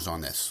in arms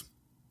on this.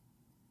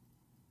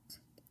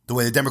 The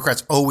way the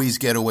Democrats always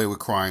get away with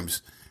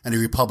crimes and the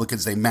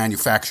Republicans, they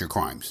manufacture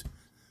crimes.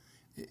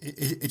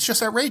 It's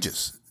just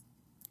outrageous.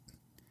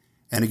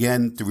 And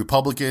again, the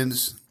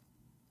Republicans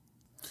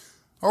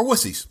are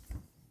wussies.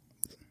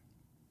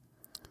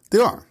 They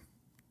are.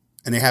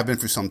 And they have been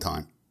for some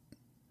time.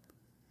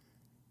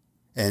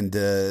 And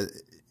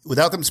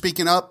without them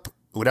speaking up,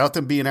 without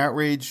them being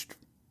outraged,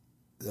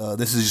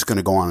 this is just going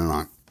to go on and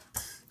on.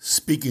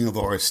 Speaking of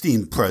our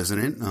esteemed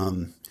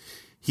president,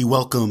 he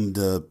welcomed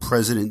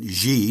President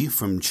Xi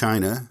from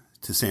China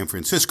to San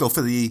Francisco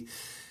for the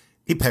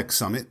APEC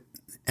summit.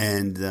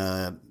 And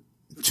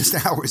just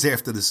hours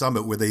after the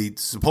summit, where they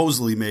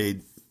supposedly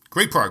made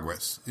great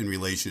progress in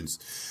relations,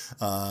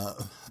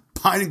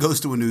 Biden goes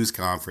to a news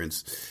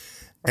conference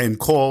and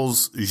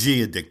calls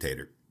Xi a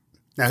dictator.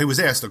 Now, he was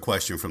asked a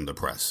question from the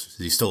press. Is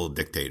he still a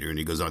dictator? And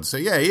he goes on to say,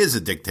 yeah, he is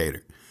a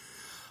dictator.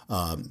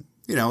 A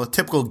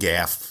typical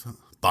gaffe,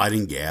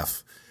 Biden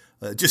gaffe.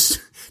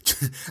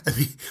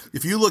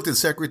 If you looked at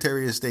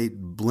Secretary of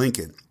State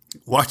Blinken,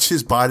 watch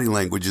his body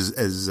language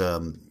as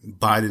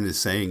Biden is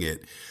saying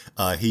it.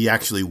 He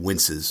actually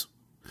winces.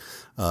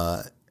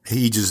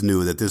 He just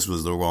knew that this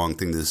was the wrong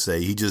thing to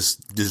say. He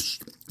just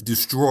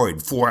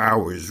destroyed 4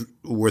 hours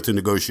worth of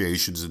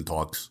negotiations and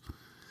talks.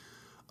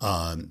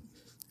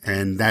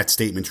 And that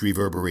statement's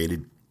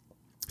reverberated.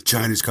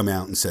 China's come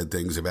out and said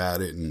things about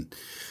it, and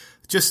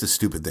just a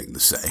stupid thing to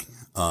say.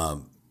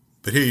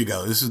 But here you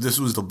go. This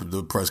was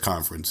the press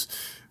conference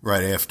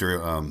right after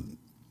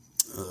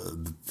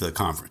the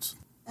conference.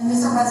 And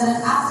Mr.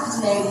 President,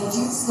 after today, would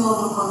you still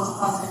refer to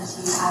President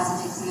Xi as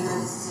a dictator?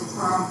 This is a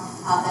term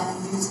that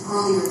you used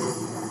earlier this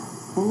year.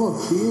 Well,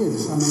 look, he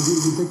is. I mean,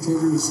 he's a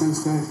dictator in the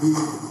sense that he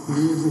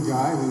is a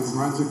guy who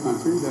runs a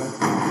country that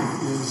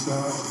is a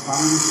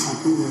communist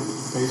country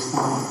that's based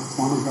on a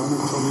form of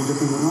government totally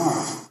different than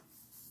ours.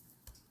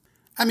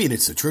 I mean,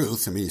 it's the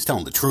truth. I mean, he's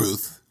telling the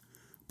truth.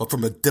 But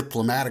from a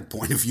diplomatic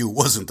point of view, it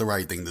wasn't the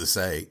right thing to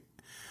say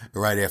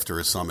right after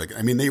a summit.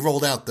 I mean, they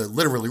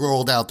literally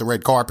rolled out the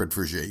red carpet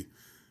for Xi.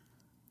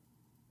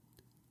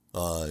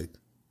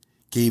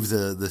 Gave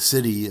the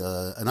city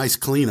a nice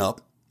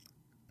cleanup.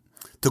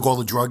 Took all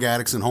the drug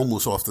addicts and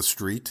homeless off the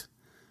street.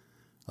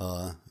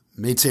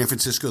 Made San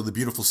Francisco the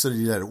beautiful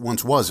city that it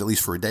once was, at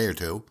least for a day or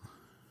two.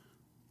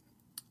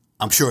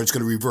 I'm sure it's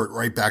going to revert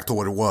right back to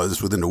what it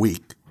was within a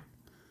week.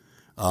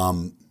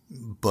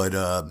 But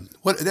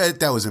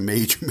that was a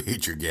major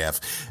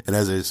gaffe. And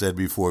as I said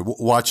before,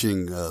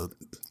 watching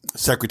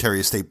Secretary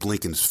of State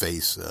Blinken's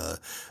face,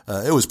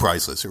 it was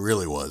priceless. It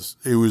really was.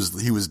 He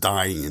was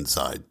dying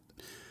inside.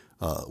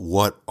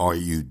 What are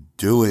you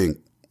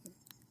doing?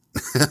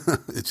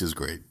 It's just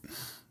great.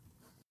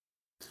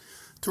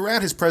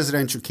 Throughout his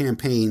presidential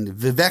campaign,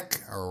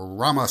 Vivek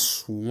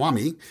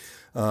Ramaswamy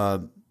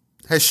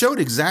has showed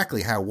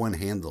exactly how one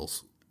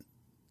handles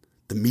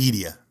the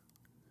media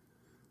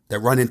that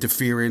run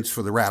interference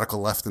for the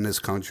radical left in this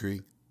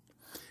country.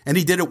 And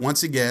he did it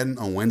once again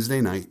on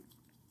Wednesday night.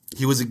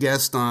 He was a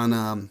guest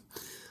on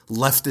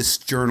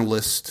leftist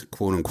journalist,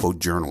 quote-unquote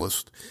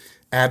journalist,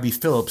 Abby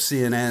Phillips,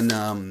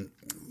 CNN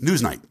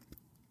Newsnight.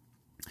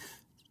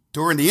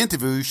 During the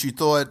interview, she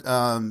thought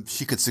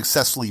she could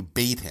successfully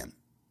bait him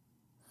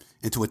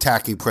into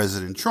attacking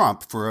President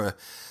Trump for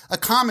a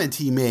comment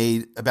he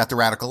made about the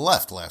radical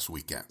left last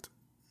weekend.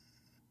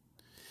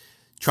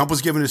 Trump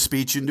was giving a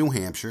speech in New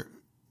Hampshire,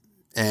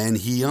 and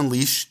he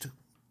unleashed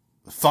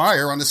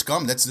fire on the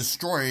scum that's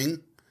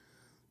destroying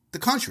the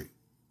country.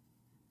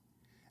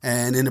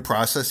 And in the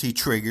process, he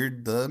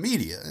triggered the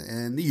media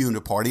and the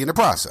Uniparty in the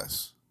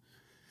process.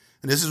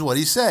 And this is what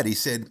he said. He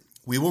said,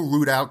 "We will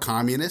root out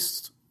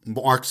communists,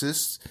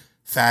 Marxists,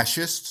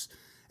 fascists,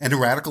 and the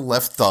radical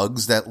left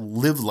thugs that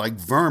live like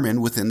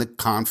vermin within the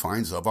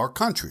confines of our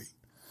country.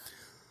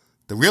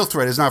 The real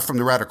threat is not from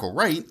the radical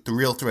right. The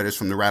real threat is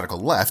from the radical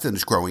left, and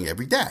it's growing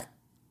every day."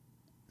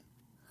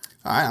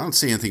 I don't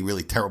see anything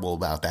really terrible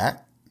about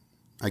that.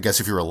 I guess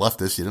if you're a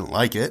leftist, you don't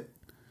like it.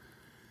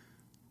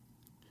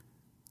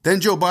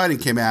 Then Joe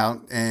Biden came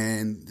out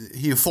and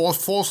he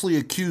falsely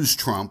accused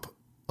Trump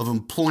of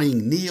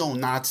employing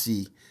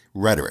neo-Nazi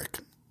rhetoric.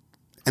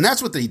 And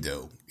that's what they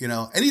do. You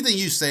know, anything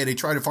you say, they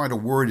try to find a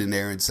word in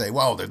there and say,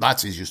 well, the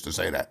Nazis used to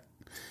say that.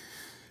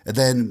 And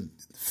then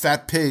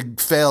fat pig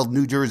failed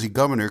New Jersey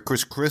Governor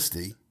Chris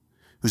Christie,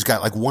 who's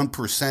got like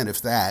 1%,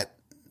 if that,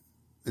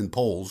 in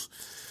polls,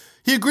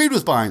 he agreed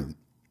with Biden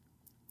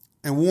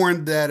and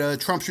warned that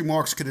Trump's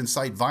remarks could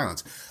incite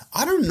violence.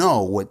 I don't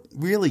know what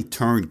really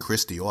turned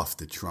Christie off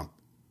to Trump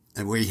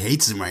and where he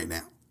hates him right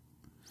now,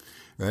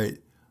 right?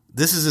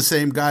 This is the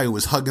same guy who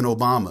was hugging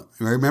Obama.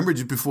 Remember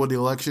just before the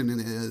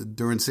election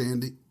during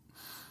Sandy?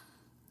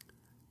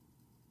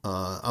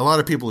 A lot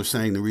of people are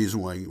saying the reason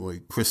why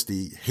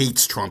Christie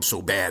hates Trump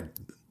so bad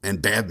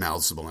and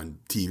badmouths him on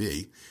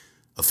TV,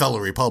 a fellow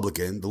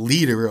Republican, the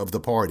leader of the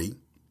party,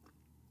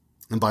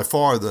 and by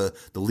far the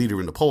leader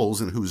in the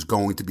polls and who's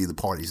going to be the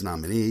party's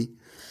nominee.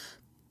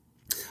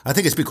 I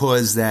think it's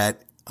because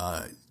that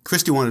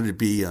Christie wanted to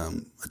be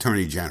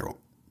Attorney General,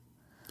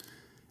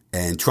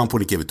 and Trump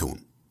wouldn't give it to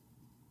him.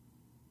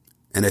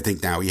 And I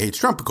think now he hates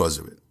Trump because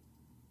of it.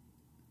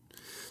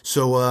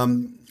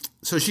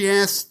 So she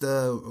asked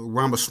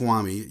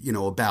Ramaswamy,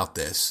 about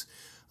this.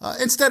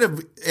 Instead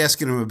of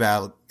asking him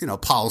about,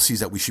 policies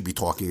that we should be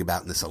talking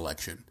about in this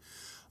election.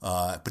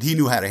 But he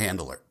knew how to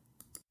handle her.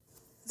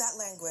 That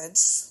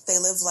language, they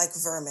live like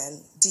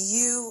vermin. Do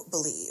you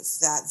believe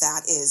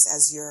that is,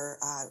 as your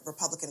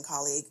Republican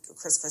colleague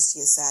Chris Christie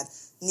has said,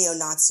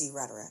 neo-Nazi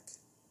rhetoric?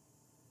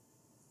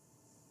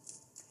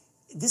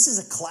 This is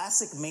a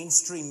classic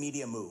mainstream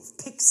media move.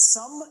 Pick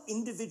some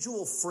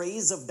individual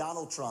phrase of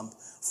Donald Trump,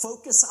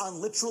 focus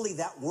on literally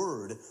that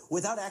word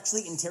without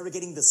actually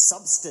interrogating the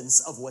substance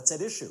of what's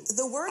at issue.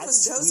 The word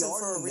was chosen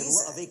for a reason. We are in the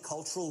middle of a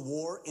cultural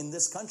war in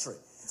this country.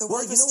 The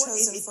word was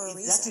chosen for a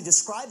reason. It's actually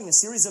describing a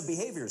series of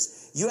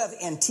behaviors. You have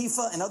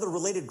Antifa and other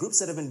related groups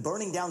that have been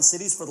burning down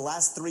cities for the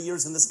last 3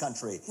 years in this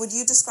country. Would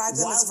you describe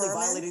them as vermin?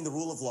 Wildly violating the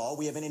rule of law.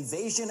 We have an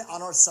invasion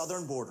on our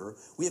southern border.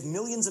 We have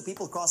millions of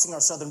people crossing our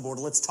southern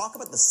border. Let's talk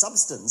about the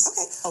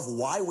substance of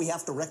why we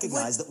have to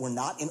recognize that we're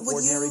not in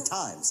ordinary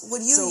times.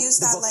 Would you use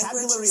that language yourself? The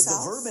vocabulary of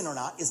the vermin or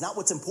not is not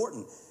what's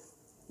important.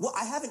 Well,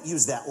 I haven't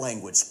used that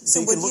language. So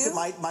you can look at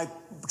my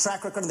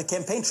track record on the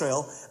campaign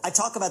trail. I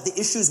talk about the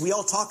issues. We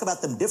all talk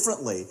about them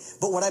differently.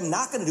 But what I'm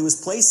not going to do is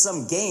play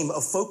some game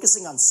of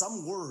focusing on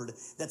some word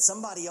that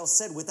somebody else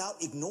said without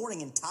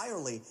ignoring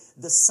entirely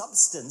the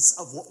substance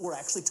of what we're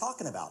actually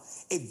talking about.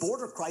 A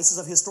border crisis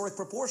of historic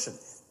proportion.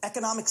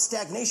 Economic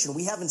stagnation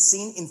we haven't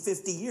seen in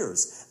 50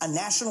 years. A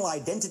national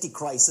identity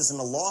crisis and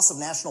a loss of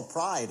national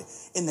pride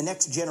in the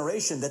next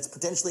generation that's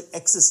potentially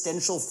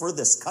existential for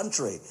this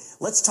country.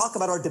 Let's talk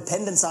about our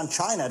dependence on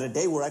China.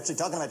 Today we're actually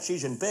talking about Xi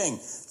Jinping,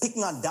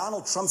 picking on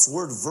Donald Trump's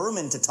word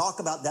vermin to talk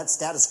about that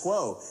status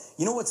quo.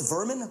 You know what's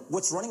vermin?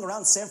 What's running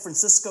around San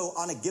Francisco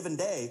on a given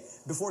day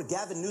before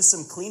Gavin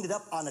Newsom cleaned it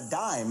up on a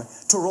dime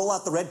to roll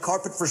out the red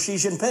carpet for Xi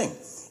Jinping.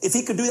 If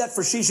he could do that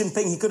for Xi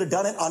Jinping, he could have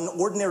done it on an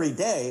ordinary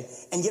day.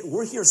 And yet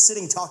we're here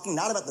sitting talking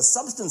not about the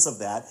substance of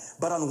that,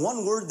 but on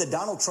one word that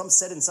Donald Trump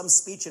said in some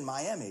speech in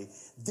Miami.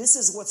 This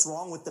is what's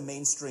wrong with the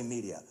mainstream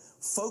media.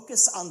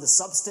 Focus on the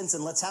substance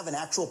and let's have an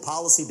actual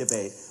policy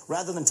debate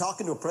rather than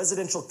talking to a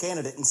presidential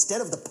candidate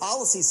instead of the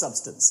policy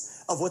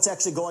substance of what's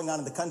actually going on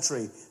in the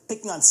country,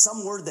 picking on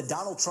some word that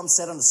Donald Trump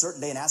said on a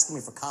certain day and asking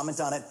me for comment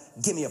on it.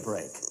 Give me a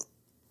break.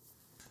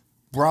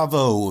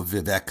 Bravo,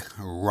 Vivek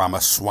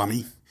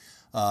Ramaswamy.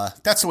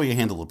 That's the way you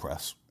handle the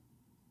press.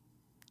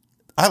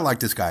 I like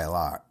this guy a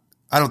lot.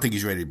 I don't think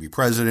he's ready to be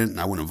president,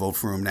 and I wouldn't vote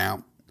for him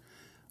now.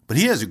 But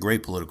he has a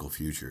great political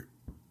future.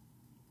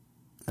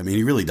 I mean,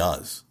 he really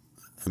does.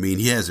 I mean,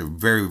 he has a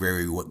very,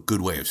 very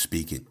good way of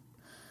speaking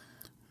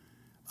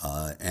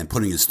and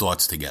putting his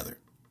thoughts together.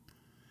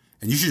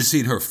 And you should have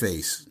seen her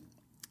face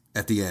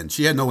at the end.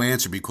 She had no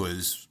answer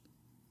because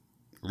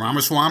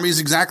Ramaswamy is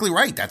exactly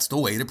right. That's the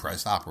way the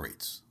press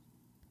operates.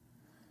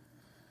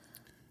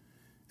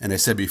 And I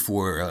said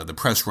before, the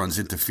press runs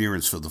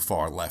interference for the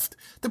far left.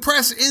 The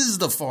press is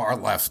the far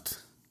left.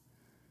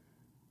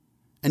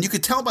 And you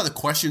could tell by the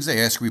questions they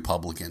ask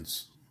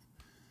Republicans.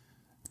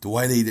 The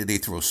way they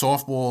throw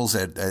softballs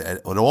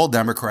at all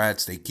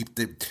Democrats. They keep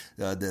they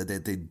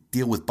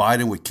deal with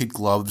Biden with kid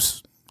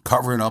gloves,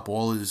 covering up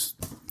all his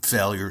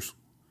failures.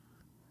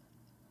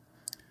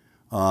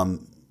 But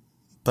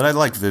I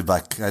like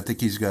Vivek. I think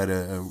he's got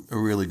a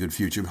really good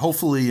future.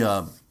 Hopefully,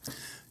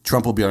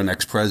 Trump will be our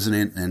next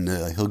president, and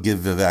he'll give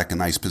Vivek a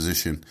nice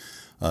position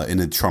in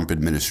the Trump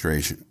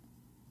administration.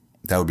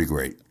 That would be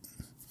great.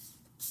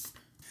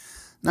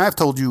 Now, I've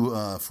told you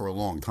for a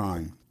long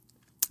time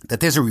that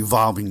there's a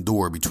revolving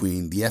door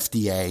between the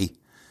FDA,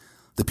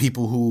 the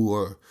people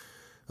who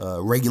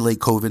regulate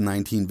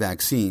COVID-19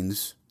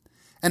 vaccines,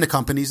 and the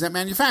companies that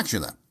manufacture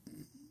them.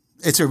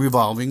 It's a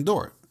revolving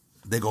door.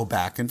 They go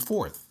back and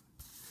forth.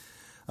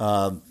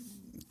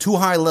 Two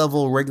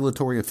high-level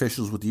regulatory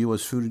officials with the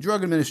U.S. Food and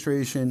Drug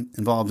Administration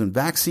involved in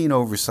vaccine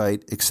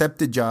oversight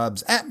accepted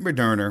jobs at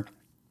Moderna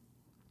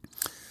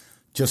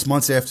just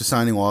months after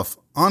signing off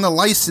on the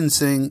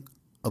licensing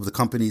of the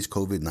company's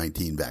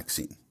COVID-19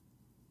 vaccine.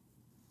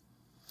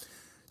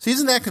 So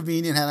isn't that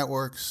convenient how that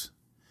works?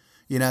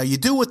 You know, you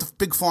do what the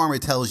big pharma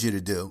tells you to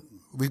do,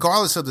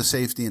 regardless of the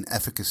safety and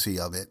efficacy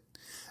of it,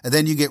 and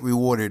then you get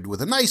rewarded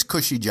with a nice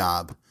cushy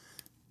job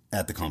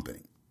at the company.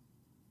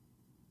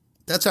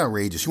 That's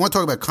outrageous. You want to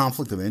talk about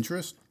conflict of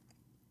interest?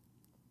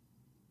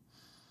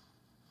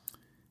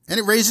 And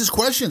it raises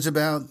questions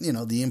about, you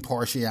know, the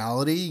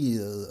impartiality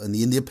and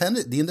the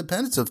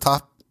independence of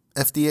top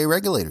FDA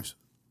regulators.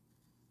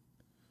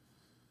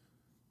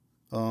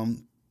 The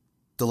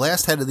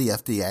last head of the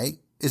FDA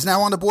is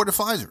now on the board of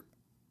Pfizer.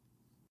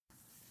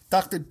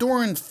 Dr.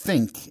 Doran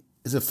Fink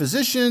is a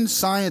physician,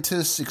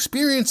 scientist,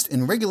 experienced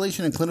in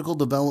regulation and clinical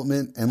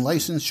development and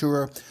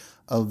licensure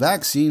of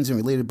vaccines and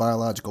related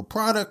biological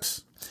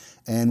products,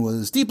 and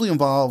was deeply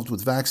involved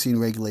with vaccine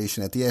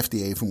regulation at the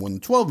FDA for more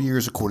than 12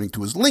 years, according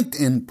to his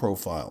LinkedIn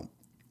profile.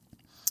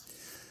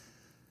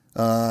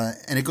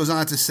 And it goes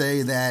on to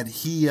say that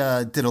he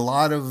did a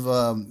lot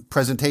of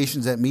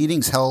presentations at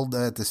meetings held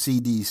at the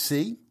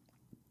CDC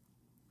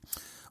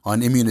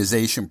on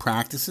immunization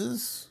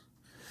practices.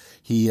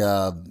 He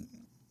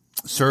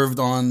served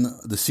on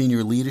the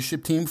senior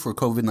leadership team for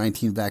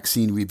COVID-19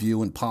 vaccine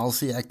review and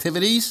policy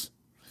activities.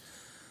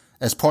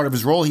 As part of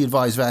his role, he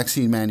advised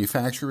vaccine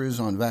manufacturers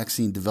on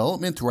vaccine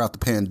development throughout the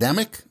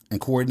pandemic and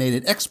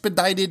coordinated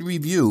expedited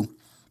review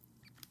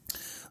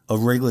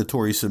of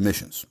regulatory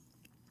submissions.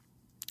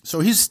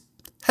 So he's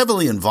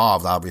heavily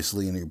involved,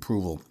 obviously, in the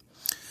approval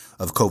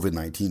of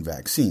COVID-19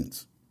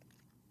 vaccines.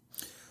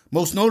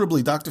 Most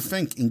notably, Dr.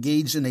 Fink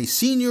engaged in a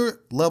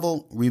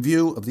senior-level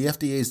review of the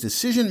FDA's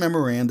decision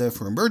memoranda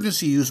for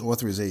emergency use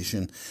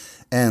authorization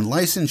and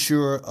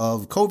licensure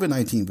of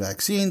COVID-19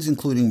 vaccines,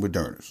 including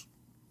Moderna's.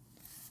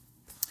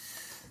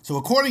 So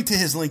according to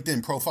his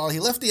LinkedIn profile, he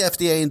left the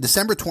FDA in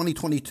December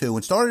 2022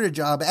 and started a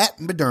job at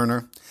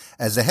Moderna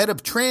as the head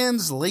of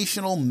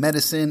translational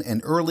medicine and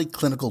early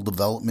clinical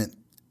development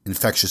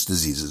infectious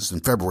diseases in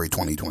February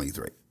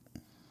 2023.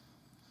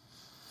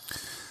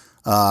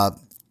 Like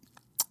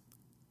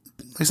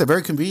I said,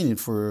 very convenient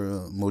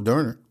for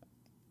Moderna.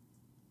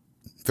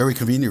 Very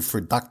convenient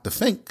for Dr.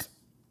 Fink.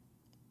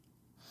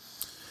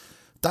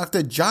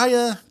 Dr.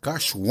 Jaya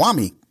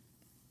Goswami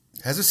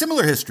has a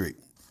similar history.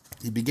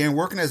 He began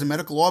working as a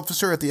medical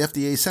officer at the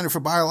FDA Center for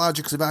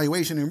Biologics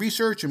Evaluation and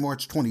Research in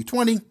March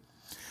 2020,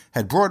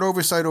 had broad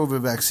oversight over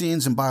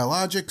vaccines and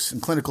biologics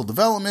and clinical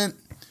development,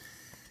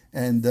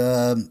 and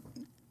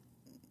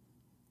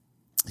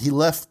he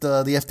left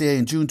the FDA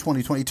in June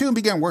 2022 and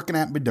began working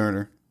at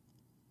Moderna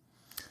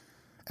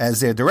as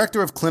their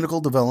Director of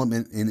Clinical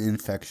Development in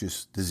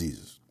Infectious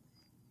Diseases.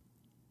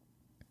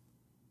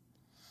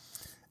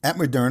 At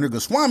Moderna,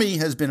 Goswami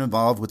has been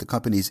involved with the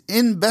company's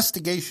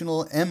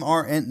investigational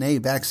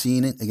mRNA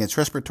vaccine against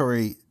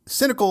respiratory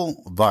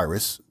syncytial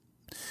virus,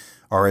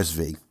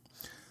 RSV.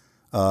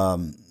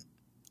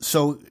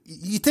 So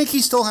you think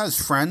he still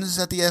has friends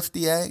at the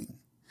FDA?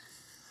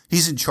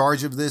 He's in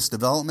charge of this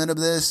development of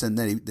this, and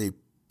then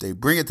they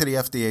bring it to the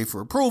FDA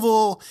for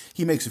approval.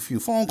 He makes a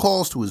few phone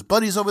calls to his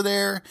buddies over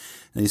there,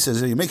 and he says,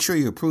 "Hey, make sure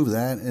you approve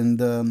that, and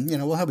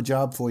we'll have a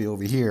job for you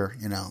over here.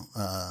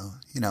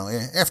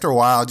 After a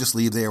while, just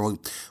leave there. We'll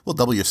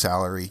double your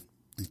salary,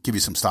 give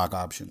you some stock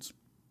options."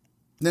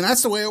 Then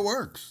that's the way it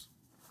works.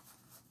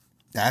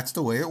 That's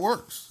the way it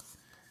works,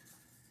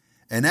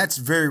 and that's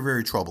very,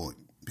 very troubling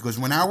because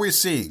now we're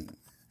seeing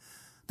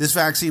this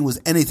vaccine was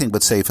anything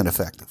but safe and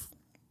effective.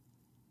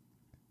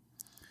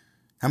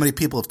 How many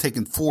people have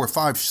taken 4 or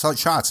 5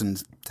 shots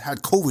and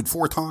had COVID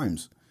 4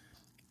 times?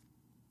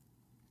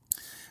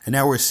 And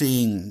now we're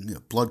seeing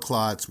blood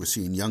clots. We're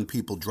seeing young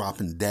people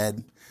dropping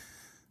dead,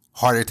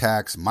 heart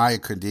attacks,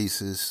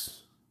 myocarditis,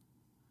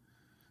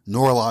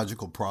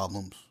 neurological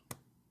problems,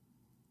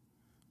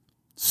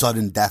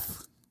 sudden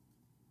death.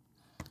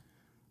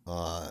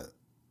 And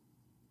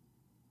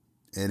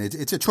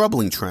it's a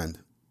troubling trend,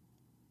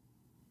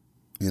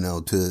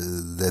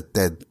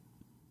 that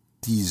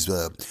these,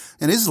 and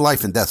this is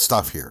life and death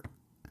stuff here.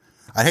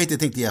 I'd hate to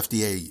think the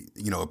FDA,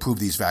 approved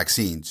these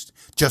vaccines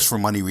just for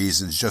money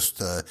reasons,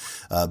 just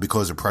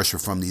because of pressure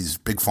from these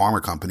big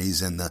pharma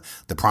companies and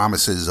the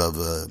promises of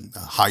a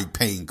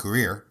high-paying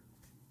career.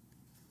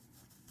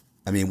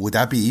 I mean, would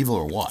that be evil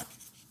or what?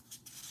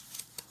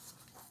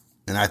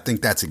 And I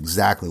think that's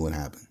exactly what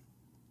happened.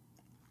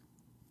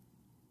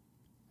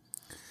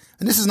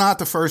 And this is not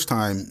the first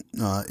time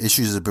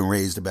issues have been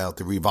raised about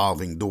the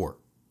revolving door.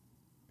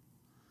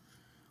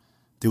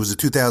 There was a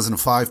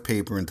 2005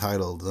 paper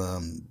entitled,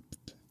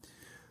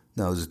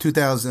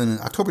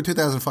 October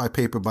 2005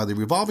 paper by the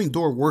Revolving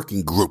Door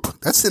Working Group.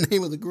 That's the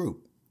name of the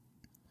group.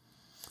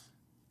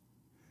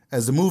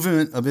 As the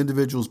movement of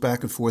individuals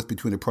back and forth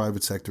between the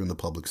private sector and the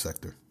public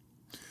sector.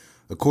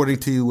 According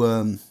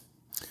to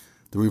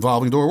the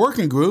Revolving Door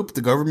Working Group,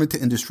 the government to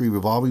industry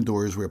revolving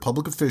door is where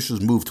public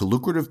officials move to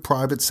lucrative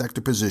private sector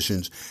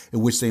positions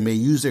in which they may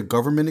use their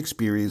government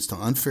experience to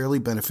unfairly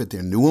benefit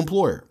their new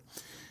employer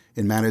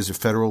in matters of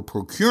federal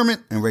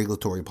procurement and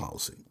regulatory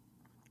policy.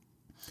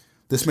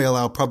 This may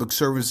allow public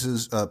servants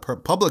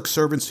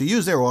to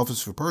use their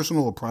office for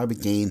personal or private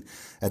gain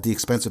at the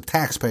expense of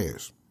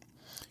taxpayers.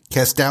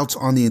 Cast doubts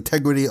on the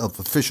integrity of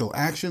official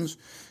actions,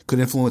 could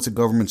influence a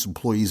government's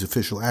employees'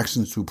 official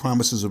actions through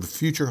promises of a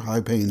future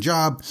high-paying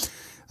job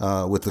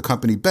with the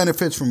company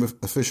benefits from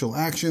official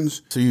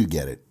actions. So you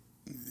get it.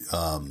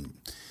 And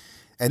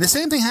the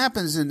same thing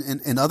happens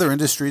in other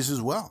industries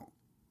as well.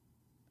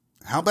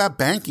 How about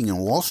banking and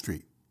Wall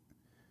Street?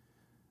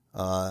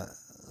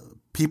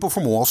 People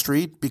from Wall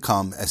Street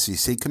become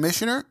SEC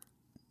commissioner,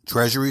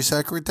 Treasury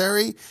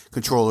secretary,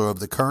 controller of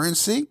the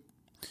currency,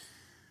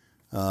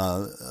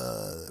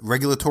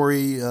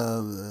 regulatory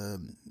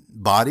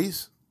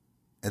bodies,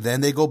 and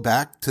then they go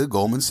back to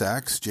Goldman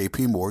Sachs,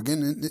 JP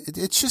Morgan, and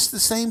it's just the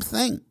same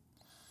thing.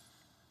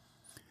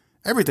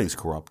 Everything's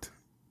corrupt.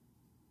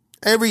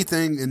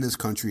 Everything in this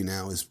country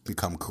now has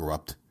become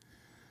corrupt.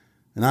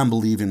 And I'm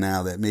believing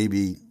now that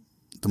maybe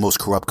the most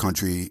corrupt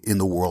country in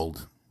the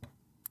world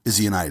is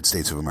the United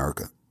States of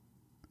America.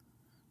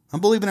 I'm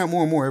believing that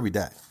more and more every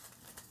day.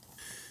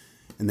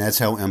 And that's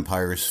how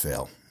empires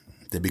fail.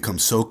 They become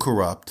so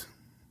corrupt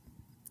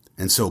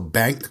and so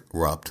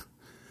bankrupt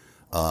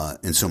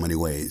in so many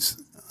ways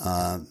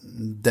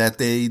that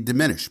they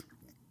diminish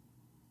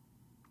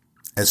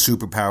as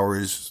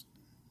superpowers,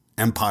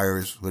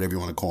 empires, whatever you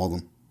want to call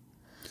them.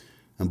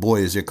 And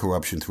boy, is there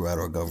corruption throughout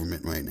our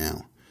government right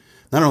now.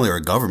 Not only our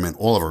government,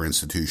 all of our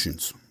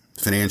institutions,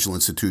 financial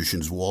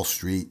institutions, Wall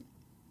Street,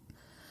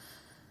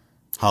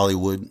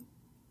 Hollywood,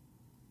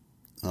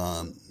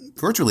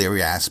 virtually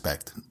every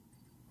aspect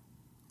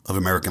of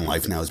American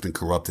life now has been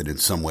corrupted in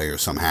some way or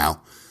somehow.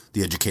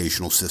 The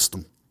educational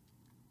system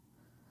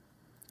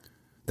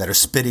that are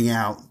spitting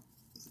out.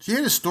 Did you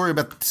hear the story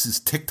about this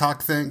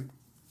TikTok thing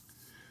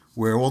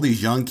where all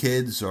these young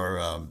kids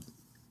are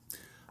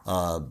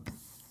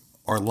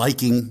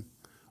liking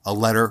a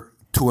letter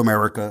to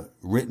America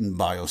written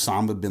by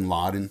Osama bin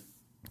Laden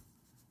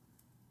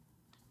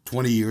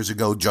 20 years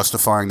ago,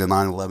 justifying the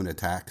 9/11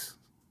 attacks?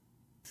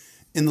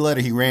 In the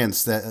letter, he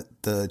rants that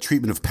the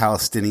treatment of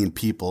Palestinian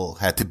people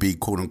had to be,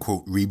 quote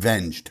unquote,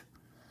 revenged,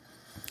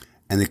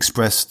 and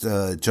expressed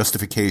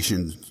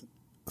justification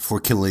for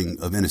killing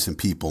of innocent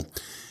people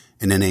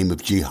in the name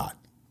of jihad.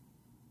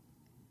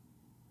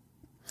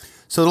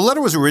 So the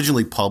letter was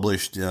originally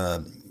published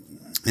in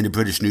the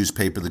British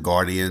newspaper The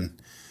Guardian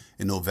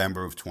in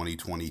November of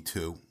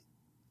 2022.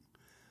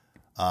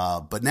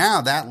 But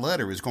now that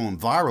letter is going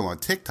viral on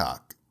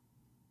TikTok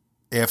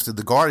after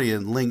The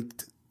Guardian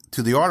linked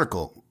to the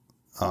article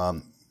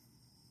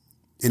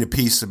in a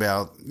piece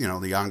about,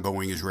 the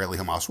ongoing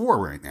Israeli-Hamas war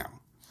right now.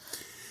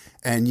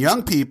 And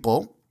young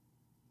people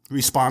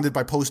responded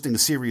by posting a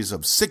series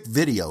of sick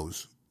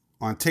videos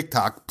on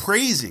TikTok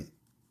praising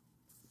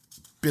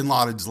bin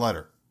Laden's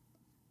letter.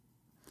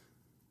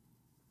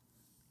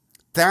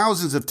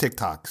 Thousands of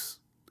TikToks,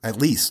 at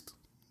least,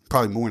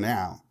 probably more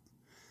now,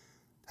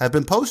 have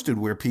been posted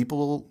where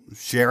people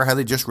share how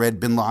they just read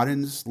bin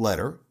Laden's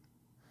letter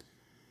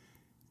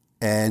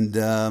And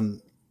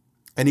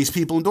these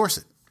people endorse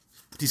it.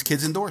 These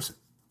kids endorse it.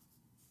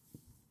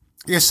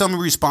 Here's some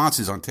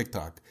responses on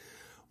TikTok.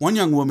 One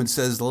young woman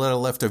says the letter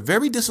left her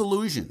very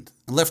disillusioned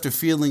and left her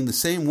feeling the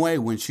same way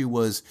when she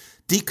was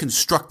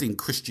deconstructing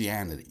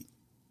Christianity.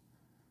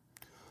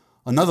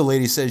 Another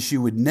lady says she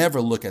would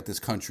never look at this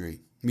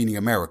country, meaning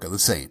America, the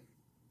same.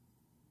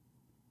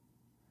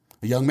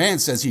 A young man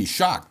says he's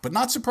shocked but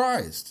not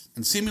surprised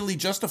and seemingly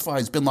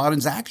justifies bin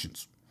Laden's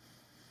actions.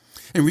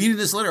 In reading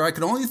this letter, I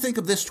could only think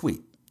of this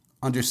tweet.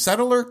 Under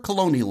settler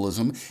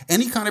colonialism,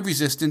 any kind of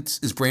resistance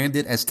is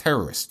branded as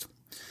terrorist,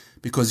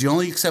 because the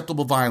only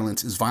acceptable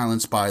violence is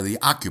violence by the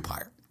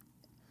occupier.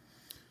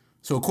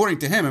 So according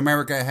to him,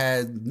 America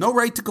had no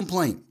right to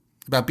complain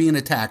about being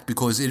attacked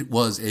because it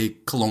was a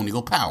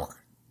colonial power.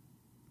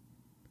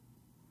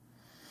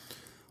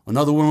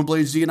 Another woman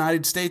blames the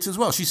United States as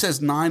well. She says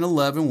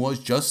 9/11 was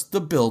just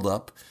the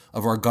buildup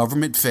of our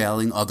government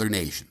failing other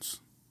nations.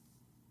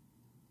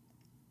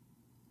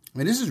 I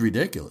mean, this is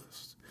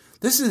ridiculous.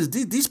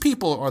 These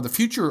people are the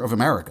future of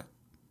America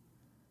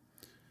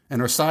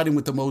and are siding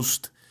with the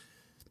most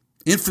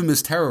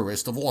infamous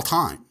terrorist of all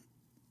time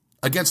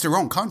against their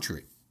own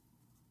country.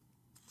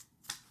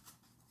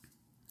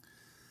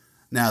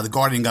 Now, the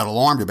Guardian got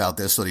alarmed about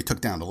this, so they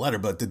took down the letter,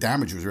 but the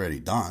damage was already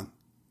done.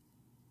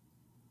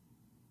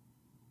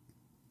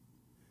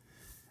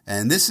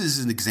 And this is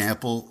an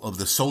example of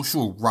the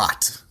social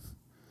rot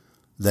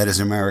that is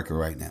America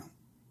right now.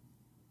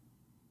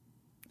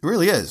 It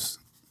really is.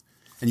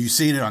 And you're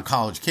seeing it on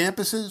college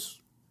campuses.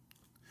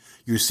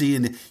 You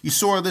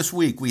saw this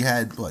week, we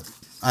had,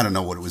 I don't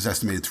know what it was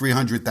estimated,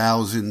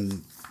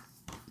 300,000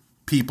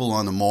 people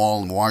on the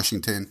mall in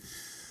Washington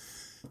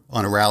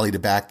on a rally to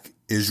back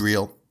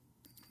Israel.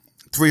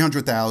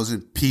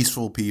 300,000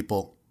 peaceful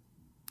people.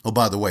 Oh,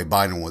 by the way,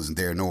 Biden wasn't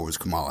there, nor was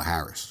Kamala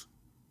Harris.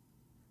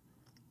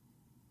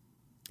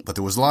 But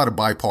there was a lot of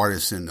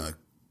bipartisan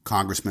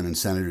congressmen and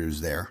senators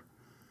there.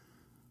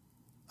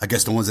 I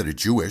guess the ones that are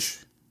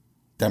Jewish,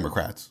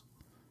 Democrats.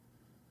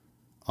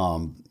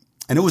 And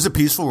it was a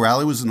peaceful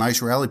rally. It was a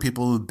nice rally.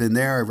 People who have been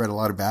there, I read a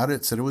lot about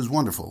it, said it was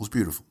wonderful. It was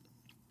beautiful.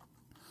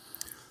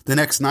 The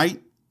next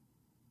night,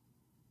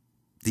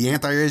 the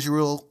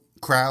anti-Israel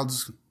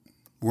crowds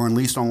were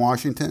unleashed on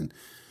Washington,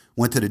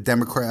 went to the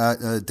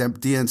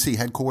DNC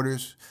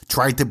headquarters,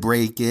 tried to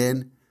break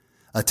in,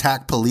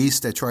 attacked police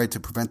that tried to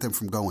prevent them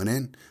from going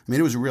in. I mean,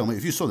 it was a real,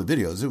 if you saw the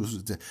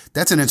videos,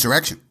 that's an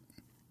insurrection.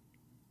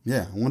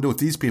 Yeah, I wonder if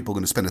these people are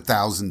going to spend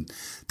 1,000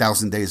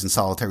 days in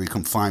solitary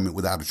confinement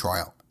without a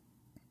trial.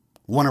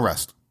 One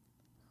arrest.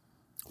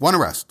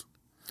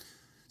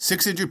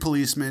 6 injured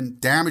policemen,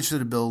 damage to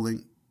the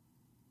building,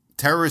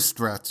 terrorist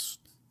threats,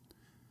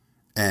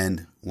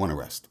 and 1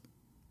 arrest.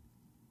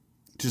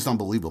 Just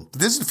unbelievable.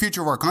 This is the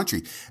future of our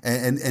country.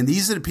 And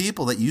these are the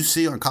people that you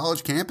see on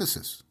college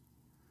campuses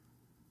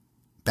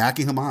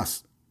backing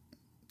Hamas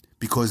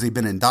because they've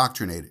been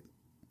indoctrinated.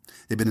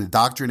 They've been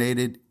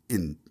indoctrinated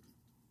in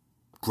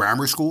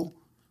grammar school,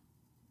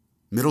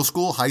 middle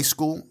school, high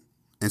school,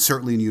 and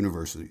certainly in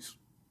universities.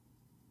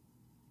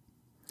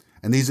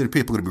 And these are the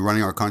people going to be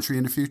running our country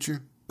in the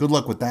future. Good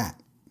luck with that.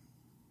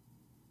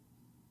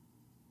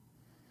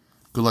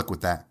 Good luck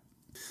with that.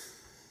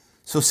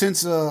 So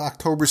since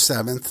October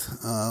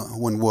 7th,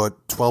 when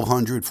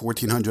 1,200,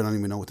 1,400, I don't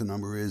even know what the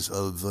number is,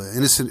 of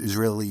innocent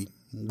Israeli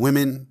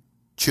women,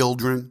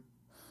 children,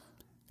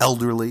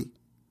 elderly,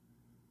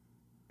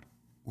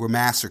 were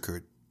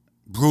massacred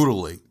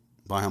brutally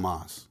by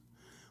Hamas.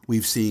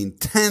 We've seen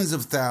tens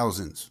of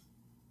thousands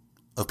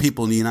of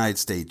people in the United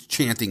States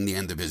chanting the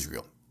end of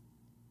Israel.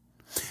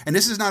 And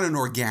this is not an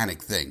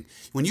organic thing.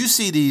 When you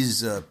see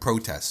these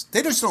protests,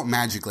 they just don't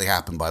magically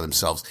happen by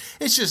themselves.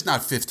 It's just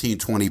not 15,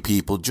 20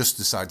 people just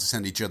decide to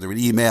send each other an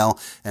email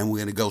and we're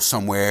going to go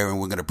somewhere and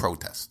we're going to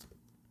protest.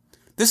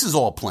 This is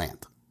all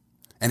planned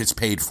and it's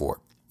paid for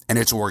and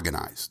it's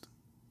organized.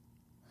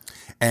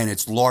 And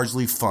it's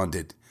largely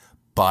funded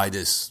by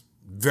this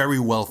very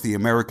wealthy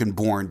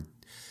American-born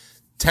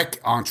tech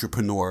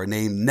entrepreneur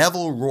named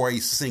Neville Roy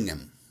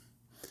Singham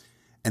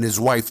and his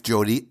wife,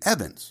 Jody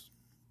Evans.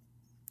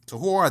 So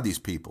who are these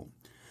people?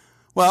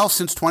 Well,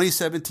 since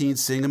 2017,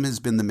 Singham has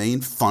been the main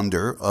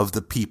funder of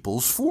the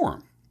People's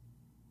Forum,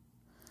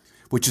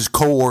 which has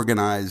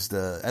co-organized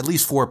at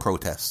least 4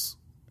 protests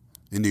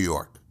in New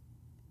York.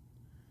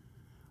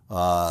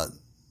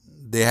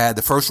 They had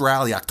the first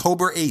rally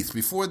October 8th,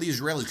 before the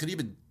Israelis could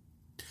even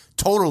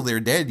total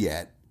their dead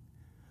yet.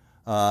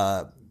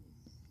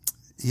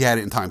 He had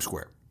it in Times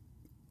Square.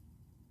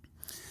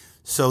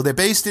 So they're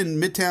based in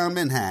Midtown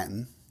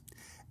Manhattan.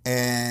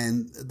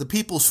 And the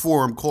People's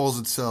Forum calls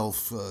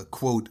itself,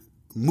 quote,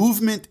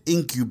 movement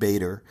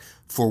incubator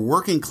for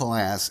working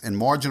class and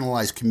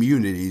marginalized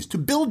communities to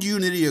build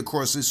unity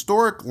across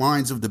historic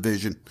lines of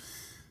division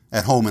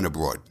at home and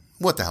abroad.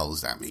 What the hell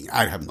does that mean?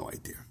 I have no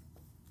idea.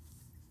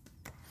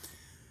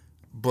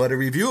 But a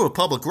review of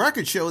public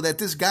records show that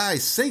this guy,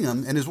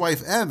 Singham, and his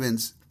wife,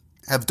 Evans,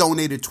 have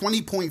donated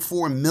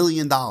 $20.4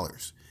 million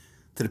to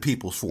the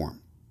People's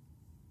Forum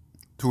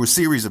through a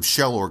series of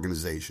shell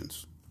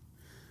organizations.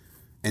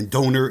 and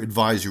donor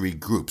advisory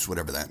groups,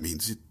 whatever that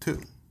means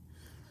too.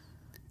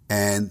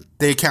 And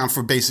they account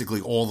for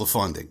basically all the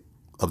funding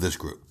of this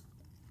group.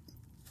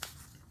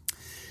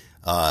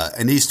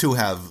 And these two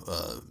have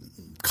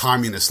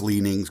communist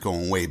leanings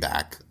going way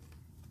back.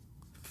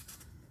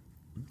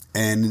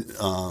 And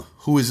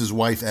who is his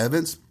wife,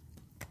 Evans?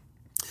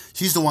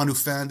 She's the one who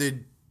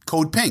founded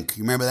Code Pink.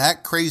 You remember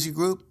that crazy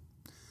group?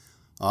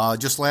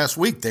 Just last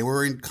week, they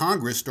were in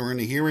Congress during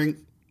a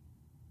hearing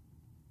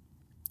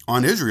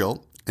on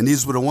Israel, and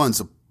these were the ones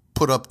that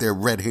put up their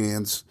red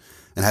hands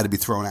and had to be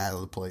thrown out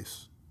of the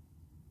place.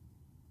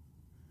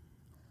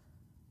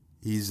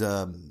 He's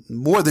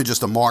more than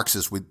just a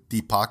Marxist with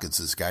deep pockets,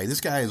 this guy.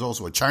 This guy is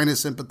also a China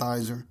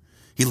sympathizer.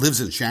 He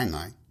lives in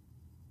Shanghai.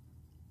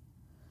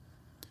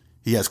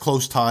 He has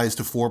close ties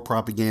to 4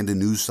 propaganda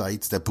news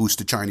sites that boost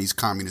the Chinese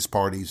Communist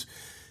Party's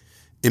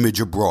image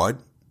abroad.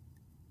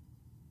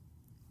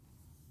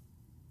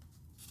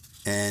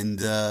 And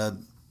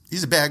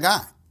he's a bad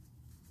guy.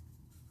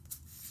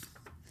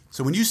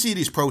 So when you see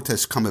these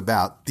protests come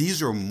about,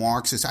 these are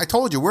Marxists. I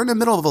told you, we're in the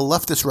middle of a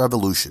leftist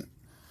revolution.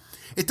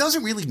 It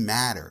doesn't really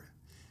matter.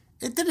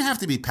 It didn't have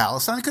to be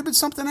Palestine. It could have been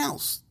something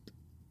else.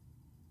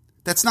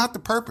 That's not the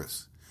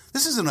purpose.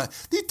 This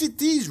isn't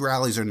these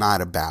rallies are not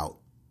about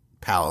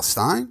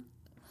Palestine.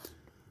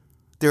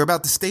 They're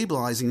about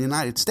destabilizing the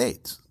United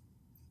States.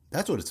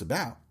 That's what it's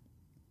about.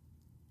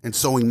 And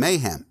sowing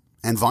mayhem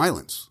and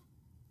violence.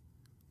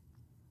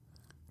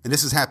 And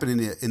this is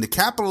happening in the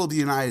capital of the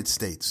United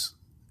States.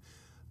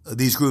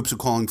 These groups are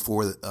calling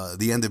for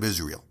the end of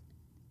Israel,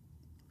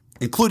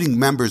 including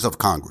members of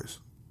Congress.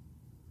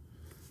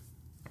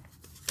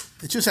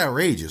 It's just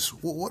outrageous.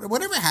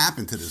 Whatever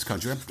happened to this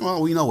country?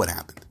 Well, we know what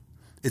happened.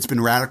 It's been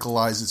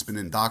radicalized. It's been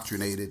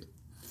indoctrinated.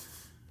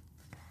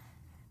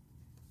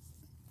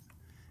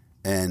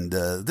 And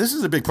this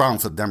is a big problem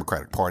for the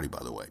Democratic Party,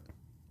 by the way.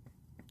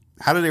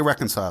 How do they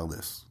reconcile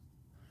this?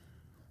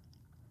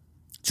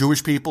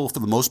 Jewish people, for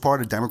the most part,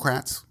 are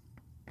Democrats.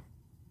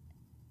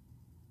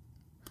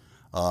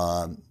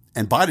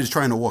 And Biden's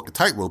trying to walk a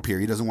tightrope here.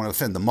 He doesn't want to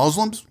offend the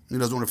Muslims. He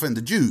doesn't want to offend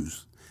the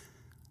Jews.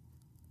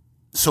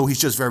 So he's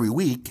just very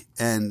weak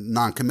and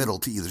non-committal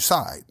to either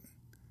side,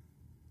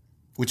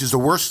 which is the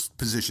worst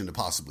position to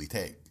possibly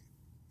take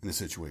in a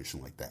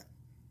situation like that.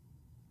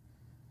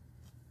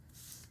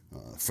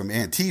 From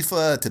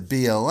Antifa to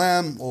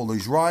BLM, all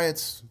these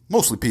riots,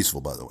 mostly peaceful,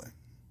 by the way,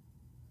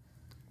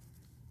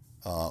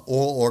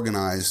 all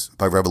organized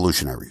by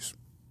revolutionaries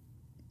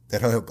that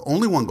have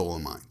only one goal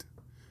in mind.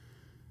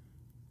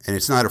 And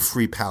it's not a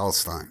free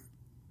Palestine.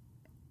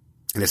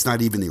 And it's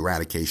not even the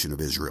eradication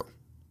of Israel.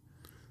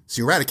 It's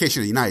the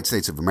eradication of the United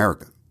States of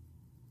America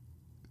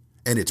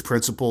and its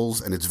principles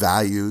and its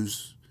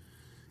values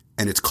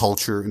and its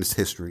culture and its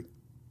history.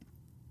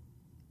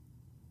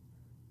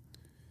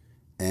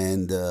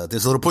 And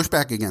there's a little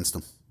pushback against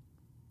them.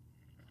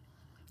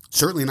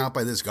 Certainly not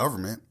by this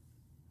government.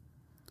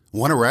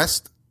 One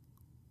arrest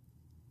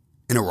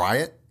in a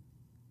riot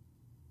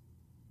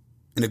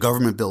in a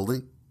government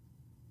building.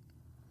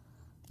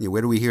 Yeah,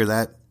 where do we hear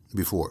that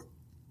before?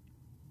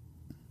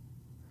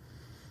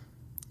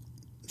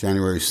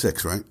 January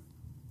 6th, right?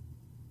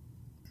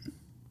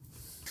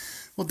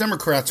 Well,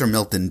 Democrats are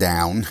melting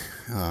down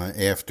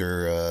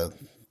after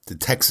the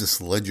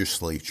Texas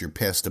legislature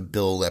passed a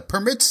bill that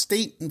permits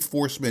state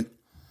enforcement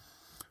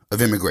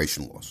of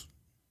immigration laws,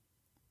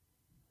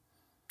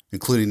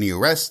 including the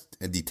arrest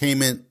and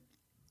detainment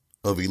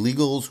of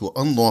illegals who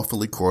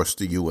unlawfully cross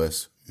the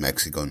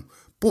U.S.-Mexican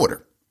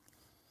border.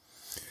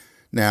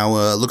 Now,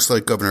 it looks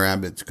like Governor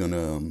Abbott's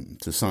going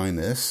to sign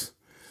this.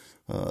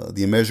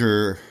 The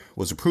measure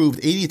was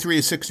approved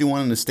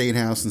 83-61 in the State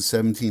House and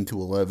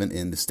 17-11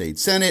 in the State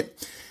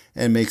Senate,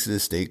 and makes it a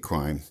state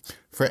crime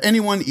for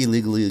anyone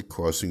illegally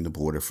crossing the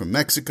border from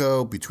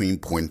Mexico between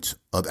points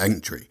of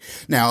entry.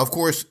 Now, of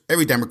course,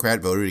 every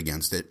Democrat voted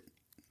against it.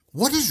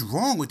 What is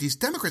wrong with these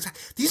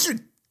Democrats? These are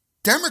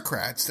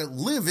Democrats that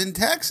live in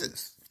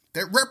Texas,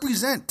 that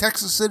represent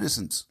Texas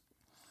citizens.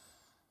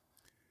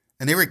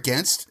 And they're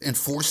against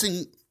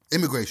enforcing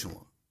immigration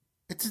law.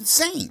 It's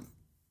insane.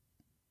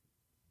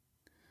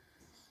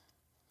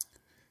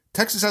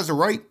 Texas has the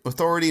right,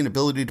 authority, and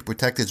ability to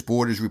protect its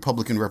borders.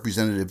 Republican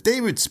Representative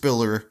David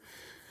Spiller,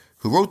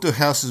 who wrote the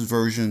House's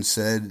version,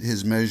 said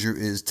his measure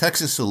is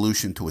Texas'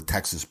 solution to a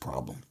Texas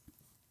problem.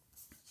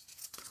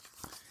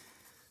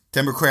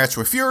 Democrats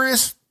were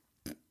furious,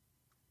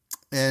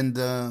 and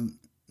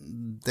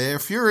they're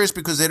furious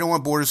because they don't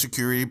want border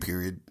security,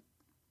 period.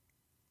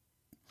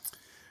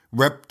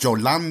 Rep.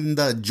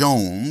 Jolanda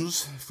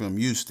Jones from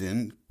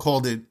Houston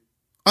called it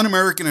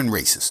un-American and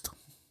racist.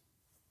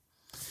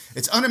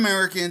 It's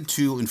un-American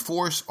to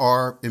enforce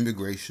our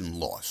immigration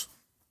laws.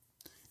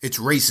 It's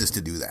racist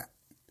to do that.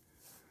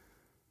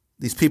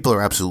 These people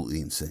are absolutely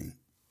insane.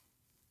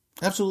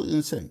 Absolutely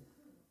insane.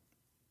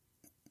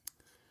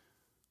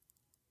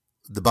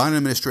 The Biden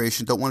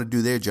administration don't want to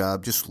do their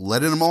job, just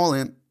letting them all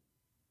in.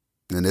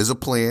 And there's a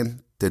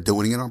plan. They're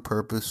doing it on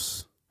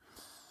purpose.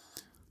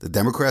 The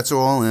Democrats are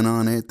all in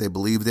on it. They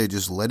believe they're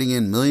just letting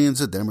in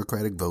millions of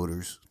Democratic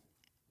voters.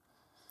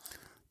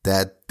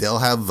 that they'll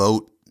have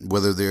vote,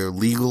 whether they're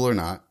legal or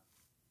not.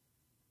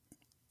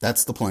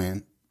 That's the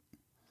plan.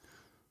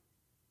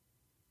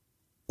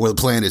 Or the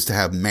plan is to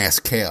have mass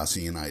chaos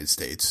in the United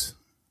States.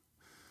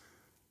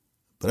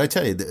 But I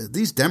tell you,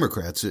 these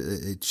Democrats,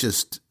 it's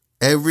just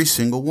every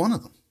single one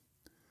of them.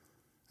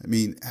 I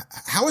mean,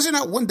 how is there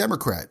not one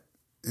Democrat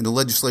in the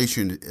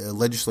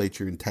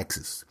legislature in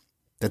Texas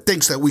that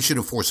thinks that we should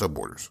enforce our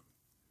borders?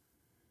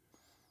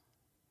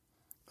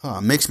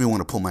 It makes me want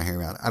to pull my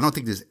hair out. I don't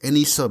think there's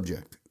any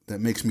subject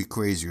that makes me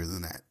crazier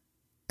than that.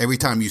 Every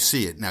time you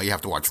see it, now you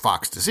have to watch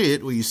Fox to see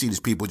it, where you see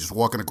these people just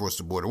walking across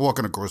the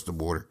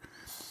border.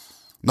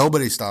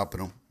 Nobody's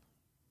stopping them.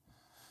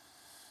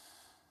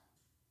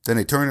 Then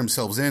they turn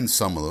themselves in,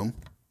 some of them,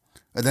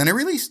 and then they're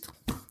released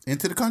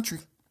into the country.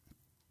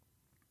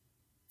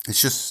 It's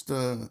just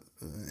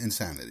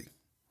insanity.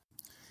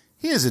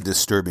 Here's a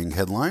disturbing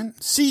headline.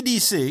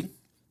 CDC,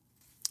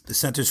 the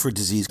Centers for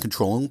Disease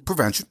Control and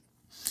Prevention,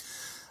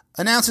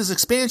 announces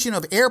expansion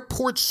of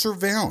airport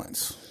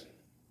surveillance.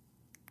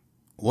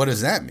 What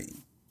does that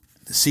mean?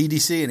 The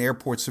CDC and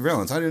airport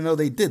surveillance. I didn't know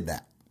they did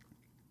that.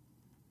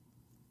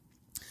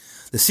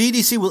 The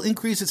CDC will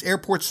increase its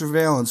airport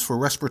surveillance for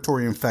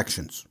respiratory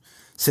infections,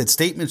 said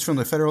statements from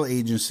the federal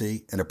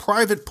agency and a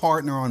private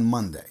partner on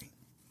Monday.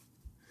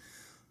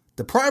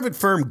 The private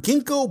firm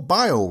Ginkgo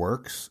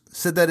Bioworks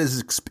said that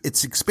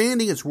it's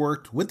expanding its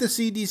work with the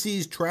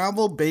CDC's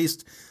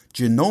travel-based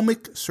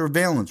genomic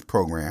surveillance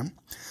program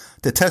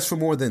to test for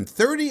more than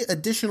 30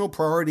 additional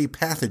priority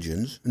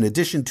pathogens in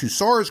addition to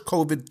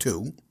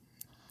SARS-CoV-2,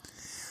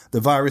 the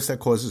virus that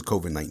causes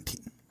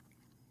COVID-19.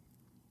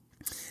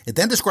 It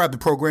then described the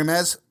program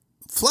as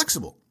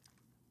flexible,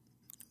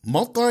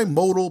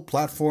 multimodal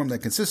platform that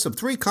consists of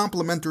 3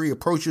 complementary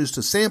approaches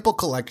to sample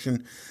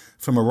collection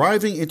from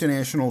arriving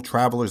international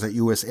travelers at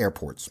U.S.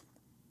 airports,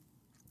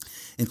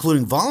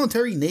 including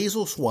voluntary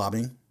nasal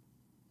swabbing,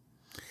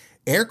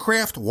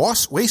 aircraft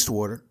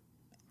wastewater,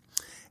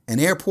 and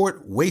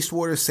airport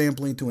wastewater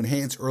sampling to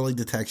enhance early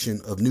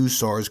detection of new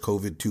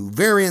SARS-CoV-2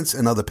 variants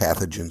and other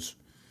pathogens,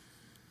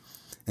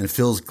 and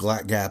fills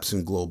gaps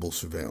in global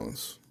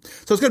surveillance.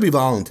 So it's going to be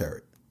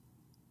voluntary.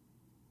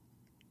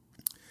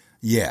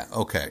 Yeah,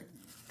 okay.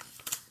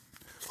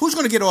 Who's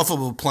going to get off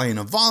of a plane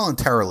and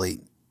voluntarily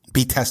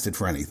be tested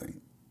for anything?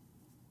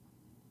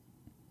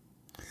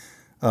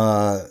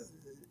 The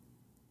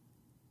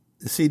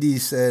CD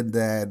said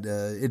that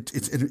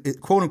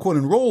it quote unquote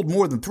enrolled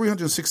more than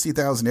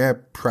 360,000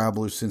 air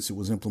travelers since it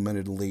was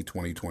implemented in late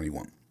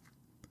 2021.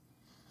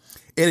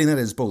 Adding that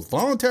is both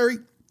voluntary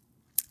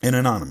and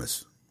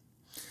anonymous.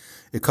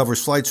 It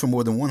covers flights from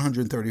more than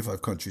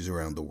 135 countries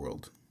around the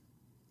world.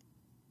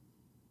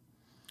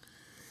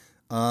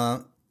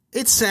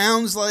 It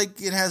sounds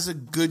like it has a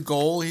good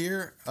goal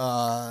here,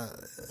 but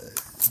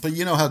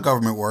you know how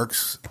government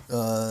works.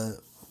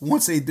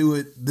 Once they do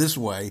it this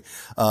way,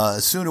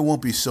 soon it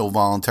won't be so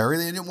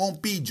voluntary, and it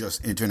won't be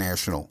just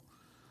international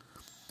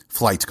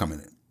flights coming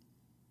in.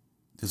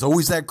 There's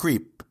always that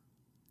creep,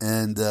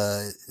 and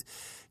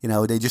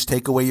they just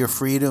take away your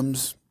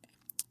freedoms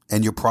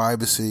and your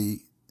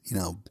privacy.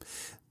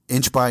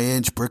 Inch by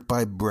inch, brick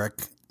by brick.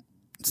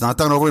 It's not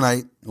done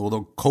overnight,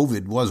 although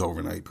COVID was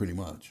overnight pretty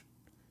much.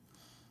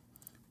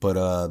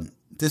 But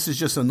this is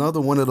just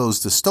another one of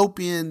those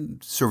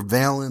dystopian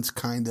surveillance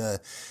kind of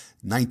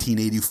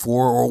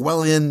 1984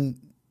 Orwellian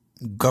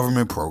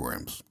government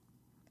programs.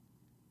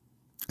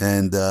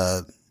 And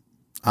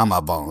I'm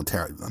not going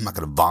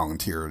to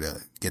volunteer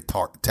to get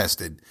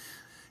tested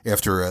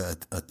after a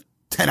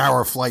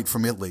 10-hour flight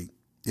from Italy.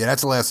 Yeah,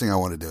 that's the last thing I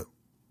want to do.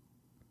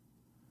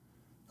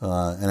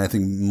 And I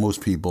think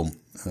most people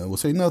will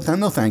say, no,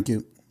 thank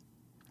you.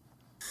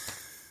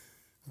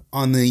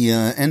 On the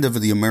end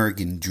of the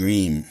American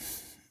Dream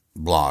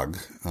blog,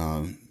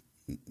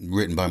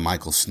 written by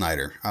Michael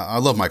Snyder. I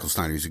love Michael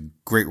Snyder. He's a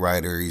great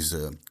writer. He's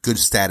a good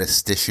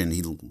statistician.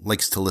 He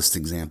likes to list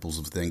examples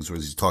of things where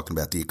he's talking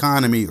about the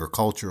economy or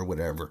culture or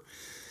whatever.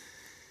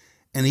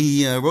 And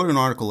he wrote an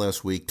article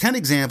last week, 10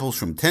 examples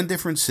from 10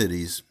 different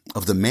cities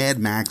of the Mad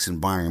Max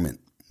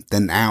environment that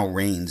now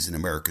reigns in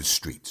America's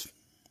streets.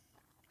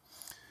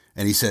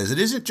 And he says, it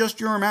isn't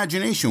just your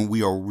imagination.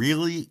 We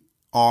really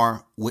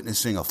are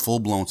witnessing a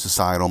full-blown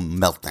societal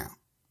meltdown.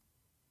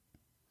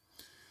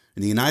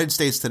 In the United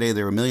States today,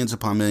 there are millions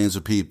upon millions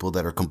of people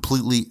that are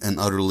completely and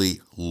utterly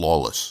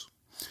lawless.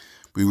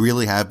 We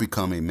really have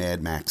become a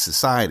Mad Max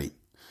society.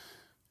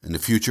 And the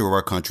future of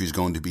our country is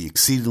going to be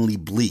exceedingly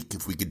bleak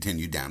if we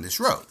continue down this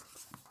road.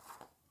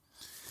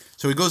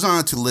 So he goes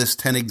on to list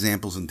 10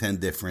 examples in 10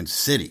 different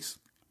cities.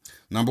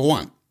 Number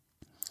 1.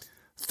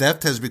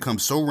 Theft has become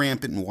so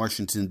rampant in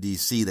Washington,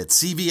 D.C. that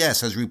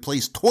CVS has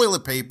replaced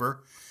toilet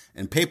paper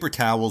and paper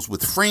towels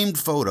with framed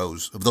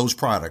photos of those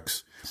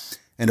products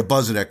and a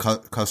buzzer that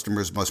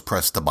customers must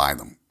press to buy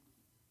them.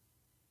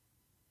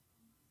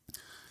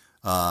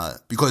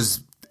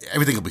 Because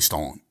everything will be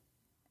stolen.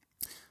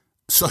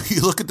 So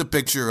you look at the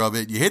picture of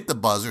it, you hit the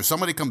buzzer,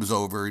 somebody comes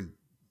over,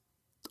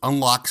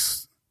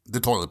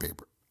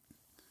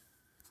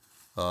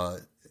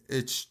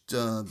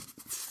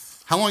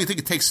 how How long do you think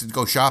it takes to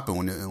go shopping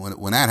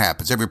when that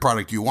happens? Every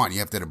product you want, you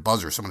have to hit a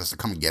buzzer. Someone has to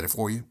come and get it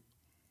for you.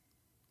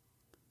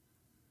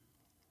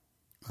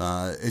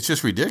 It's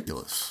just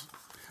ridiculous.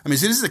 I mean,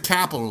 see, this is the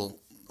capital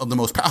of the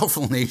most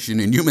powerful nation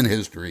in human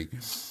history.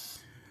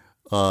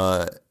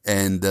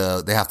 And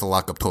they have to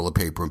lock up toilet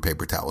paper and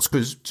paper towels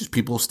because just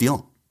people steal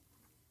them.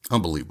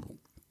 Unbelievable.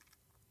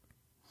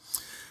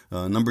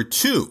 Number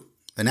 2,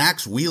 an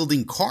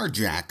axe-wielding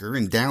carjacker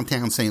in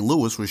downtown St.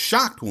 Louis was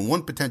shocked when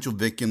one potential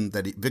victim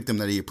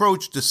that he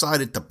approached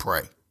decided to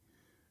pray.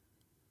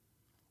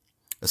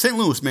 A St.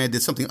 Louis man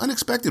did something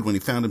unexpected when he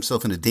found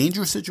himself in a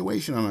dangerous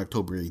situation on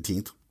October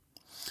 18th.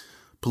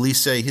 Police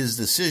say his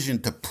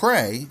decision to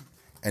pray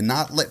and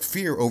not let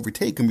fear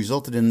overtake him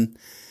resulted in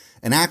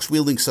an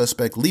axe-wielding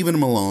suspect leaving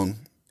him alone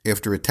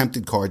after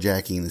attempted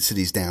carjacking in the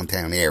city's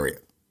downtown area.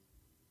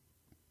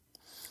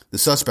 The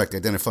suspect,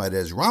 identified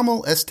as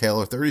Rommel S.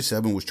 Taylor,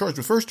 37, was charged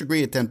with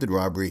first-degree attempted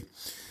robbery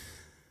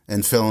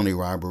and felony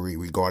robbery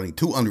regarding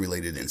 2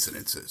 unrelated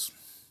incidences.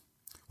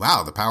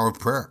 Wow, the power of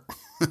prayer.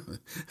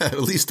 At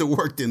least it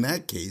worked in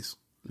that case.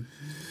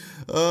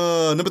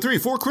 Number 3,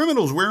 4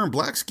 criminals wearing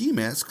black ski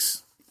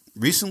masks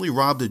recently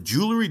robbed a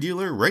jewelry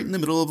dealer right in the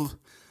middle of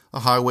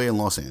a highway in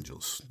Los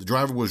Angeles. The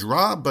driver was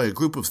robbed by a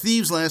group of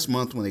thieves last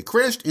month when they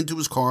crashed into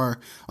his car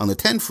on the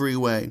 10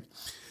 freeway.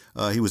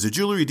 He was a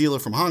jewelry dealer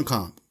from Hong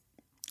Kong.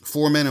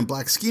 4 men in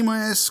black ski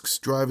masks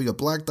driving a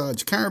black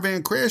Dodge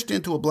Caravan crashed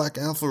into a black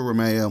Alfa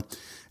Romeo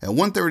at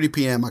 1:30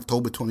 p.m.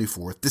 October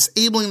 24th,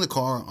 disabling the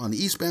car on the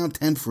eastbound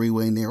 10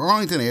 freeway near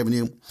Arlington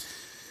Avenue.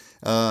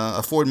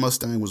 A Ford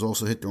Mustang was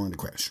also hit during the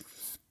crash,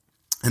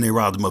 and they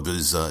robbed him of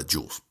his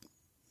jewels.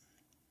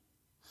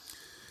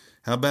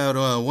 How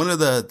about one of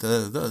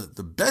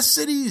the best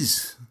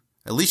cities?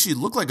 At least she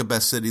looked like a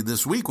best city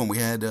this week when we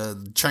had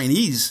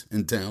Chinese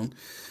in town.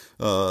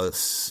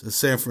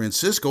 San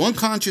Francisco.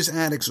 Unconscious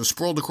addicts are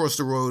sprawled across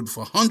the road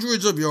for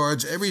hundreds of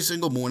yards every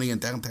single morning in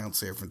downtown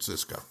San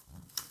Francisco.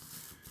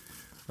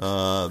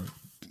 And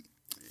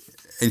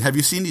have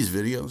you seen these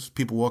videos?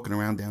 People walking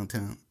around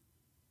downtown?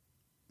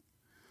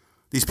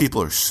 These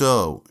people are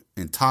so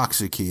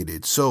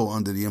intoxicated, so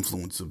under the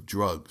influence of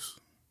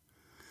drugs.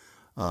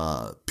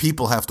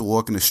 People have to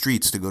walk in the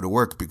streets to go to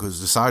work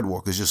because the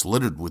sidewalk is just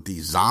littered with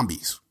these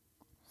zombies.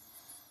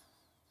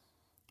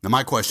 Now,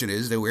 my question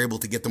is, they were able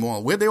to get them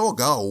all. Where'd they all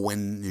go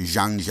when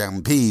Zhang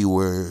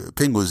Jiangpi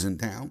Ping was in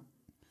town?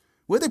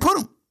 Where'd they put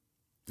them?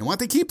 And why'd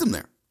they keep them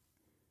there?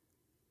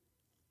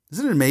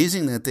 Isn't it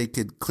amazing that they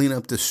could clean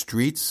up the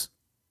streets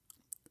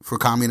for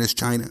communist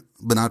China,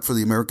 but not for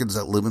the Americans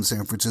that live in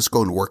San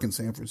Francisco and work in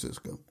San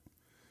Francisco?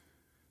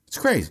 It's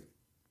crazy.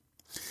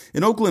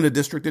 In Oakland, a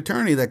district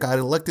attorney that got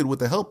elected with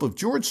the help of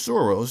George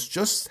Soros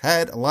just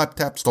had a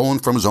laptop stolen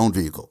from his own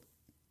vehicle.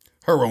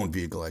 Her own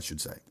vehicle, I should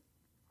say.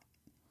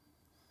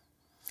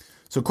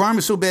 So crime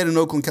is so bad in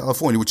Oakland,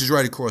 California, which is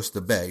right across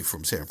the bay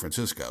from San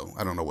Francisco.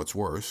 I don't know what's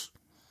worse.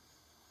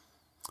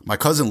 My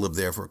cousin lived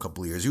there for a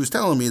couple of years. He was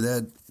telling me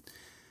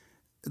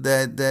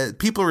that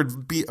people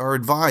are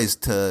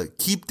advised to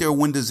keep their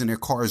windows in their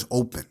cars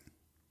open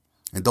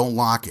and don't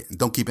lock it and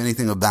don't keep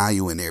anything of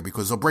value in there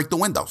because they'll break the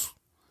windows.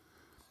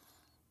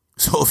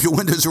 So if your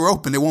windows are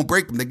open, they won't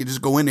break them. They can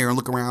just go in there and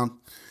look around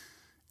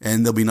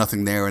and there'll be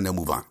nothing there and they'll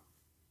move on.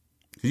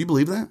 Can you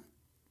believe that?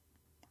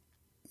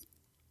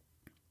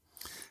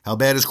 How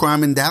bad is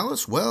crime in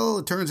Dallas? Well,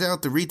 it turns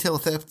out the retail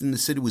theft in the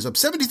city was up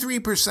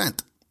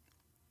 73%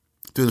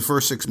 through the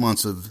first 6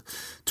 months of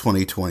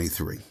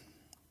 2023.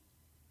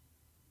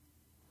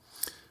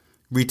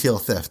 Retail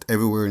theft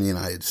everywhere in the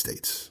United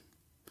States.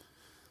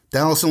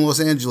 Dallas and Los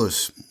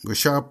Angeles, where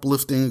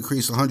shoplifting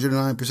increased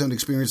 109%,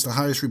 experienced the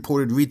highest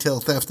reported retail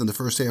theft in the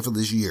first half of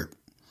this year.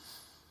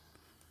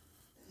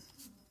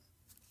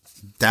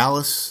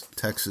 Dallas,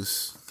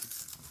 Texas,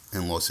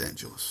 and Los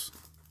Angeles.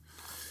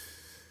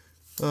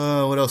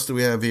 What else do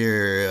we have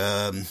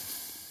here?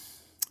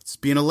 It's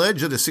being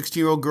alleged that a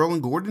 16-year-old girl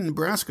in Gordon,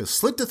 Nebraska,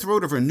 slit the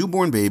throat of her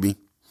newborn baby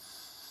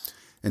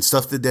and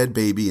stuffed the dead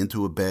baby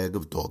into a bag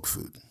of dog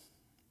food.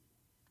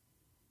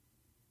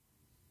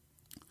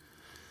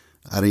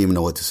 I don't even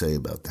know what to say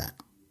about that.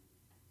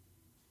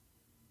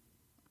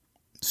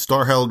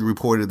 Star Herald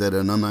reported that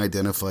an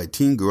unidentified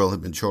teen girl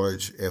had been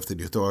charged after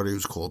the authorities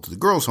was called to the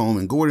girl's home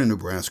in Gordon,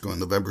 Nebraska on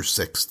November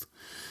 6th.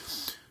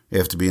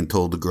 After being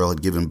told the girl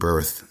had given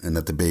birth and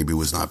that the baby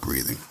was not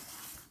breathing.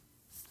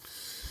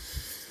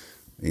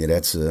 Yeah,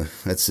 that's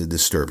a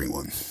disturbing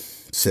one,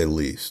 to say the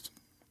least.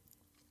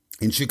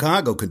 In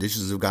Chicago,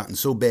 conditions have gotten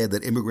so bad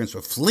that immigrants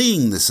are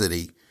fleeing the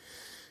city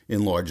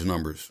in large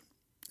numbers.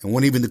 And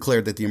one even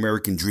declared that the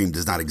American dream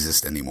does not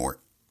exist anymore.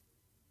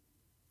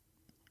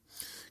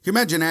 Can you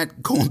imagine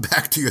that, going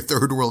back to your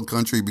third world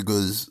country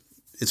because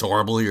it's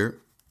horrible here?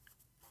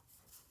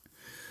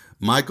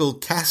 Michael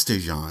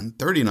Castajon,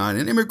 39,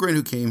 an immigrant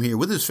who came here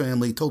with his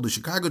family, told the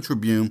Chicago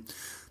Tribune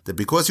that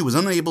because he was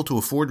unable to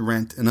afford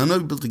rent and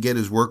unable to get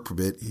his work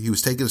permit, he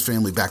was taking his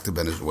family back to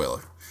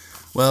Venezuela.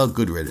 Well,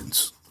 good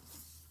riddance.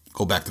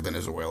 Go back to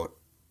Venezuela.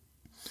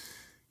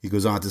 He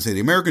goes on to say, the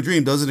American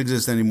dream doesn't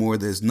exist anymore.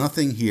 There's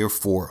nothing here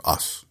for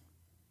us.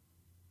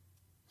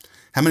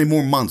 How many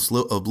more months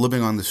of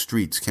living on the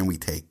streets can we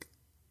take?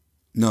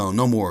 No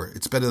more.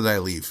 It's better that I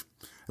leave.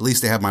 At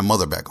least I have my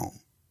mother back home.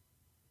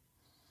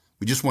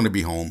 We just want to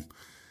be home.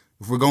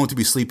 If we're going to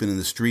be sleeping in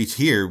the streets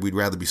here, we'd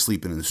rather be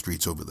sleeping in the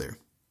streets over there.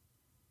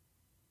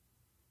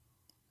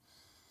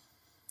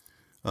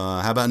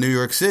 How about New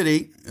York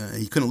City?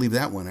 He couldn't leave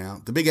that one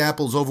out. The Big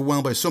Apple is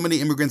overwhelmed by so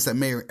many immigrants that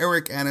Mayor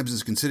Eric Adams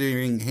is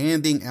considering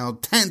handing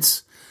out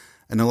tents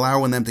and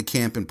allowing them to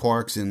camp in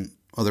parks and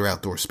other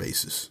outdoor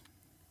spaces.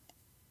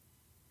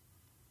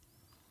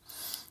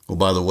 Oh,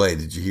 by the way,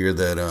 did you hear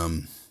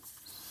that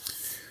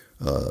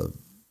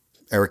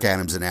Eric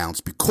Adams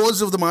announced,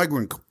 because of the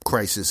migrant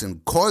crisis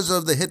and because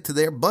of the hit to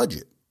their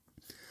budget,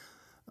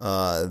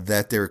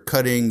 that they're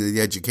cutting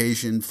the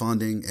education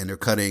funding and they're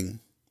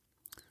cutting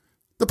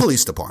the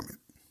police department.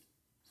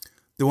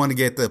 They want to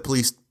get the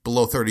police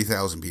below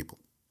 30,000 people.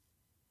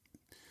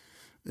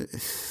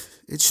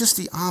 It's just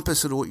the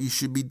opposite of what you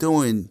should be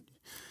doing.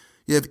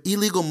 You have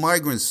illegal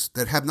migrants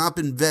that have not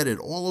been vetted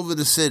all over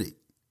the city,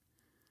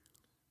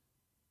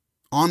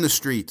 on the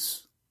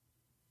streets.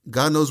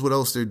 God knows what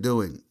else they're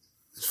doing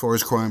as far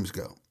as crimes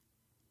go.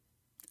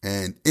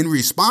 And in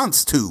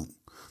response to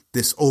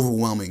this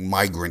overwhelming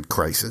migrant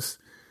crisis,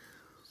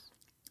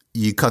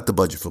 you cut the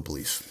budget for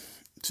police.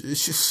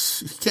 It's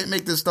just, you can't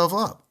make this stuff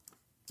up.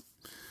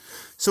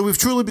 So we've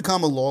truly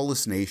become a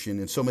lawless nation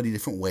in so many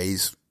different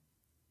ways.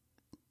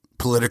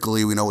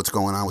 Politically, we know what's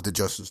going on with the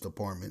Justice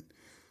Department,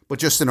 but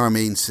just in our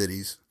main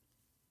cities.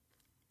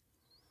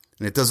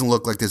 And it doesn't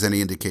look like there's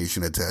any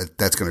indication that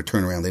that's going to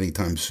turn around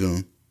anytime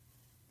soon.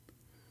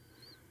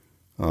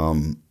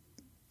 And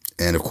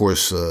of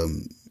course,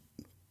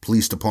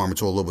 police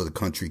departments all over the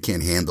country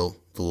can't handle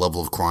the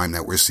level of crime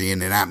that we're seeing.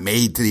 They're not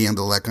made to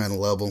handle that kind of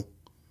level.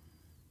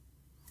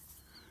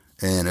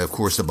 And of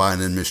course, the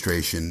Biden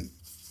administration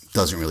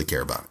doesn't really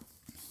care about it.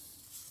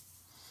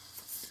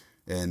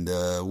 And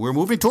we're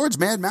moving towards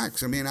Mad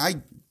Max. I mean, I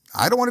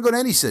don't want to go to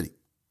any city,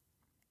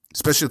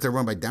 especially if they're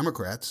run by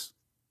Democrats,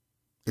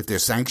 if they're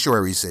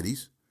sanctuary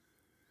cities.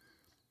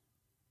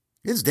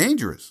 It's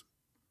dangerous.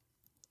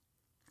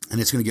 And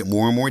it's going to get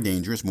more and more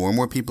dangerous. More and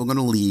more people are going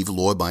to leave,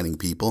 law-abiding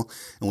people.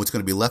 And what's going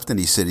to be left in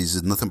these cities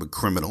is nothing but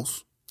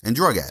criminals and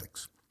drug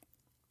addicts.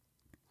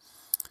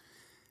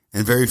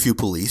 And very few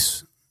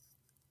police.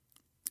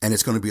 And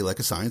it's going to be like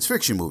a science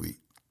fiction movie.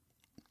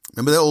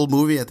 Remember that old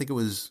movie? I think it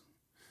was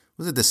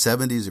it the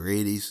 70s or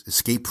 80s?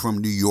 Escape from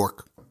New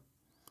York.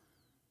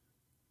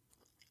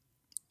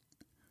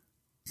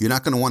 You're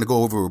not going to want to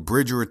go over a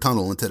bridge or a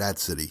tunnel into that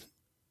city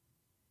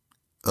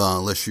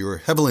unless you're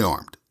heavily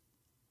armed.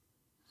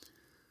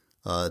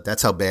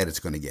 That's how bad it's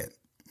going to get.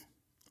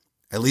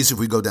 At least if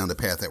we go down the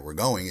path that we're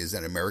going, is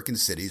that American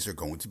cities are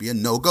going to be a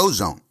no-go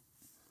zone.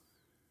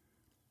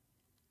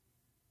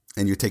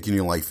 And you're taking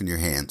your life in your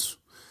hands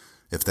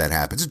if that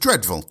happens. It's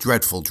dreadful,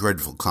 dreadful,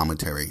 dreadful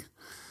commentary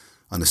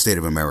on the state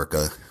of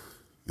America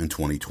in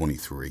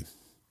 2023.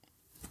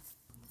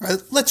 All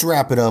right, let's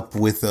wrap it up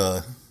with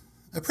a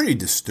pretty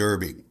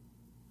disturbing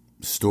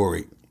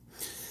story.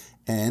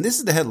 And this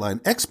is the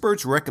headline.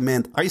 Experts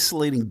recommend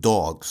isolating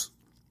dogs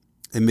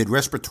amid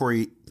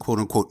respiratory,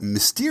 quote-unquote,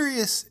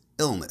 mysterious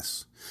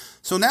illness.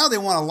 So now they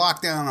want to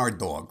lock down our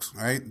dogs,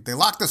 right? They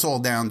locked us all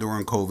down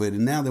during COVID,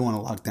 and now they want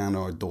to lock down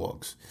our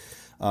dogs.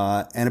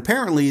 And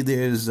apparently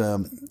there's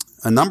a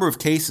number of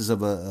cases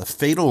of a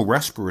fatal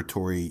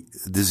respiratory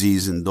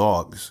disease in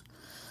dogs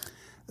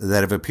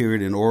that have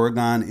appeared in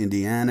Oregon,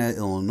 Indiana,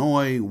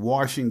 Illinois,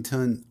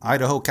 Washington,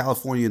 Idaho,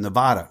 California,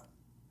 Nevada,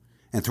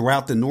 and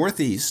throughout the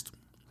Northeast,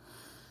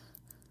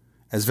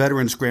 as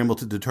veterans scramble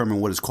to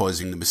determine what is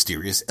causing the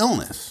mysterious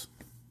illness.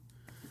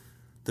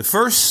 The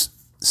first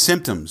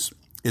symptoms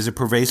is a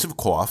pervasive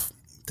cough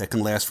that can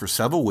last for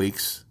several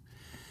weeks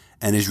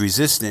and is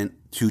resistant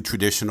to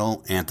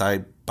traditional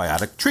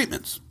antibiotic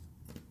treatments.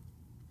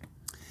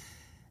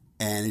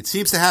 And it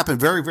seems to happen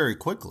very, very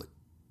quickly.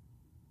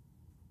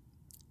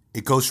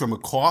 It goes from a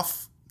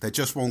cough that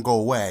just won't go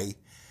away,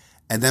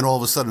 and then all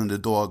of a sudden the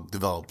dog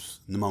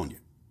develops pneumonia.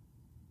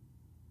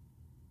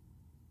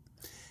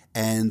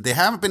 And they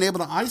haven't been able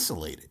to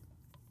isolate it.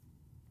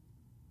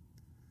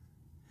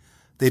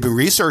 They've been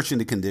researching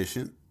the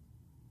condition,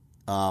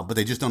 but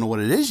they just don't know what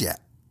it is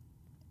yet.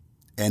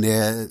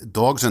 And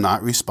dogs are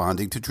not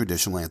responding to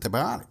traditional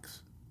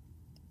antibiotics.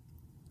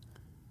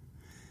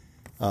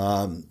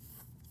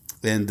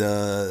 And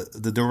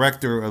the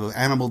director of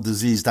Animal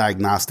Disease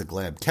Diagnostic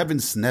Lab, Kevin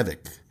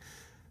Snevick,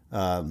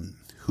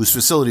 whose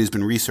facility has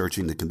been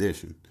researching the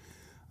condition,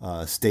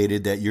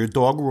 stated that your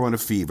dog will run a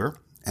fever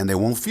and they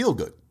won't feel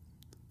good.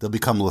 They'll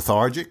become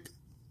lethargic,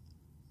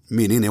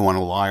 meaning they want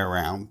to lie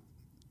around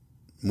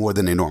more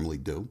than they normally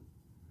do.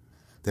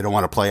 They don't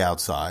want to play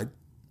outside.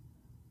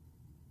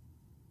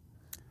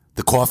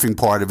 The coughing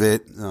part of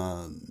it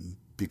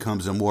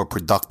becomes a more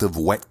productive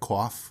wet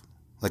cough,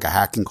 like a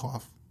hacking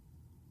cough.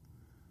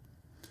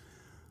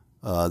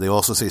 They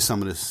also say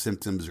some of the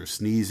symptoms are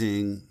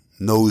sneezing,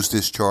 nose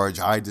discharge,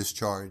 eye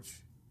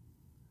discharge,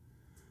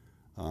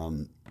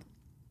 and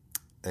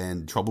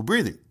trouble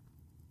breathing.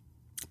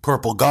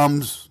 Purple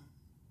gums.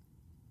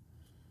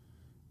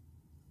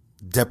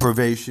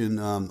 deprivation,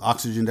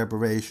 oxygen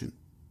deprivation.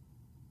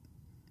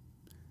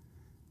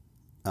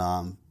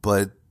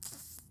 But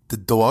the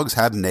dogs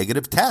have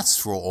negative tests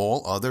for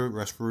all other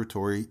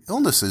respiratory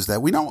illnesses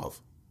that we know of.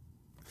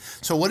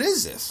 So what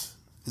is this?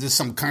 Is this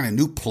some kind of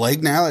new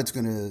plague now that's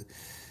going to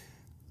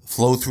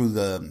flow through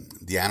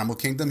the animal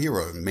kingdom here,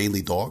 or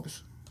mainly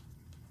dogs?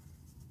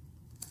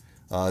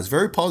 It's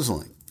very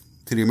puzzling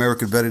to the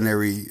American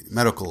Veterinary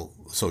Medical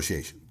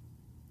Association.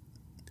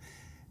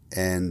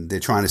 And they're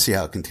trying to see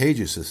how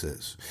contagious this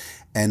is.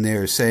 And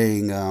they're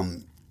saying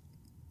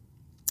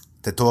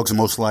that dogs are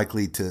most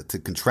likely to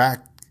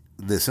contract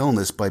this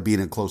illness by being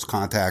in close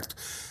contact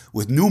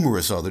with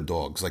numerous other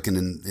dogs, like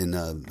in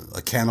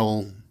a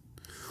kennel,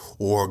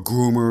 or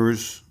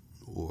groomers,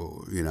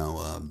 or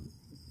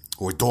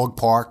or dog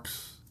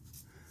parks.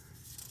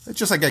 It's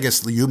just like, I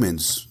guess, the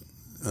humans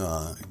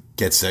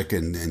get sick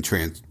and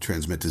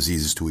transmit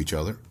diseases to each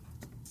other.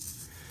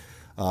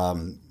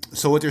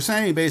 So what they're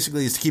saying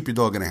basically is to keep your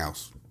dog in the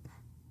house.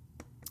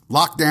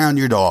 Lock down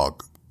your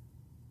dog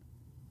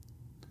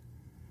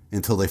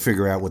until they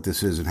figure out what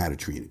this is and how to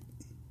treat it.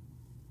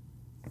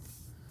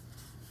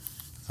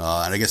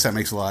 And I guess that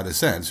makes a lot of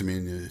sense. I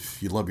mean,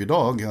 if you love your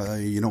dog,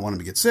 you don't want him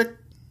to get sick.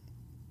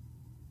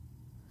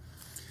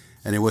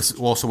 And it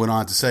also went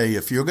on to say,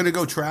 if you're going to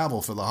go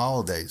travel for the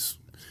holidays,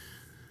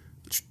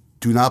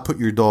 do not put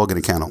your dog in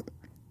a kennel,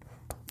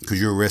 because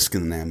you're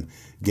risking them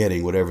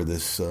getting whatever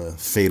this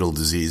fatal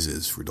disease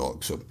is for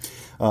dogs. So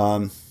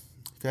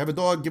if you have a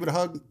dog, give it a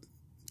hug.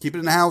 Keep it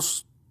in the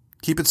house.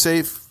 Keep it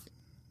safe.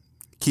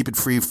 Keep it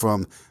free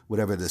from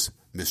whatever this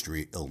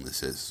mystery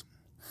illness is.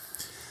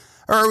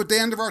 All right, with the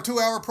end of our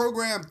 2-hour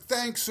program,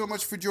 thanks so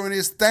much for joining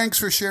us. Thanks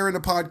for sharing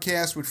the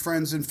podcast with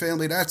friends and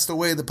family. That's the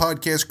way the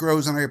podcast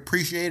grows, and I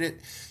appreciate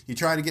it. You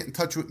try to get in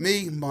touch with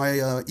me.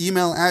 My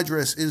email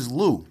address is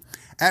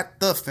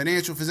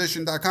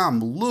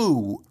lou@thefinancialphysician.com.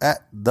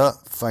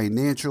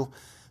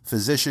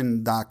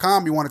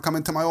 lou@thefinancialphysician.com. You want to come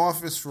into my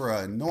office for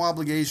a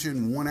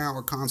no-obligation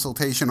 1-hour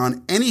consultation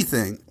on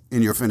anything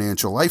in your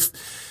financial life,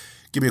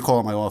 give me a call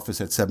at my office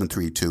at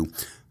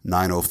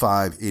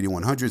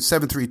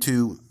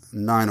 732-905-8100,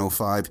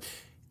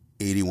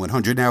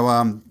 732-905-8100. Now,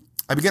 I've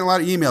been getting a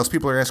lot of emails.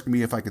 People are asking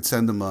me if I could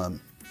send them a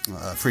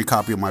free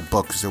copy of my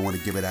book because they want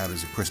to give it out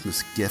as a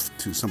Christmas gift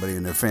to somebody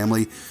in their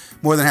family.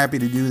 More than happy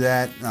to do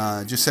that.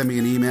 Just send me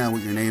an email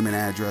with your name and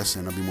address,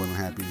 and I'll be more than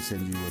happy to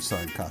send you a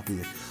signed copy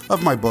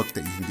of my book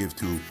that you can give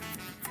to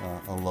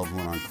a loved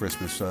one on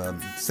Christmas.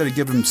 Instead of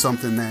giving them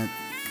something that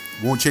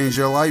won't change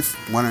their life,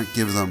 why not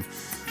give them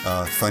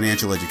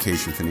financial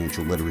education,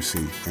 financial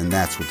literacy, and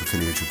that's what The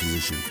Financial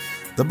Physician,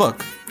 the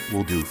book,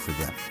 will do for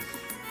them.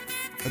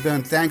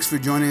 Again, thanks for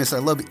joining us. I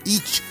love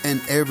each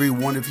and every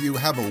one of you.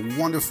 Have a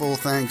wonderful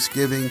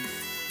Thanksgiving.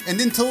 And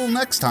until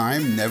next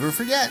time, never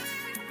forget,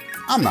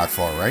 I'm not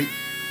far right.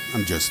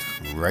 I'm just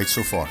right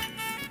so far.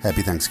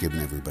 Happy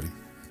Thanksgiving, everybody.